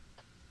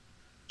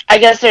I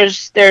guess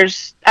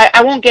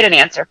I won't get an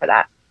answer for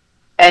that.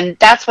 And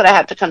that's what I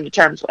have to come to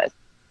terms with.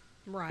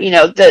 Right.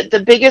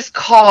 The biggest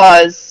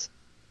cause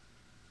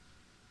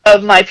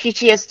of my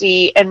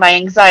PTSD and my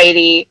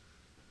anxiety,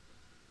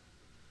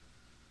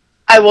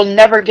 I will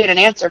never get an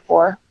answer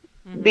for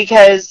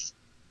because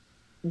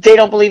they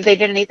don't believe they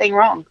did anything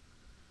wrong.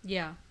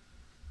 Yeah.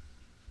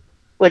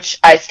 Which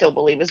I still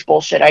believe is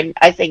bullshit.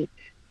 I think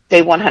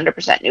they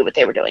 100% knew what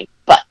they were doing.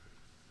 But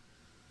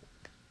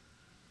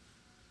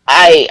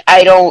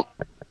I don't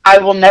I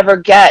will never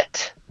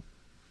get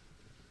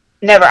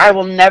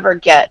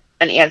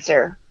an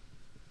answer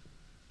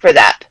for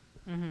that.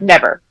 Mm-hmm.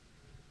 Never.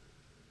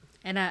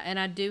 And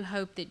I do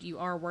hope that you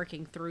are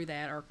working through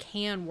that or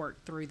can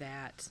work through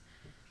that,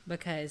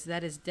 because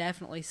that is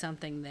definitely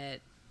something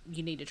that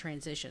you need to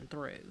transition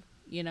through,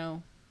 you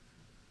know?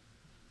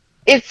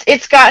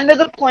 It's gotten to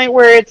the point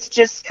where it's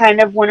just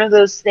kind of one of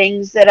those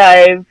things that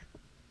I've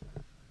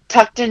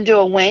tucked into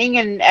a wing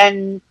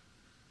and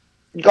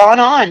gone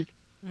on.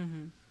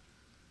 Mm-hmm.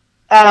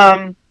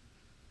 Um,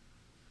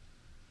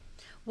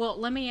 Well,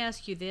 let me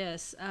ask you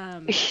this.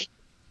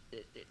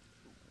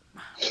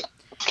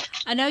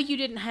 I know you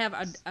didn't have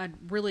a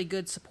really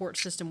good support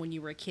system when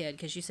you were a kid,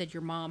 because you said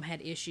your mom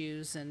had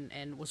issues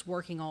and was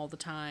working all the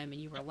time and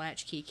you were a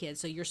latchkey kid,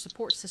 so your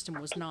support system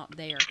was not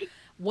there.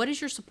 What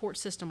is your support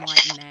system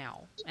like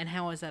now, and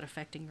how is that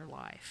affecting your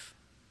life?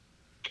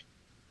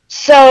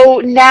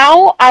 so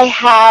now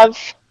I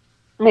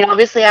mean,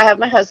 obviously I have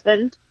my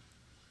husband.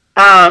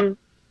 Um,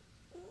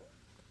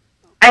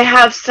 I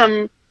have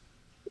some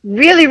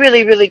really,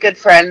 really, really good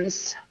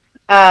friends.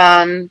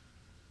 Um,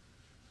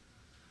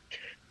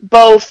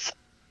 both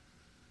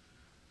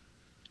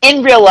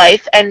in real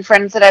life and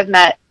friends that I've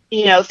met,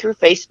 through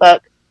Facebook.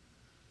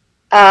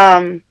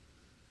 Um,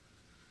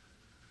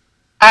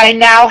 I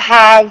now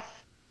have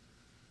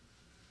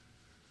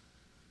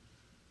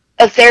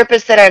a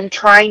therapist that I'm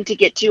trying to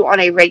get to on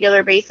a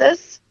regular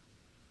basis.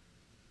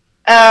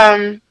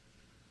 Um,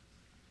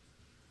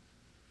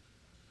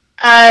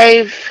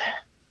 I've,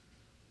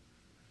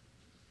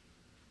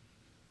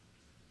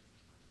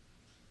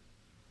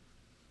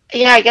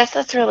 yeah, I guess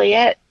that's really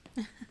it.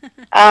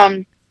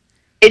 Um,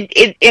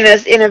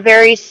 in a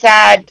very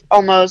sad,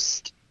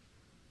 almost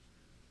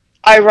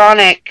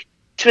ironic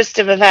twist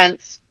of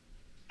events.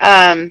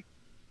 Um,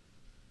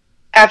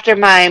 After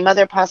my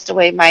mother passed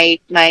away, my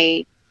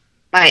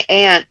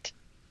aunt,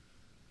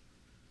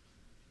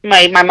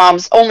 my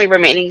mom's only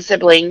remaining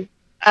sibling,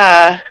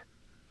 uh,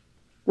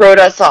 wrote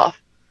us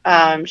off.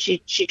 Mm-hmm.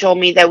 She told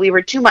me that we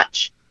were too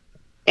much,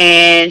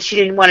 and she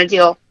didn't want to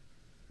deal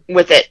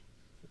with it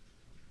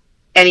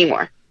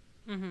anymore.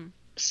 Mm-hmm.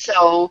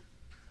 So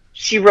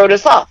she wrote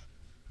us off.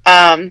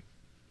 Um,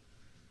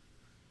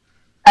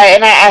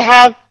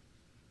 I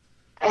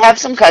have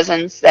some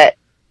cousins that,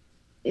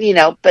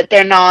 but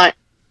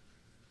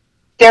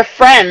they're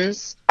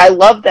friends. I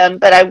love them,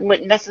 but I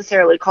wouldn't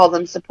necessarily call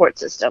them support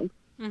system.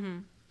 Mm-hmm.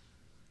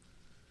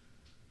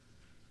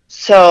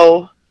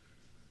 So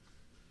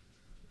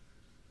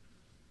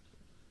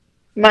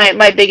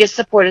my biggest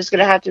support is going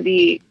to have to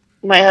be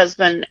my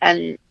husband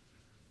and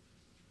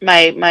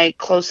my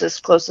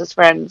closest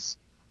friends,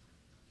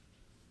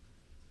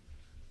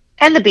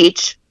 and the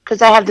beach, because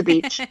I have the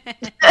beach.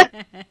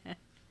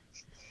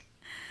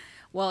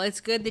 Well, it's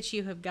good that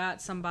you have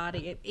got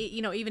somebody,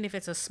 even if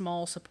it's a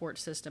small support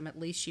system, at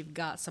least you've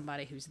got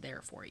somebody who's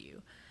there for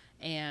you.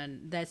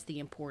 And that's the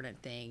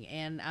important thing.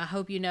 And I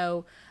hope you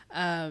know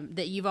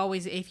that you've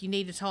always, if you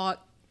need to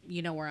talk,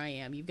 you know where I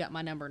am. You've got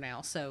my number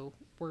now, so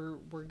we're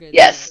good there.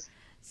 Yes.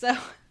 So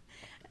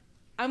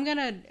I'm going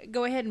to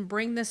go ahead and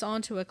bring this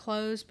on to a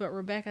close. But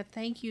Rebecca,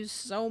 thank you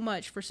so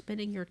much for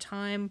spending your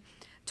time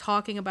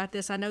talking about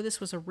this. I know this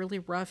was a really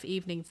rough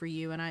evening for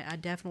you, and I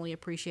definitely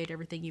appreciate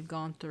everything you've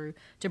gone through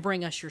to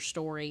bring us your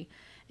story.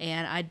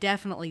 And I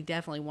definitely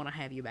want to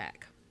have you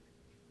back.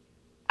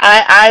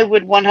 I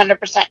would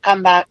 100%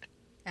 come back.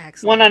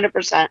 Excellent.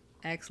 100%.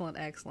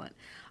 Excellent.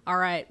 All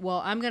right.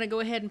 Well, I'm going to go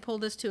ahead and pull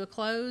this to a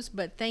close,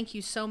 but thank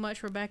you so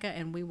much, Rebecca,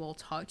 and we will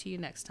talk to you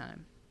next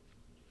time.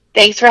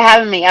 Thanks for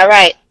having me. All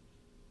right.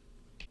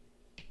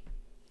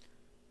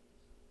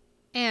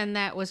 And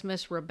that was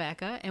Miss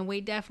Rebecca, and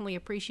we definitely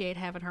appreciate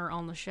having her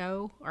on the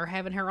show, or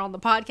having her on the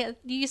podcast.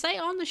 Do you say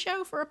on the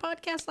show for a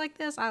podcast like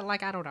this? I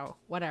don't know.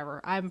 Whatever.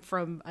 I'm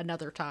from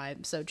another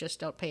time, so just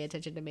don't pay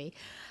attention to me.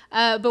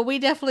 But we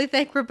definitely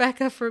thank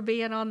Rebecca for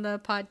being on the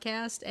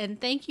podcast,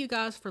 and thank you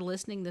guys for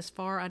listening this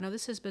far. I know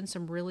this has been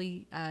some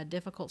really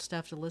difficult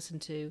stuff to listen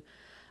to,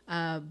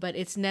 but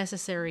it's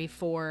necessary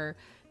for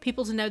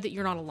people to know that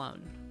you're not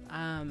alone.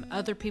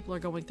 Other people are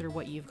going through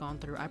what you've gone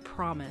through. I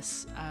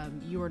promise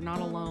you are not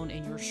alone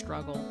in your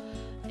struggle,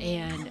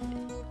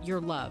 and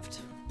you're loved,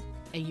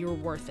 and you're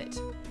worth it,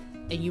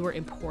 and you are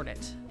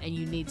important, and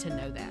you need to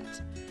know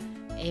that.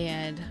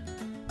 And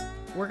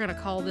we're going to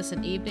call this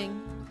an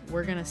evening.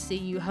 We're going to see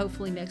you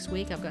hopefully next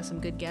week. I've got some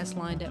good guests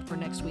lined up for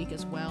next week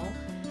as well.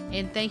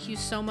 And thank you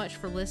so much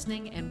for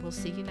listening, and we'll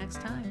see you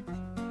next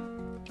time.